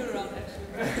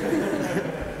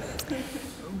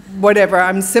 whatever,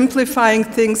 I'm simplifying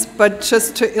things, but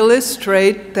just to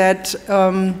illustrate that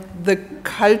the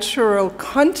cultural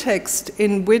context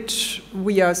in which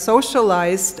we are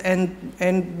socialized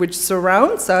and which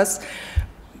surrounds us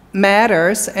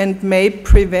matters and may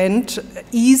prevent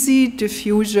easy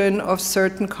diffusion of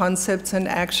certain concepts and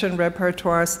action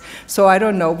repertoires. So I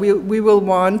don't know, we will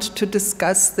want to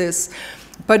discuss this.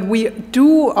 But we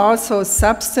do also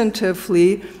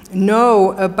substantively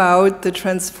know about the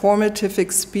transformative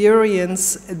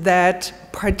experience that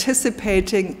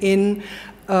participating in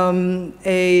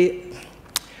a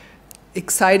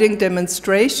exciting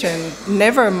demonstration,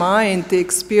 never mind the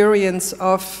experience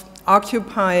of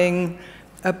occupying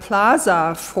a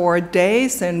plaza for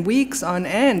days and weeks on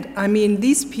end. I mean,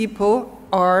 these people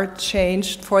are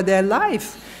changed for their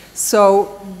life.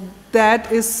 So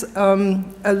that is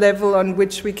a level on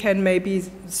which we can maybe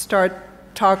start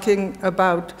talking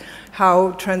about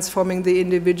how transforming the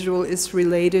individual is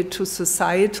related to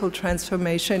societal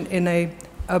transformation in a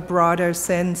broader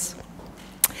sense.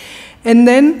 And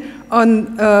then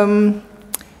on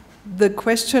the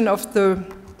question of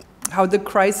how the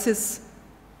crisis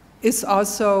is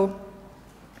also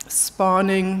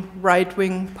spawning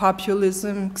right-wing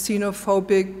populism,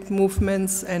 xenophobic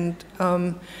movements, and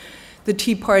the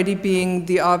Tea Party being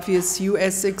the obvious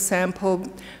US example.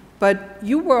 But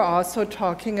you were also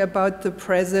talking about the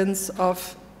presence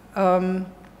of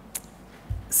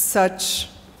such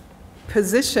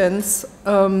positions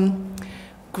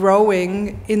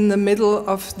growing in the middle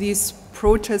of these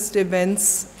protest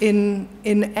events in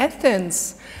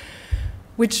Athens,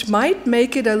 which might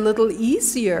make it a little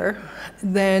easier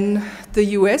than the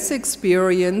US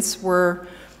experience, where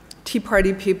Tea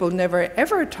Party people never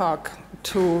ever talk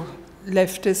to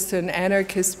leftist and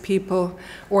anarchist people,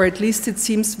 or at least it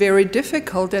seems very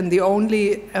difficult, and the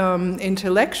only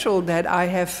intellectual that I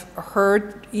have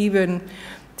heard even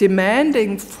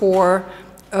demanding for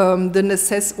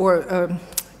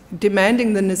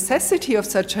demanding the necessity of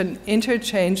such an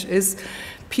interchange is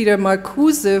Peter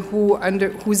Marcuse,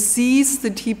 who sees the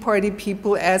Tea Party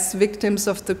people as victims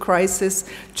of the crisis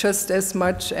just as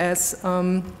much as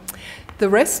the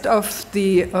rest of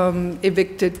the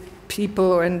evicted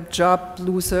people and job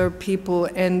loser people,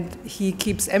 and he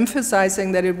keeps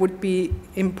emphasizing that it would be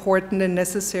important and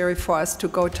necessary for us to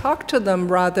go talk to them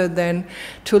rather than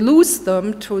to lose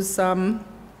them to some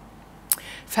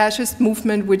fascist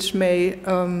movement which may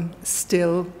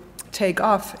still take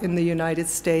off in the United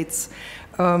States.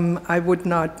 I would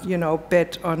not,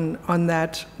 bet on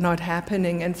that not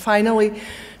happening. And finally,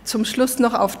 zum Schluss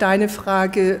noch auf deine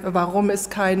Frage, warum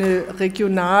es keine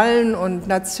regionalen und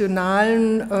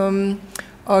nationalen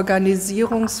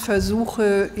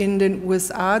Organisierungsversuche in den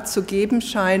USA zu geben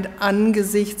scheint,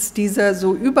 angesichts dieser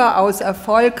so überaus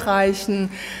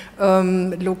erfolgreichen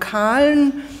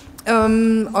lokalen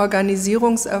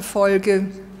Organisierungserfolge.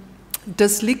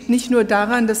 Das liegt nicht nur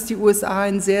daran, dass die USA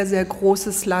ein sehr, sehr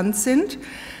großes Land sind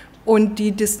und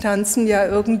die Distanzen ja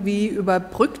irgendwie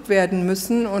überbrückt werden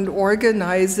müssen, und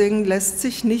Organizing lässt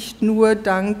sich nicht nur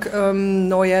dank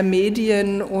neuer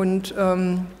Medien und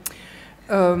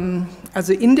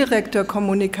also indirekter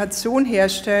Kommunikation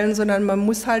herstellen, sondern man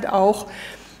muss halt auch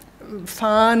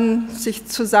fahren, sich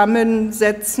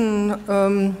zusammensetzen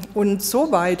und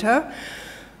so weiter.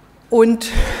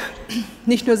 Und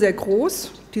nicht nur sehr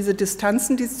groß, diese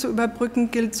Distanzen, die es zu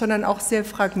überbrücken gilt, sondern auch sehr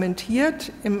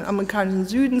fragmentiert. Im amerikanischen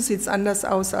Süden sieht es anders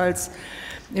aus als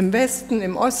im Westen,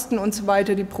 im Osten und so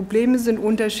weiter. Die Probleme sind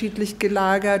unterschiedlich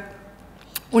gelagert.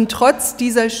 Und trotz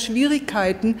dieser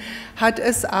Schwierigkeiten hat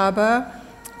es aber,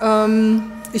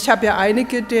 ich habe ja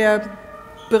einige der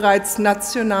bereits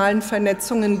nationalen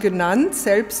Vernetzungen genannt,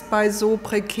 selbst bei so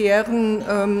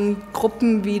prekären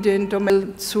Gruppen wie den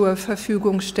Domain zur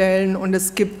Verfügung stellen. Und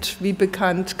es gibt, wie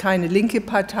bekannt, keine linke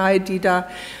Partei, die da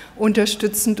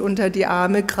unterstützend unter die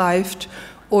Arme greift.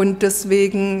 Und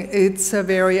deswegen, it's a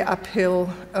very uphill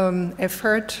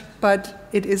effort, but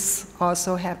it is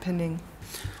also happening.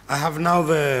 I have now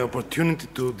the opportunity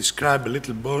to describe a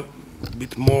little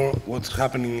bit more what's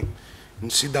happening in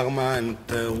Syntagma and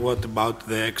what about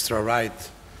the extra right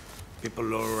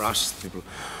people or racist people.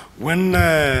 When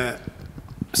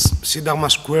Syntagma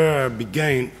Square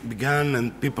began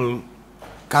and people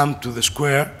come to the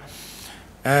square,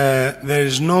 there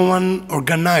is no one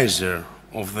organizer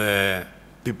of the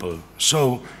people.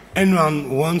 So anyone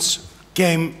who wants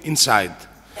came inside.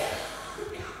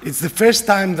 It's the first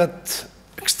time that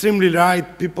extremely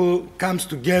right people comes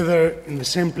together in the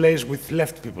same place with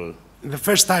left people. The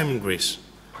first time in Greece.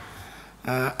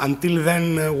 Until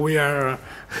then, we are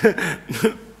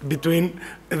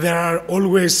there are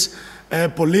always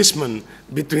policemen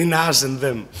between us and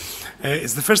them.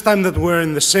 It's the first time that we're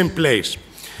in the same place.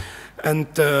 And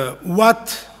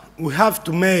what we have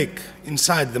to make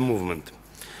inside the movement.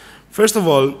 First of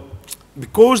all,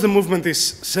 because the movement is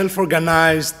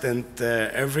self-organized and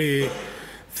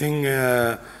everything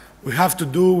we have to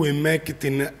do, we make it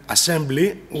in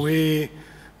assembly, we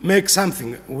make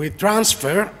something. We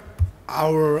transfer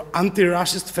our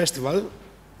anti-racist festival.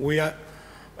 We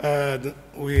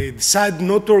decide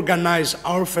not to organize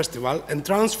our festival and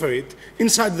transfer it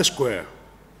inside the square.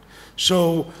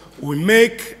 So we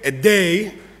make a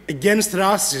day against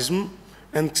racism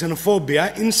and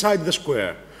xenophobia inside the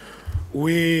square.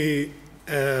 We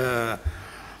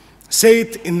say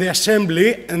it in the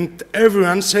assembly and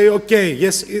everyone say, okay,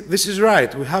 yes, this is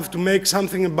right. We have to make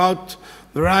something about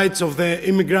the rights of the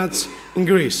immigrants in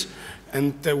Greece.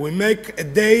 And we make a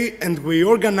day and we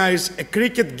organize a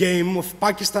cricket game of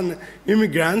Pakistan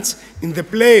immigrants in the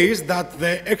place that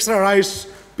the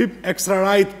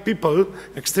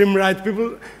extreme right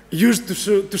people used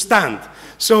to stand.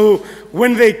 So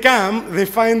when they come, they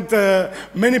find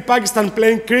many Pakistan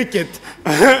playing cricket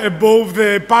above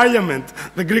the parliament,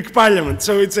 the Greek parliament.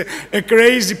 So it's a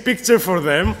crazy picture for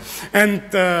them. And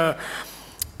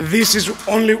this is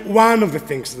only one of the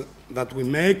things that we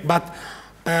make, but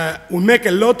we make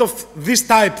a lot of this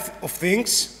type of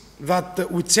things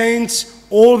that we change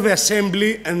all the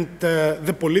assembly and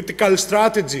the political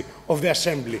strategy of the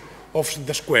assembly, of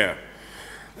the square.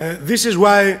 This is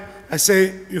why I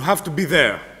say you have to be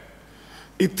there.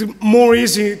 It's more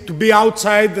easy to be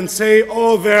outside and say,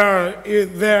 oh,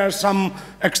 there are some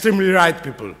extremely right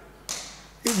people.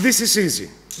 This is easy.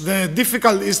 The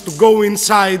difficult is to go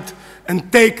inside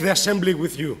and take the assembly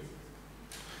with you.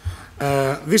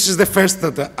 This is the first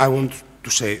that I want to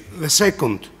say. The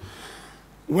second,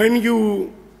 when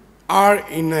you are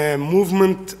in a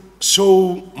movement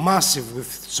so massive with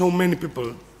so many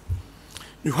people,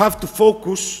 you have to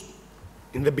focus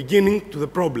in the beginning to the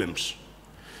problems.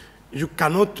 You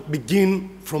cannot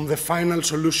begin from the final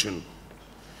solution.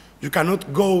 You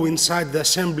cannot go inside the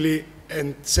assembly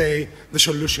and say the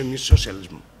solution is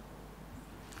socialism.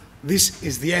 This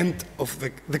is the end of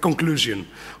the conclusion.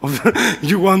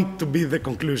 You want to be the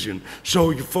conclusion.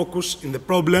 So you focus in the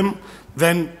problem,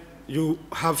 then you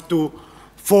have to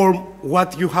form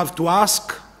what you have to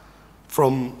ask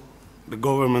from the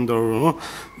government, or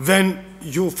then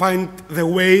you find the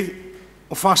way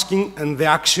of asking and the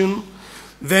action.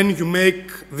 Then you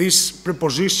make this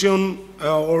proposition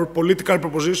or political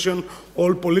proposition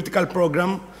or political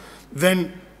program.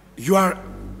 Then you are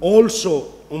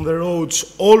also on the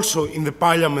roads, also in the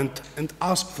parliament, and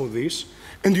ask for this.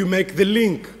 And you make the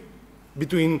link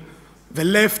between the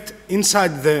left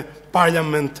inside the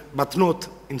parliament, but not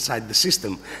inside the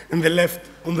system, and the left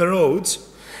on the roads.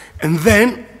 And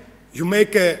then you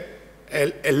make a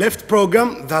left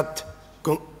program that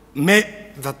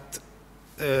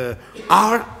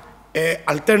are an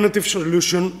alternative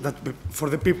solution for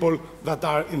the people that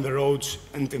are in the roads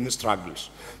and in the struggles.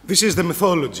 This is the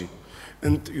methodology.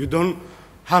 And you don't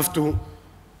have to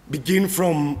begin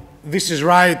from this is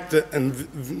right and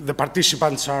the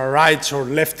participants are rights or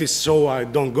leftists, so I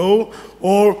don't go,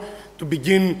 or to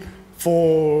begin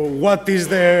for what is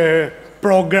the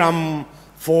program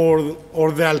for,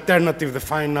 or the alternative, the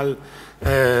final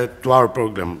to our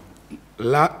program.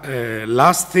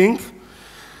 Last thing,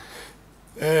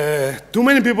 too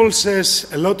many people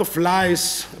says a lot of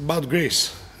lies about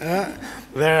Greece. There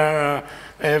are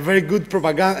a very good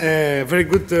propaganda, very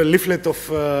good leaflet of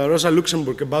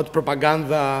Rosa-Luxemburg about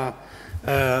propaganda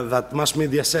that mass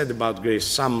media said about Greece.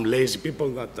 Some lazy people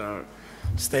that are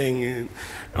staying in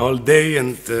all day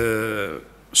and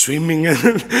swimming,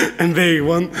 and they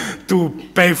want to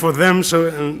pay for them, so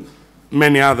and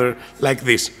many other like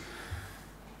this.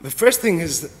 The first thing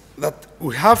is that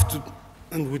we have to,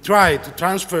 and we try to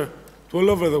transfer to all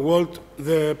over the world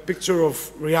the picture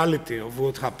of reality of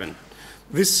what happened.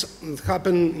 This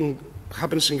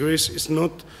happens in Greece is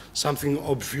not something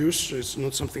obvious, it's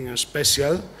not something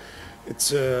special. It's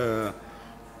the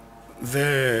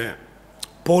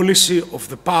policy of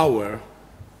the power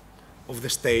of the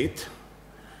state,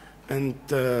 and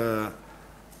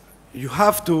you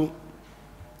have to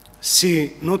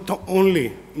see not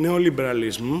only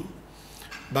neoliberalism,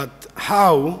 but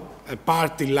how a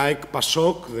party like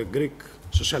PASOK, the Greek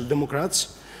Social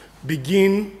Democrats,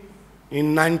 begin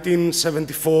in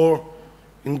 1974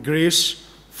 in Greece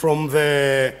from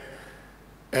the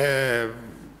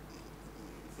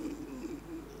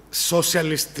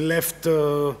socialist left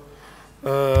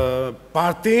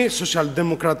party, Social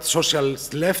Democrat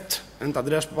Socialist Left, and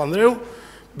Andreas Papandreou,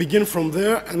 begin from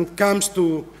there and comes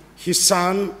to his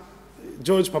son,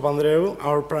 George Papandreou,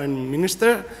 our Prime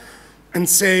Minister, and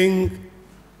saying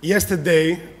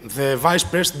yesterday, the Vice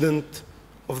President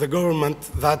of the government,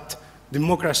 that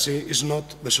democracy is not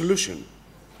the solution.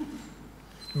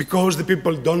 Because the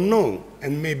people don't know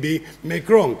and maybe make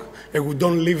wrong, and we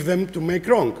don't leave them to make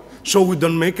wrong, so we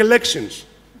don't make elections.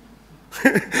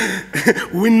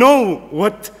 We know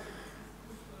what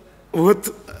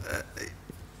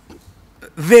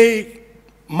they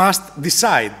must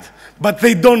decide, but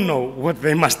they don't know what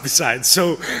they must decide,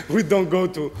 so we don't go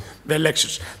to the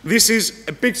elections. This is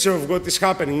a picture of what is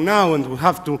happening now, and we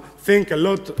have to think a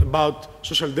lot about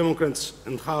Social Democrats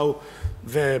and how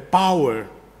the power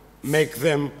make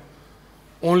them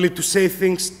only to say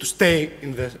things to stay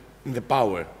in the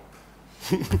power.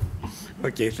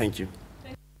 Okay, thank you.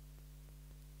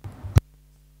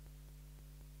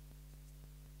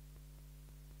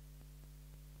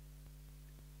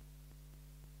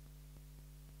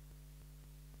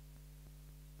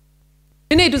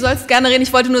 Nee, du sollst gerne reden.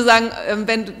 Ich wollte nur sagen,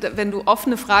 wenn du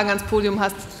offene Fragen ans Podium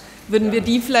hast, würden wir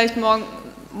die vielleicht morgen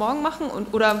machen?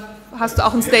 Oder hast du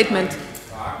auch ein Statement?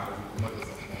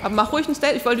 Aber mach ruhig ein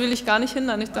Statement. Ich will dich gar nicht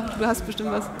hindern. Ich dachte, du hast bestimmt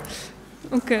was.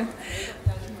 Okay.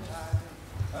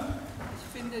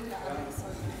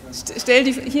 Stell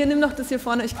die, hier, nimm noch das hier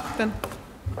vorne. Dann.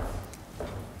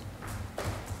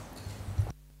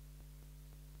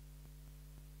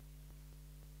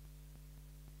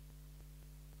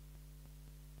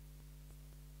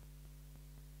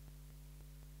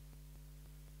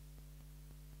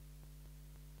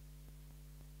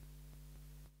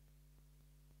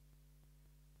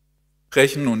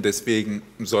 Sprechen und deswegen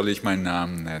soll ich meinen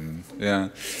Namen nennen. Ja.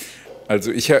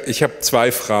 Also ich hab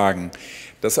zwei Fragen.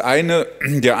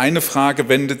 Der eine Frage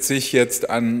wendet sich jetzt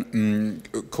an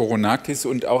Koronakis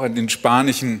und auch an den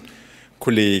spanischen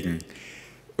Kollegen.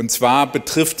 Und zwar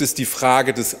betrifft es die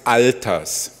Frage des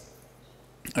Alters,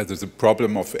 also the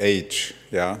problem of age.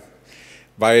 Ja.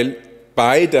 Weil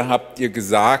beide habt ihr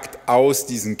gesagt, aus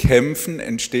diesen Kämpfen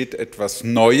entsteht etwas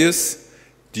Neues,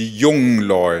 die jungen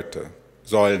Leute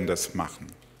sollen das machen.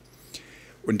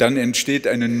 Und dann entsteht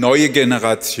eine neue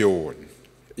Generation.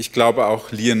 Ich glaube,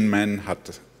 auch Lian Mann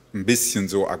hat ein bisschen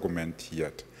so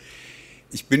argumentiert.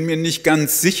 Ich bin mir nicht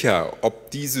ganz sicher,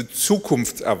 ob diese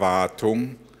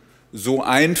Zukunftserwartung so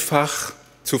einfach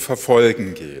zu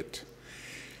verfolgen geht.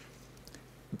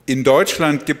 In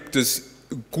Deutschland gibt es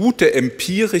gute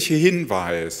empirische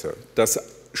Hinweise, dass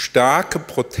starke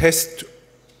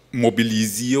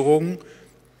Protestmobilisierung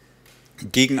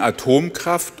gegen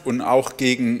Atomkraft und auch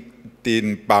gegen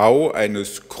den Bau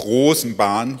eines großen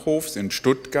Bahnhofs in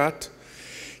Stuttgart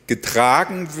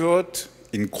getragen wird,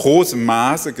 in großem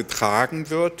Maße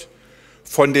getragen wird,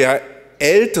 von der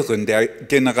Älteren, der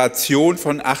Generation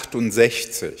von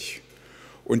 68.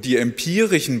 Und die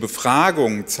empirischen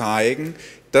Befragungen zeigen,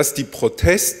 dass die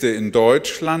Proteste in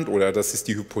Deutschland, oder das ist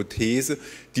die Hypothese,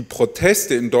 die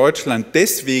Proteste in Deutschland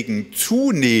deswegen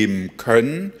zunehmen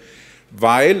können,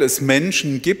 weil es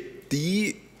Menschen gibt,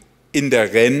 die in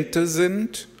der Rente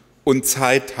sind und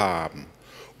Zeit haben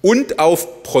und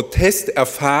auf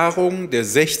Protesterfahrungen der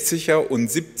 60er und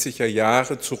 70er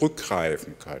Jahre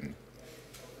zurückgreifen können.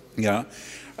 Ja,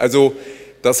 also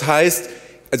das heißt,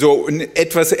 Also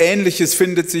etwas Ähnliches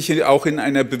findet sich auch in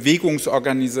einer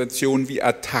Bewegungsorganisation wie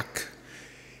ATTAC.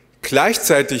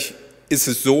 Gleichzeitig ist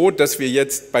es so, dass wir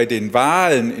jetzt bei den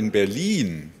Wahlen in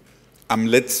Berlin am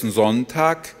letzten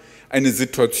Sonntag eine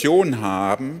Situation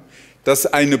haben, dass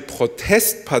eine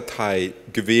Protestpartei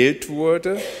gewählt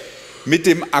wurde mit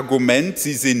dem Argument,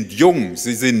 sie sind jung,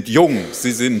 sie sind jung,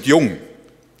 sie sind jung,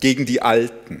 gegen die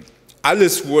Alten.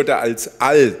 Alles wurde als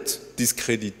alt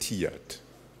diskreditiert,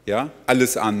 ja,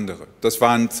 alles andere. Das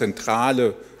war eine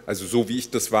zentrale, also so wie ich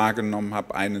das wahrgenommen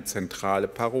habe, eine zentrale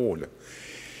Parole.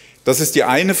 Das ist die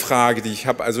eine Frage, die ich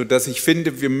habe, also dass ich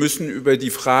finde, wir müssen über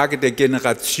die Frage der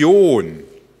Generation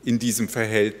in diesen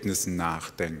Verhältnissen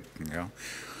nachdenken. Ja.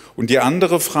 Und die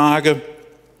andere Frage,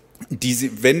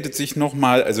 die wendet sich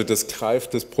nochmal, also das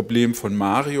greift das Problem von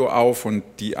Mario auf und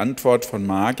die Antwort von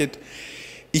Margit.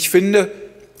 Ich finde,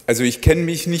 also ich kenne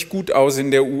mich nicht gut aus in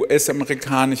der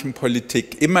US-amerikanischen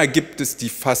Politik. Immer gibt es die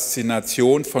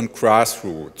Faszination von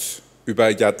Grassroots über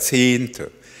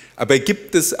Jahrzehnte. Aber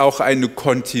gibt es auch eine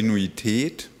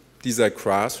Kontinuität dieser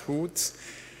Grassroots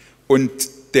und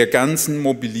der ganzen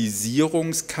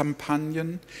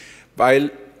Mobilisierungskampagnen?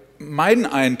 Weil mein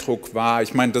Eindruck war,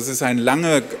 ich meine, das ist ein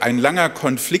langer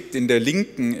Konflikt in der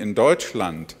Linken in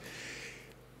Deutschland.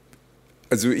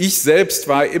 Also ich selbst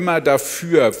war immer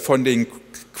dafür, von den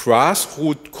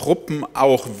Grassroot-Gruppen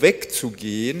auch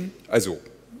wegzugehen, also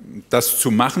das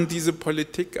zu machen, diese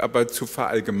Politik, aber zu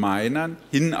verallgemeinern,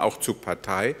 hin auch zur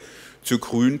Partei, zur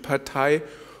Grünen Partei,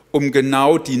 um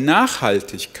genau die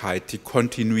Nachhaltigkeit, die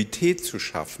Kontinuität zu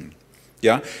schaffen.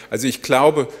 Ja, also ich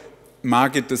glaube,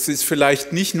 Margit, das ist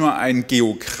vielleicht nicht nur ein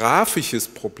geografisches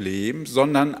Problem,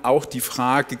 sondern auch die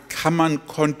Frage, kann man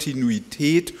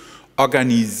Kontinuität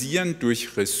organisieren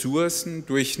durch Ressourcen,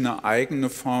 durch eine eigene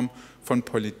Form von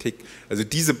Politik, also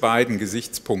diese beiden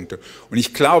Gesichtspunkte. Und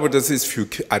ich glaube, das ist für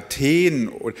Athen,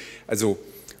 also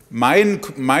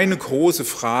meine große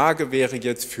Frage wäre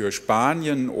jetzt für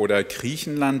Spanien oder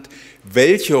Griechenland,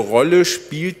 welche Rolle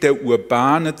spielt der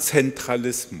urbane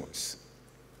Zentralismus?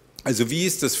 Also wie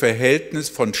ist das Verhältnis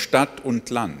von Stadt und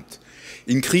Land?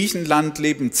 In Griechenland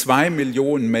leben 2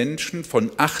 Millionen Menschen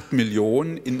von 8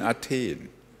 Millionen in Athen.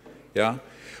 Ja?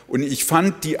 Und ich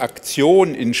fand die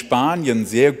Aktion in Spanien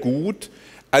sehr gut,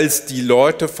 als die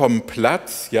Leute vom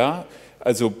Platz, ja,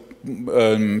 also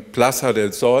Plaza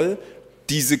del Sol,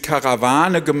 diese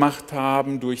Karawane gemacht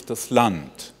haben durch das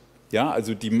Land. Ja,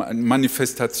 also die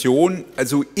Manifestation,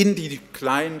 also in die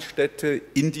kleinen Städte,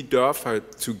 in die Dörfer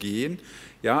zu gehen,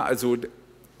 ja, also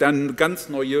dann ganz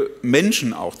neue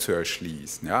Menschen auch zu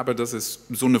erschließen. Ja, aber das ist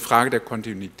so eine Frage der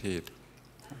Kontinuität.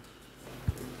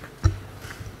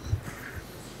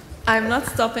 I'm not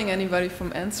stopping anybody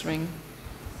from answering,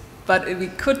 but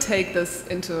we could take this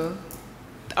into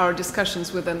our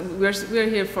discussions with them. We're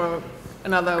here for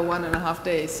another 1.5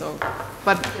 days, so,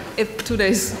 but 2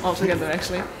 days altogether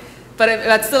actually.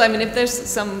 But still, I mean, if there's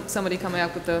somebody coming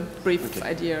up with a brief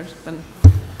idea, then.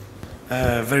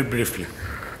 Very briefly,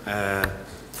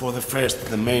 for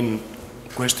the main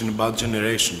question about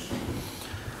generation.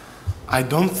 I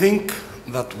don't think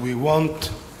that we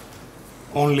want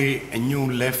only a new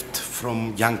left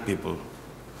from young people.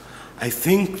 I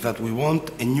think that we want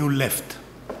a new left.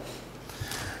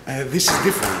 This is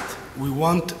different. We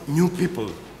want new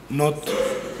people, not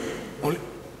only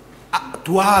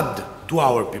to add to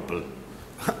our people.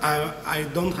 I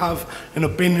don't have an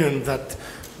opinion that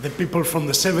the people from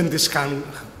the 70s can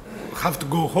have to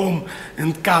go home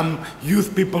and come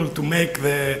youth people to make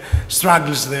the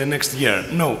struggles the next year.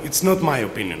 No, it's not my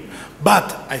opinion.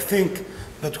 But I think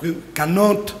that we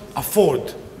cannot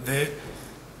afford the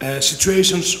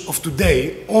situations of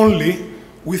today only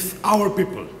with our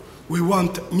people. We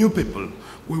want new people.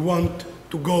 We want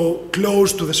to go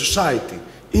close to the society,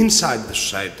 inside the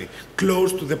society,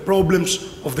 close to the problems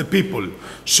of the people.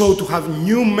 So to have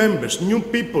new members, new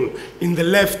people in the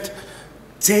left,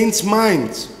 change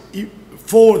minds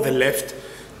for the left,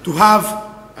 to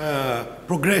have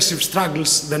progressive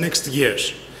struggles the next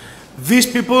years. These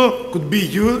people could be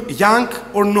young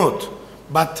or not,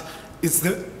 but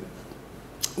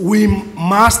we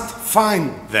must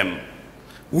find them.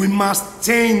 We must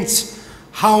change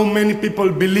how many people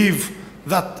believe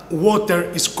that water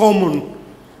is common,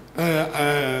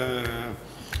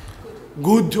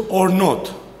 good or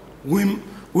not. We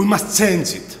must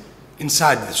change it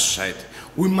inside the society.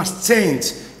 We must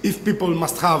change if people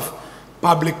must have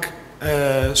public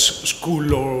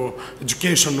school or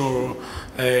education or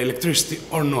electricity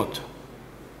or not.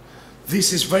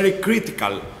 This is very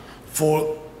critical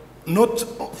for, not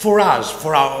for us,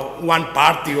 for our one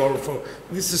party or for,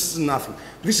 this is nothing.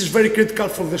 This is very critical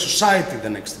for the society the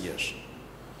next years.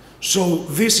 So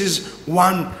this is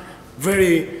one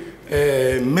very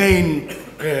main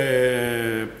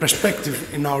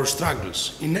perspective in our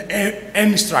struggles, in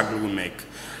any struggle we make.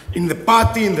 In the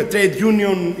party, in the trade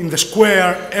union, in the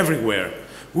square, everywhere.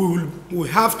 We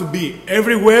have to be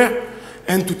everywhere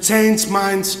and to change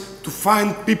minds, to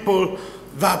find people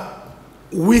that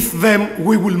with them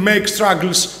we will make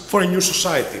struggles for a new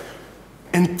society.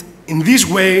 And in this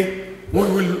way we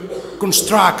will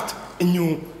construct a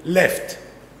new left.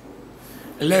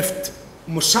 A left,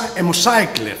 a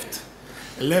mosaic left.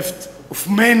 A left of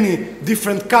many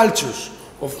different cultures,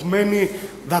 of many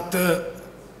that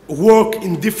work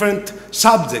in different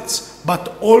subjects,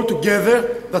 but all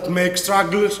together that make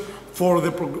struggles for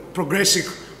the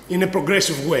in a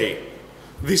progressive way.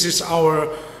 This is our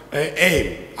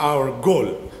aim, our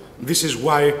goal. This is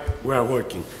why we are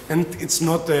working. And it's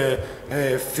not a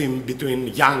theme between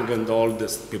young and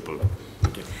oldest people.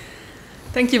 Okay.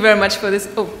 Thank you very much for this.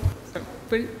 Oh,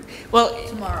 sorry. Well,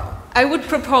 tomorrow. I would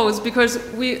propose, because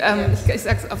we, ich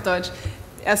sag's auf Deutsch.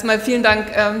 Erstmal vielen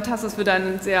Dank, Tasos, für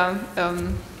deinen sehr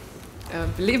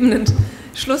belebenden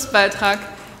Schlussbeitrag.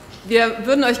 Wir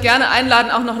würden euch gerne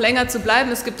einladen, auch noch länger zu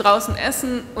bleiben. Es gibt draußen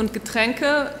Essen und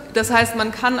Getränke. Das heißt,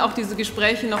 man kann auch diese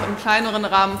Gespräche noch im kleineren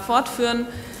Rahmen fortführen.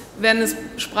 Wenn es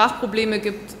Sprachprobleme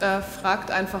gibt,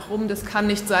 fragt einfach rum. Das kann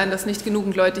nicht sein, dass nicht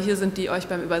genügend Leute hier sind, die euch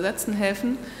beim Übersetzen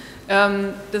helfen.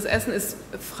 Das Essen ist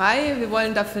frei. Wir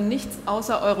wollen dafür nichts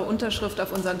außer eure Unterschrift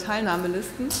auf unseren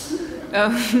Teilnahmelisten.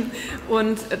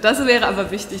 Und das wäre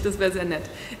aber wichtig, das wäre sehr nett.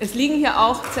 Es liegen hier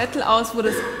auch Zettel aus, wo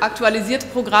das aktualisierte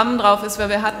Programm drauf ist, weil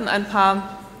wir hatten ein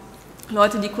paar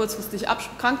Leute, die kurzfristig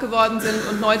krank geworden sind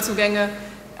und Neuzugänge.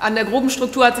 An der groben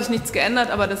Struktur hat sich nichts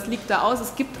geändert, aber das liegt da aus.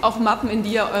 Es gibt auch Mappen, in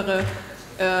die ihr eure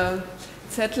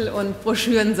Zettel und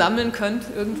Broschüren sammeln könnt,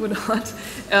 irgendwo dort.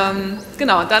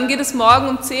 Genau, dann geht es morgen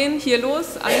um 10 hier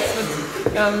los. Alex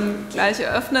wird gleich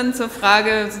eröffnen zur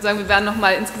Frage, sozusagen, wir werden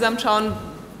nochmal insgesamt schauen,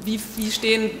 wie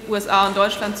stehen USA und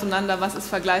Deutschland zueinander, was ist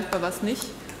vergleichbar, was nicht.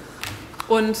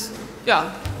 Und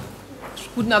ja,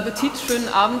 guten Appetit, schönen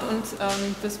Abend und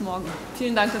bis morgen.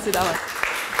 Vielen Dank, dass ihr da wart.